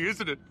to see,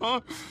 isn't it, huh?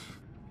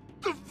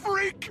 The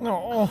freak!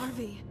 No.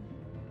 Harvey.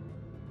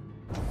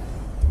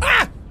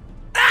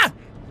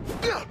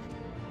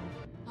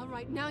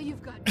 Alright, now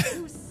you've got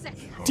 2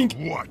 seconds.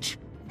 What?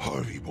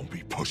 Harvey won't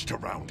be pushed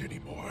around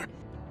anymore.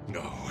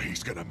 No,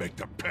 he's gonna make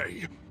them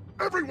pay.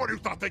 Everyone who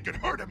thought they could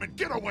hurt him and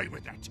get away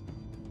with it.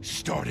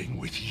 Starting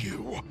with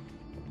you.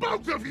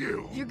 Both of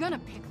you! You're gonna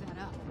pick that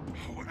up.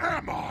 Who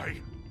am I?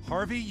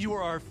 Harvey, you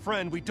are our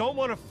friend. We don't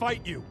want to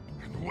fight you.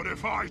 And what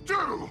if I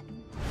do?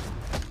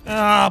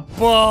 Ah,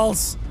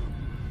 balls.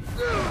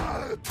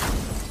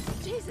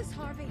 Jesus,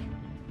 Harvey.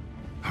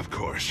 Of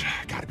course,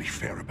 gotta be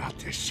fair about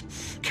this.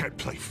 Can't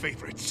play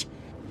favorites.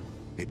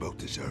 They both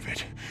deserve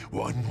it,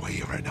 one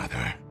way or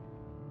another.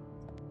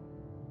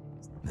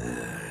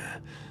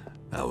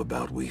 How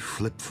about we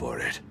flip for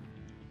it?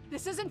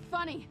 This isn't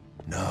funny.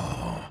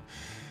 No,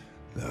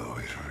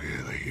 it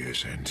really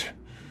isn't.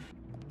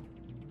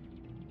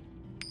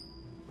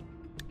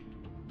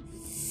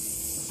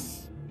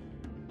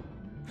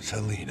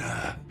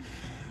 Selina,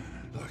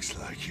 looks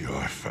like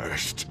you're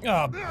first.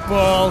 Ah,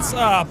 balls.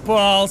 Ah,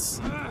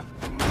 balls.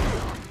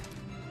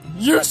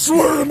 You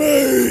swear to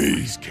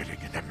me! He's getting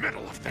in the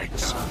middle of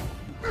things.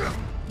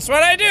 That's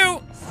what I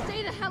do.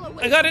 Stay the hell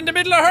away. I got in the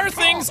middle of her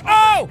things.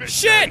 Oh,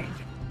 shit!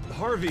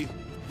 Harvey.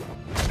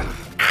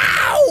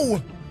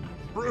 Ow!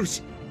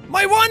 Bruce!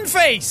 My one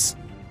face!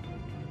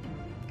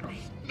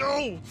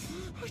 No!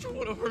 I don't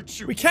want to hurt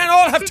you. We can't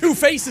all have two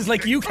faces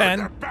like you can.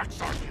 Their backs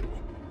on you.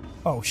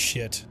 Oh,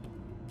 shit.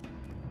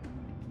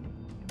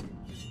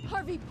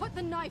 Harvey, put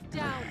the knife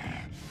down.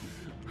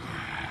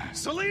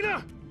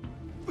 Selena!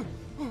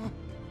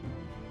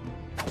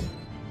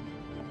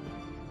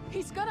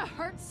 He's gonna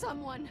hurt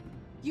someone.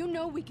 You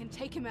know we can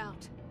take him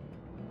out.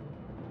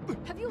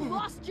 Have you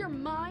lost your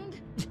mind?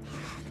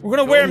 We're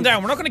gonna wear him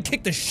down. We're not gonna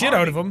kick the shit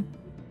out of him.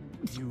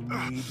 You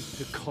need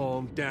to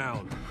calm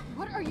down.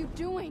 What are you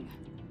doing?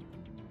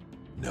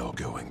 No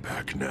going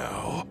back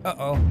now.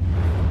 Uh-oh.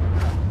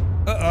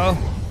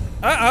 Uh-oh.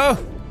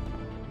 Uh-oh.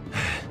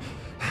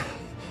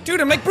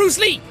 Dude, I'm like Bruce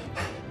Lee.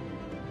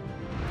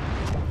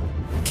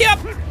 Kip!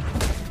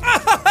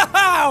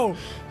 Ow!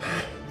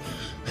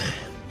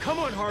 Come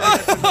on,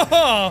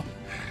 Harvey.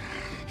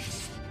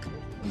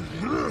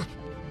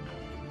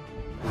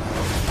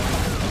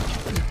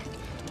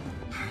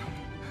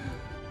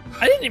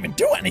 I didn't even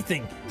do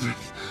anything.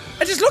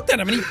 I just looked at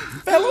him and he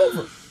fell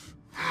over.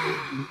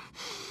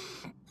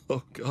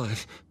 Oh, God.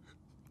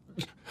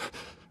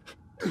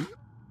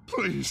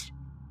 Please.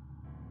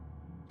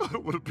 I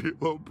don't want to be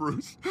alone,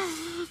 Bruce.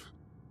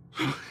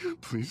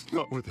 Please,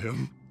 not with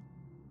him.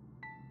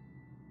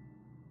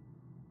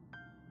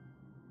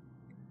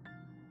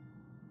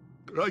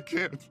 But I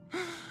can't.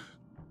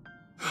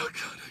 Oh,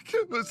 God, I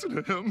can't listen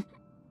to him.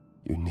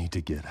 You need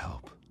to get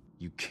help.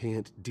 You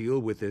can't deal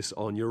with this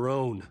on your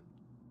own.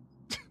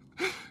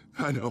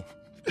 I know.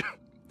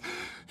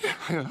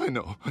 Yeah, I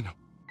know.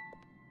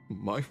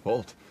 My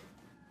fault.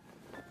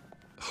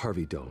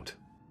 Harvey, don't.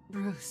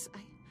 Bruce,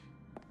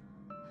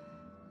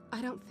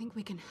 I don't think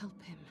we can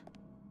help him.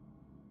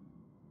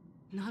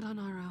 Not on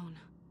our own.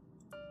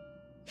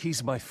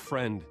 He's my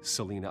friend,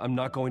 Selena. I'm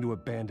not going to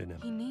abandon him.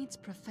 He needs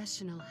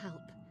professional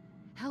help.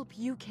 Help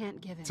you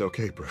can't give him. It's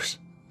okay, Bruce.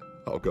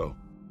 I'll go.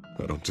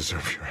 I don't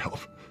deserve your help.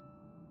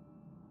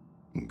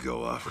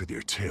 Go off with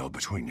your tail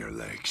between your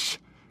legs.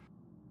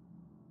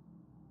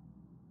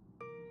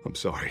 I'm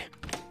sorry.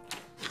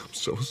 I'm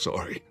so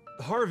sorry.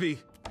 Harvey!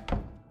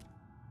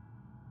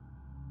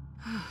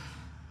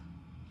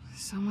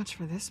 So much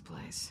for this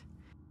place.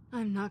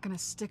 I'm not gonna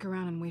stick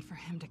around and wait for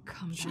him to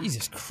come back.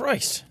 Jesus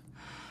Christ.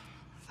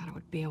 Thought it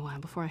would be a while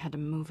before I had to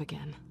move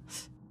again.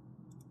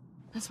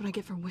 That's what I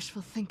get for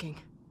wishful thinking.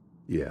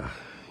 Yeah,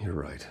 you're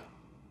right.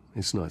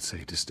 It's not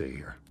safe to stay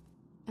here.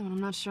 And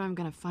I'm not sure I'm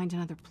gonna find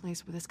another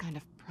place with this kind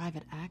of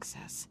private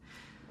access.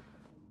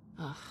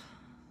 Ugh.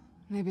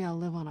 Maybe I'll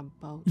live on a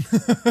boat.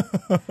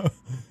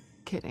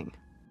 Kidding.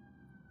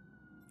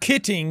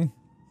 Kidding?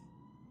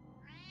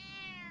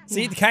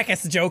 See, the cat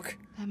gets the joke.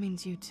 That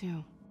means you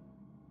too.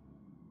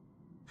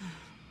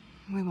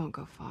 We won't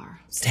go far.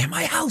 Stay in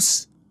my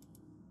house!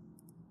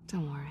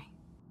 Don't worry.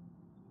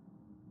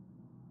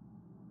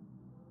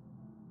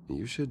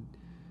 You should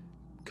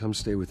come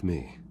stay with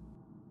me.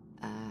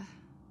 I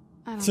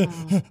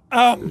don't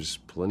know. There's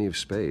plenty of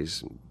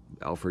space.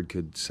 Alfred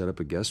could set up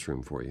a guest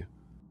room for you.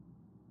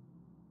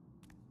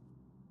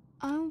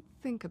 I'll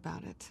think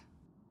about it.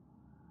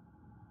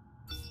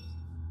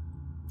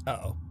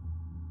 Uh-oh.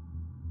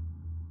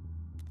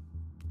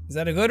 Is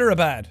that a good or a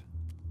bad?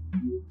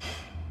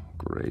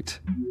 Great.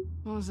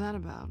 What was that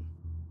about?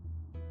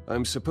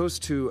 I'm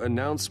supposed to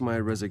announce my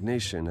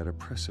resignation at a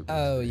press event.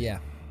 Oh, yeah.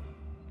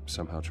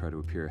 Somehow try to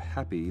appear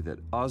happy that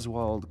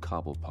Oswald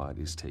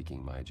Cobblepot is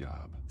taking my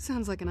job.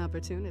 Sounds like an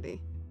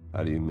opportunity.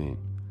 How do you mean?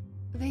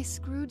 They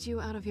screwed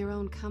you out of your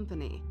own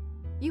company.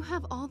 You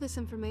have all this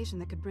information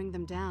that could bring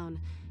them down,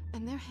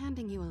 and they're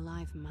handing you a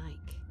live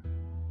mic.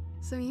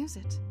 So use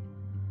it.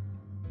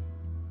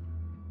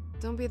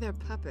 Don't be their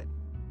puppet.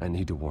 I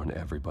need to warn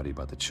everybody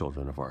about the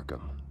children of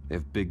Arkham. They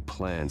have big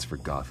plans for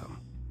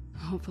Gotham.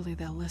 Hopefully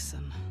they'll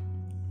listen.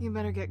 You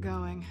better get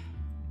going.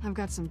 I've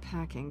got some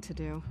packing to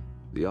do.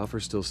 The offer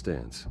still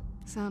stands.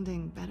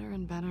 Sounding better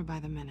and better by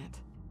the minute.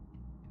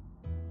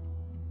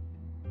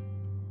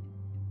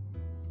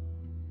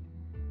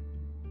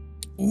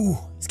 Ooh,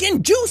 it's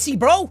getting juicy,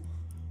 bro!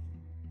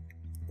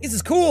 This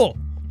is cool.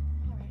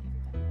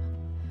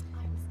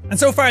 And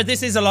so far,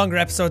 this is a longer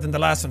episode than the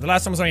last one. The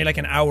last one was only like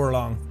an hour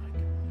long.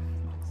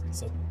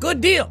 So,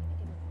 good deal!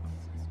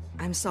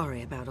 I'm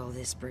sorry about all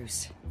this,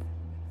 Bruce.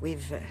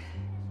 We've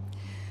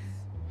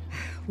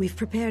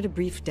prepared a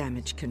brief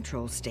damage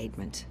control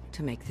statement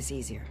to make this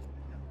easier.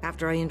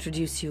 After I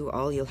introduce you,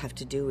 all you'll have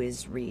to do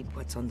is read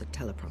what's on the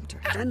teleprompter.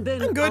 And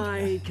then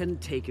I can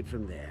take it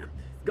from there.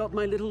 Got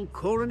my little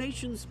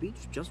coronation speech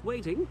just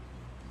waiting.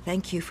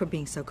 Thank you for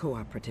being so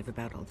cooperative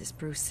about all this,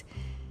 Bruce.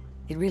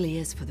 It really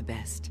is for the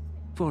best.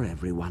 For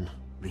everyone,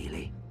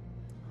 really.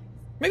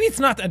 Maybe it's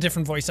not a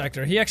different voice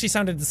actor. He actually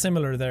sounded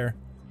similar there.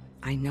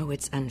 I know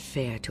it's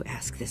unfair to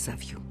ask this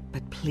of you,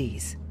 but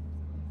please.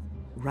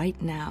 Right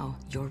now,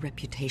 your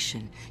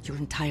reputation, your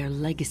entire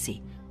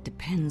legacy,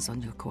 depends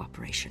on your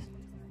cooperation.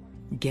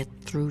 Get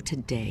through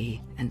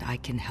today, and I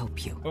can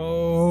help you.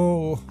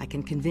 Oh. I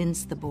can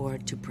convince the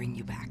board to bring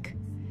you back.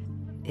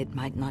 It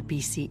might not be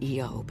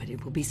CEO, but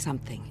it will be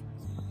something.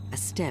 A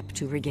step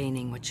to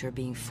regaining what you're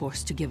being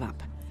forced to give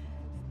up.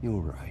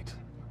 You're right.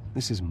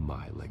 This is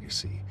my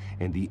legacy,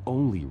 and the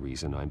only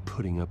reason I'm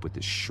putting up with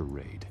this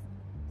charade.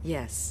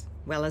 Yes.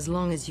 Well, as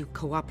long as you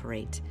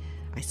cooperate,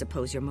 I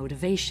suppose your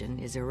motivation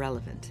is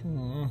irrelevant.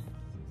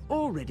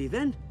 Already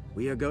then,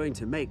 we are going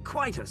to make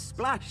quite a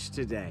splash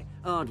today,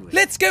 aren't we?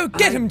 Let's go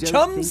get him,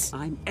 chums! I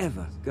don't think I'm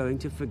ever going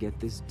to forget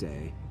this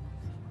day.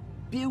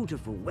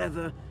 Beautiful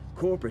weather,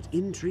 corporate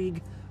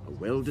intrigue, a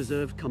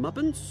well-deserved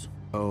comeuppance.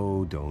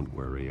 Oh, don't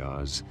worry,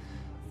 Oz.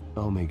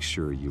 I'll make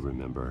sure you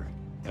remember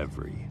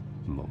every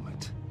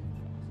moment.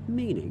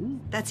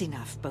 Meaning? That's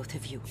enough, both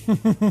of you.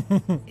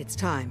 It's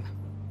time.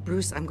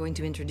 Bruce, I'm going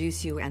to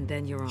introduce you, and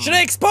then you're on. Should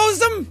I expose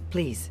them?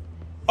 Please.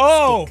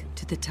 Oh! Stick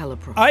to the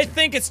teleprompter. I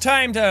think it's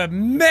time to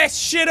mess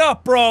shit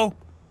up, bro!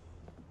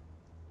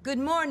 Good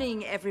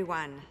morning,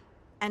 everyone.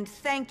 And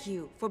thank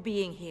you for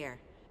being here.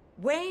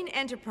 Wayne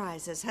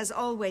Enterprises has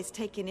always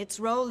taken its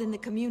role in the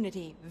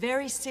community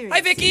very seriously.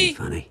 Hi, Vicky! Isn't it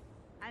funny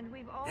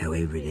how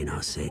everything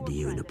I said to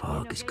you in the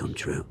park has come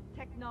true?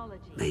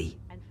 Me,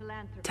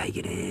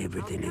 taking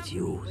everything that's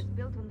yours.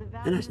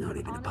 And that's not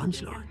even a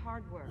punchline.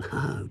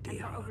 No,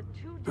 dear.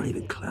 Not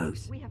even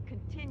close.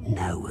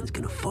 No one's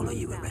gonna follow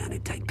you around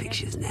and take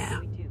pictures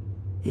now.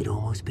 It'd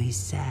almost be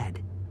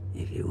sad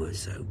if you were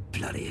so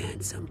bloody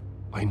handsome.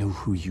 I know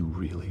who you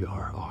really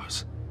are,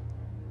 Oz.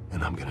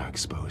 And I'm gonna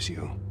expose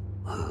you.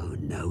 Oh,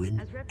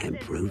 knowing and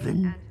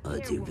proving are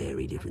two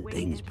very different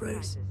things,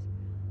 Bruce.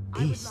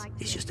 This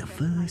is just a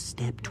first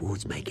step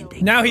towards making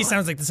things Now he right.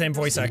 sounds like the same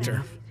voice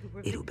actor.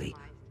 It'll be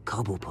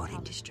Cobblepot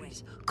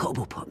Industries,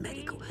 Cobblepot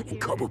Medical, and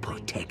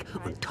Cobblepot Tech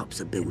on tops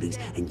of buildings,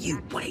 and you,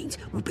 Waynes,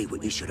 will be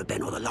what you should have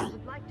been all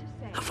along.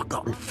 A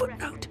forgotten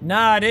footnote.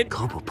 Nah, dude.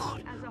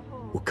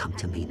 Cobblepot will come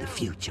to mean the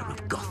future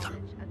of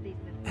Gotham.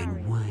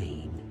 And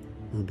Wayne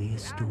will be a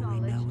story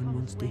no one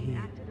wants to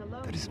hear.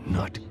 That is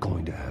not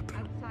going to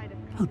happen.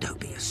 Oh, don't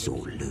be a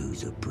sore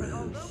loser,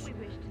 Bruce.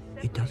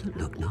 It doesn't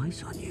look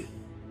nice on you.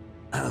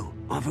 Oh,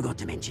 I forgot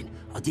to mention,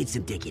 I did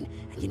some digging,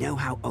 and you know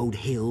how old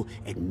Hill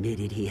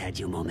admitted he had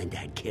your mom and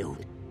dad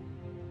killed?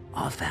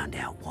 I found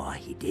out why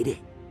he did it.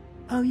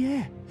 Oh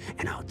yeah,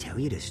 and I'll tell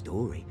you the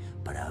story,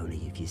 but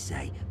only if you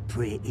say,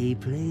 pretty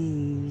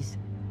please.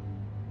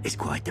 It's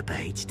quite the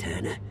page,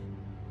 Turner.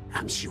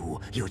 I'm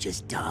sure you're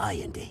just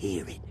dying to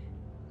hear it.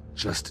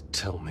 Just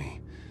tell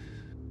me.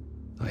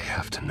 I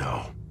have to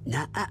know.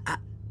 Nah,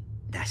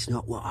 that's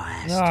not what I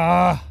asked.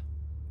 Ah.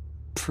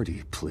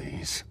 Pretty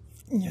please.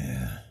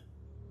 Yeah.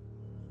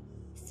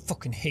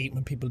 Fucking hate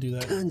when people do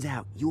that. Turns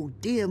out your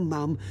dear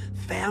mum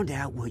found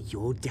out what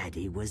your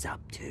daddy was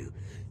up to.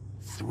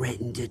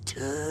 Threatened to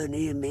turn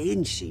him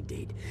in, she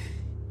did.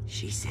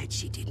 She said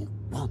she didn't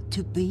want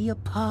to be a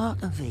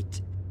part of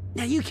it.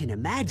 Now you can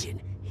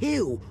imagine,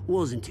 Hill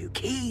wasn't too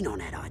keen on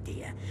that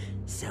idea.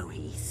 So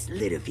he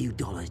slid a few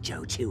dollars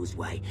Joe Chill's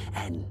way,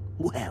 and,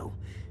 well,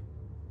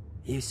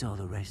 you saw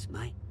the rest,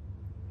 mate.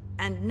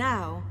 And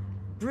now,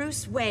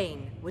 Bruce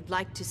Wayne would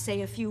like to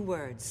say a few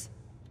words.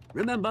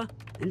 Remember,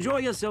 enjoy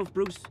yourself,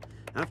 Bruce.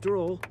 After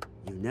all,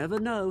 you never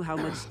know how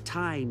much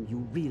time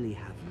you really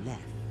have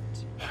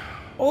left.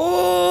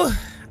 Oh,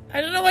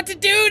 I don't know what to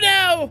do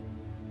now.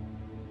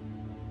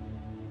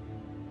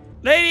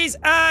 Ladies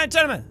and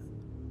gentlemen,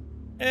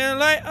 in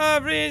light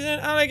of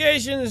recent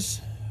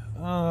allegations,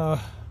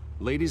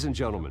 Ladies and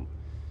gentlemen,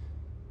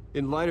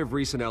 in light of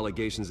recent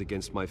allegations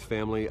against my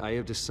family, I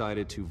have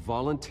decided to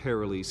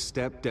voluntarily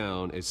step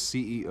down as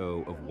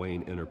CEO of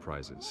Wayne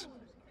Enterprises.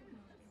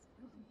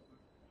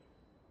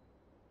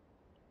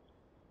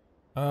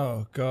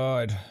 Oh,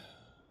 God.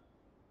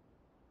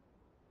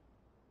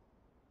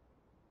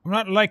 I'm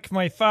not like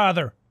my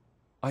father.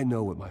 I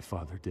know what my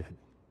father did.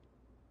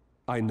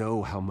 I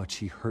know how much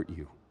he hurt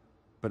you.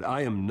 But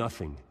I am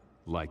nothing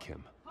like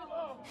him.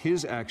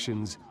 His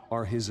actions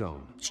are his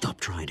own.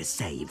 Stop trying to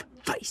save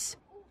face.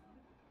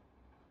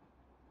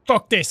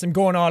 Fuck this, I'm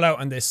going all out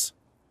on this.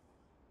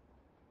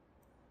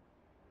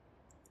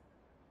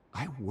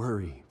 I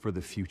worry for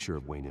the future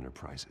of Wayne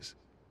Enterprises.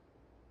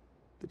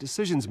 The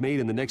decisions made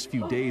in the next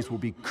few days will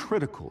be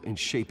critical in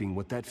shaping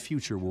what that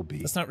future will be.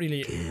 That's not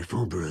really...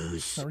 Careful,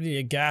 Bruce. Not really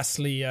a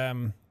ghastly,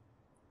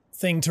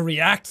 thing to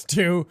react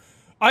to.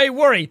 I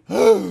worry.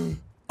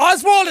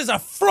 Oswald is a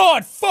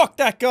fraud! Fuck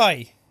that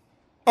guy!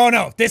 Oh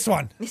no, this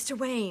one. Mr.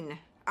 Wayne,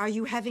 are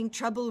you having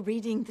trouble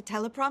reading the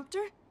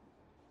teleprompter?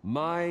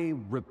 My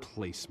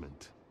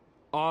replacement,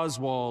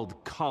 Oswald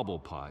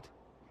Cobblepot,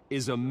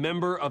 is a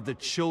member of the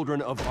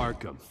Children of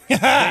Arkham.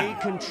 They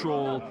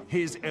control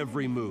his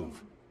every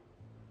move.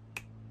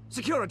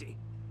 Security!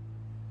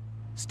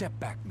 Step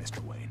back, Mr.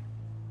 Wayne.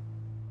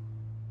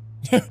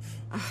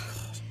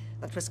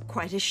 That was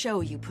quite a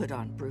show you put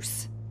on,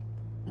 Bruce.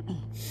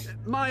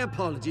 My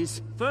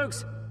apologies,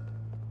 folks.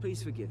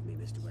 Please forgive me,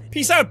 Mr. Wayne.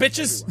 Peace out,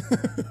 bitches!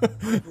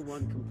 I, for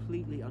one,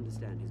 completely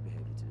understand his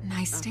behavior today.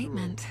 Nice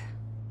statement.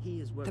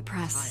 The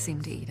press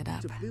seemed to eat it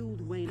up.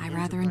 I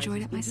rather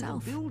enjoyed it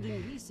myself.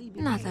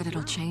 Not that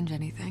it'll change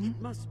anything.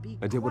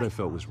 I did what I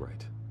felt was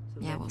right.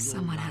 Yeah, well,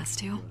 someone has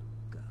to.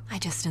 I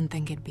just didn't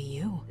think it'd be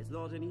you. It's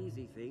not an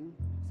easy thing,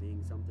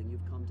 seeing something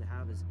you've come to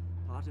have as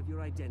part of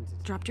your identity.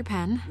 Dropped your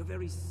pen. You're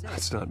very sad.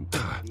 That's not...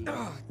 being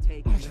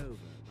taken over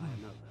by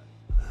another.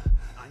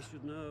 I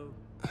should know.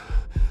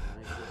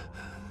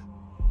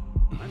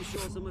 I'm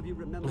sure some of you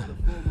remember the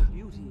former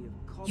beauty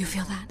of You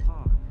feel that?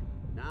 Park.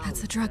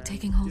 That's the drug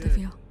taking hold of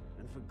you.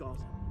 And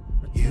forgotten.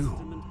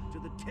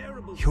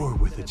 You're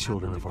with the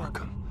children of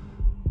Arkham.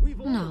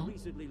 No,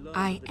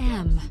 I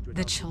am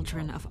the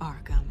children of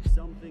Arkham.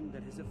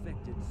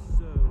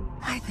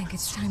 I think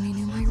it's time you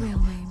knew my real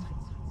name.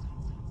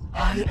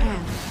 I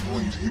am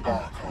Lady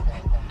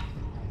Arkham.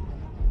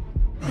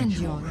 And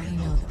you already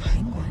know the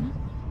Penguin.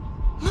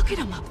 Look at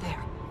him up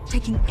there,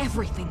 taking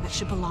everything that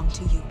should belong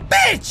to you.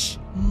 Bitch!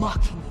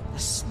 Mocking you, the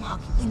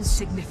smug,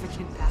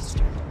 insignificant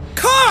bastard.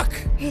 Cock!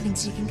 He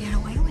thinks he can get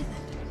away with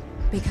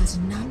it. Because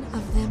none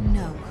of them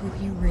know who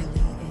he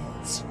really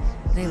is.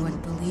 They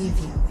wouldn't believe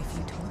you if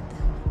you told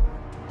them.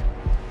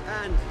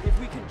 And if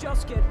we could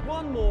just get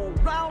one more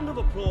round of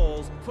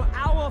applause for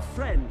our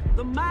friend,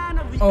 the man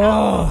of the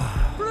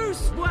hour,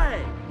 Bruce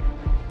Wayne.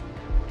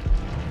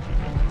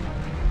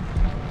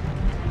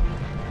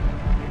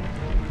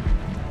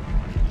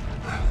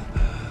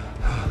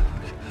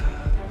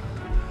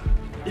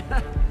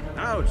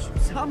 Ouch,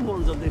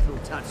 someone's a little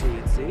touchy,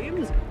 it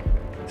seems.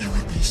 It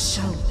would be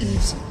so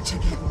easy to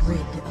get rid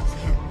of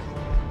him.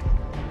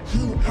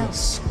 Who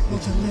else will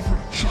deliver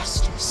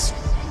justice?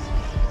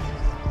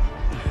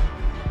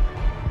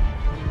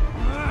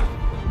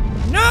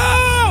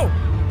 No!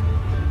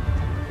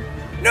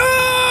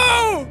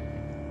 No!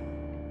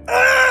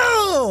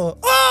 Oh!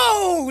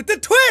 Oh! The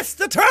twist!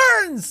 The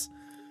turns!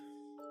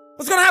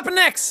 What's gonna happen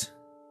next?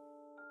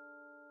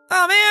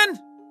 Oh man!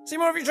 See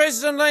more of your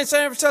traces online,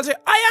 sign up for Telltale.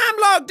 I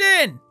am logged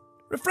in!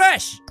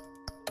 Refresh!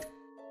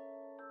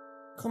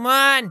 Come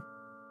on!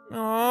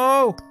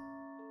 No!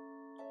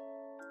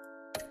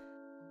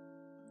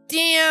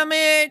 Damn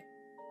it!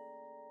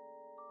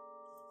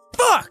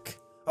 Fuck!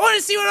 I want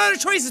to see what other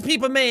choices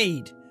people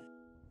made!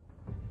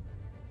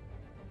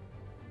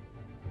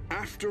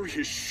 After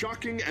his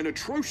shocking and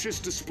atrocious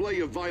display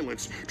of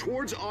violence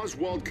towards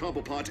Oswald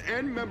Cobblepot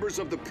and members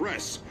of the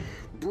press,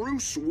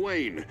 Bruce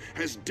Wayne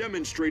has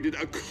demonstrated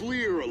a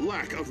clear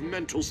lack of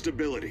mental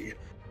stability.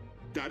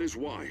 That is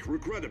why,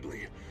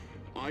 regrettably,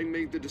 I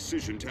made the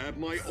decision to have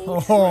my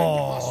old friend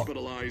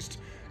hospitalized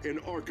in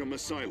Arkham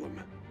Asylum.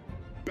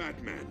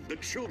 Batman, the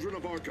Children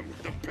of Arkham,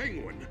 the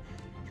Penguin.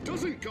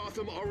 Doesn't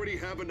Gotham already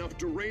have enough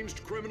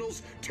deranged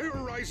criminals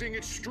terrorizing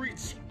its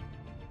streets?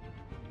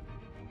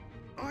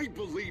 I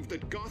believe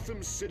that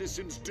Gotham's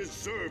citizens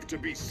deserve to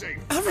be safe.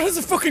 Alfred has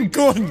a fucking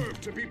gun.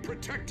 Deserve to be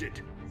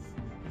protected.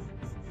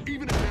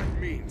 Even if that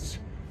means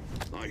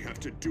I have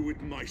to do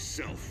it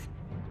myself.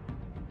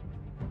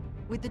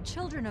 With the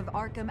Children of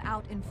Arkham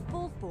out in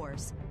full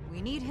force,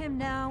 we need him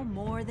now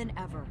more than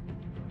ever.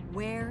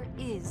 Where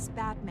is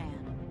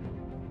Batman?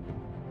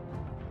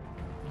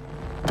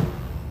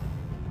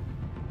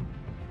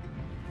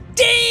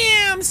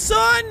 Damn,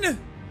 son!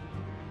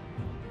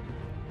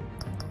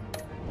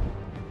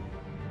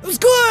 It was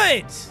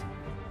good!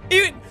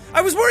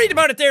 I was worried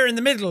about it there in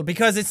the middle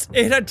because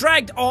it had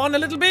dragged on a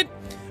little bit,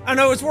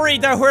 and I was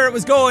worried that where it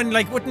was going,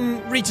 like,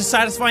 wouldn't reach a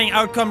satisfying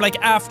outcome, like,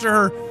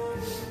 after...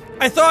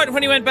 I thought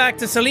when he went back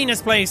to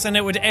Selina's place and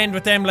it would end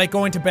with them, like,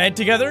 going to bed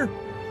together.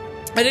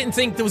 I didn't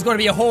think there was going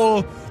to be a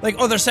whole, like,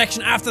 other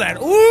section after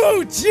that.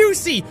 Ooh,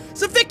 juicy!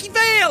 So Vicky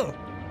Vale!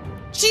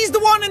 She's the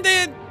one in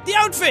the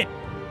outfit!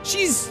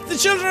 She's the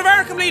Children of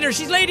Arkham leader.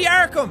 She's Lady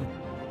Arkham.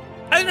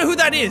 I don't know who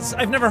that is.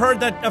 I've never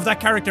heard of that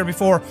character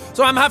before.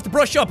 So I'm gonna have to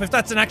brush up if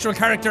that's an actual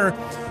character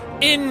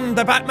in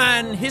the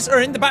Batman,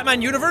 in the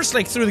Batman universe,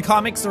 like through the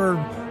comics or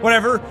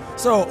whatever.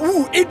 So,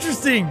 ooh,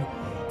 interesting.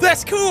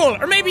 That's cool.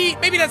 Or maybe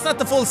that's not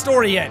the full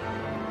story yet.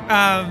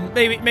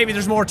 Maybe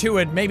there's more to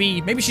it.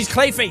 Maybe she's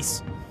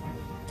Clayface.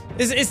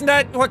 Isn't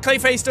that what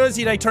Clayface does?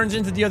 He like turns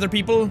into the other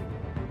people.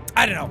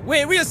 I don't know.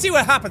 We'll see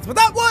what happens. But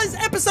that was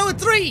episode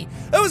 3.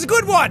 That was a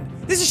good one.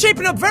 This is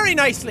shaping up very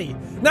nicely.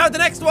 Now the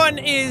next one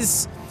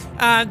is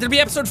there'll be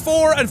episode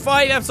 4 and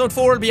 5. Episode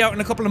 4 will be out in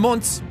a couple of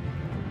months.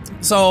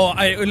 So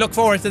I look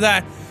forward to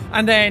that.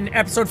 And then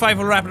episode 5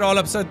 will wrap it all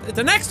up. So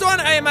the next one,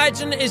 I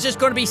imagine, is just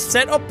going to be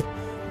set up.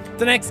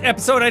 The next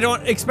episode, I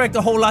don't expect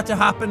a whole lot to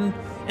happen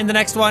in the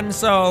next one.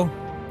 So,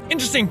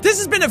 interesting. This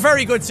has been a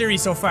very good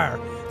series so far.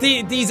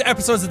 These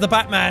episodes of the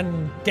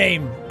Batman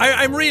game.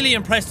 I'm really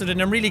impressed with it,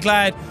 and I'm really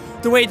glad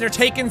the way they're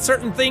taking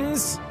certain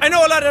things. I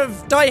know a lot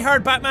of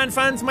die-hard Batman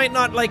fans might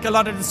not like a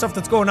lot of the stuff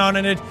that's going on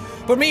in it,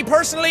 but me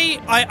personally,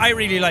 I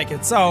really like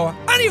it. So,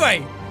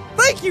 anyway,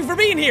 thank you for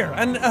being here.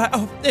 And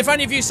if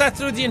any of you sat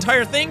through the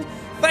entire thing,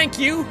 thank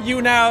you.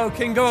 You now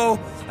can go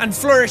and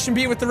flourish and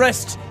be with the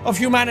rest of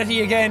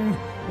humanity again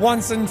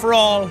once and for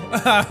all,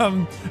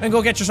 and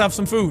go get yourself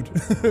some food.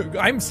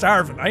 I'm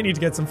starving. I need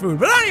to get some food.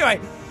 But anyway,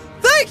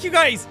 thank you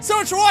guys so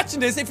much for watching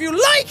this. If you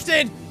liked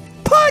it,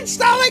 punch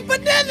that like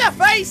button in the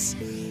face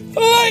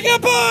like a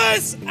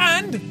boss,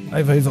 and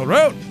high fives all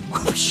around.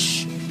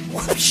 Whoosh,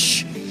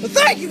 whoosh. Well,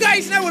 thank you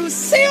guys, and I will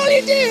see all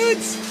you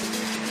dudes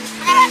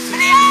in the next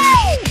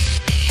video.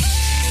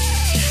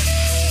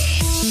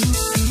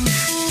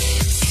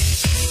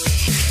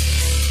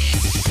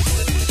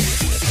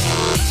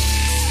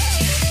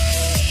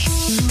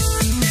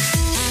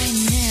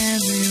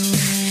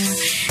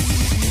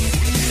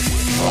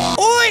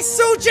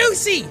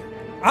 juicy!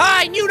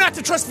 I knew not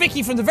to trust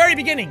Vicky from the very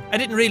beginning. I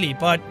didn't really,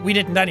 but we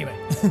didn't anyway.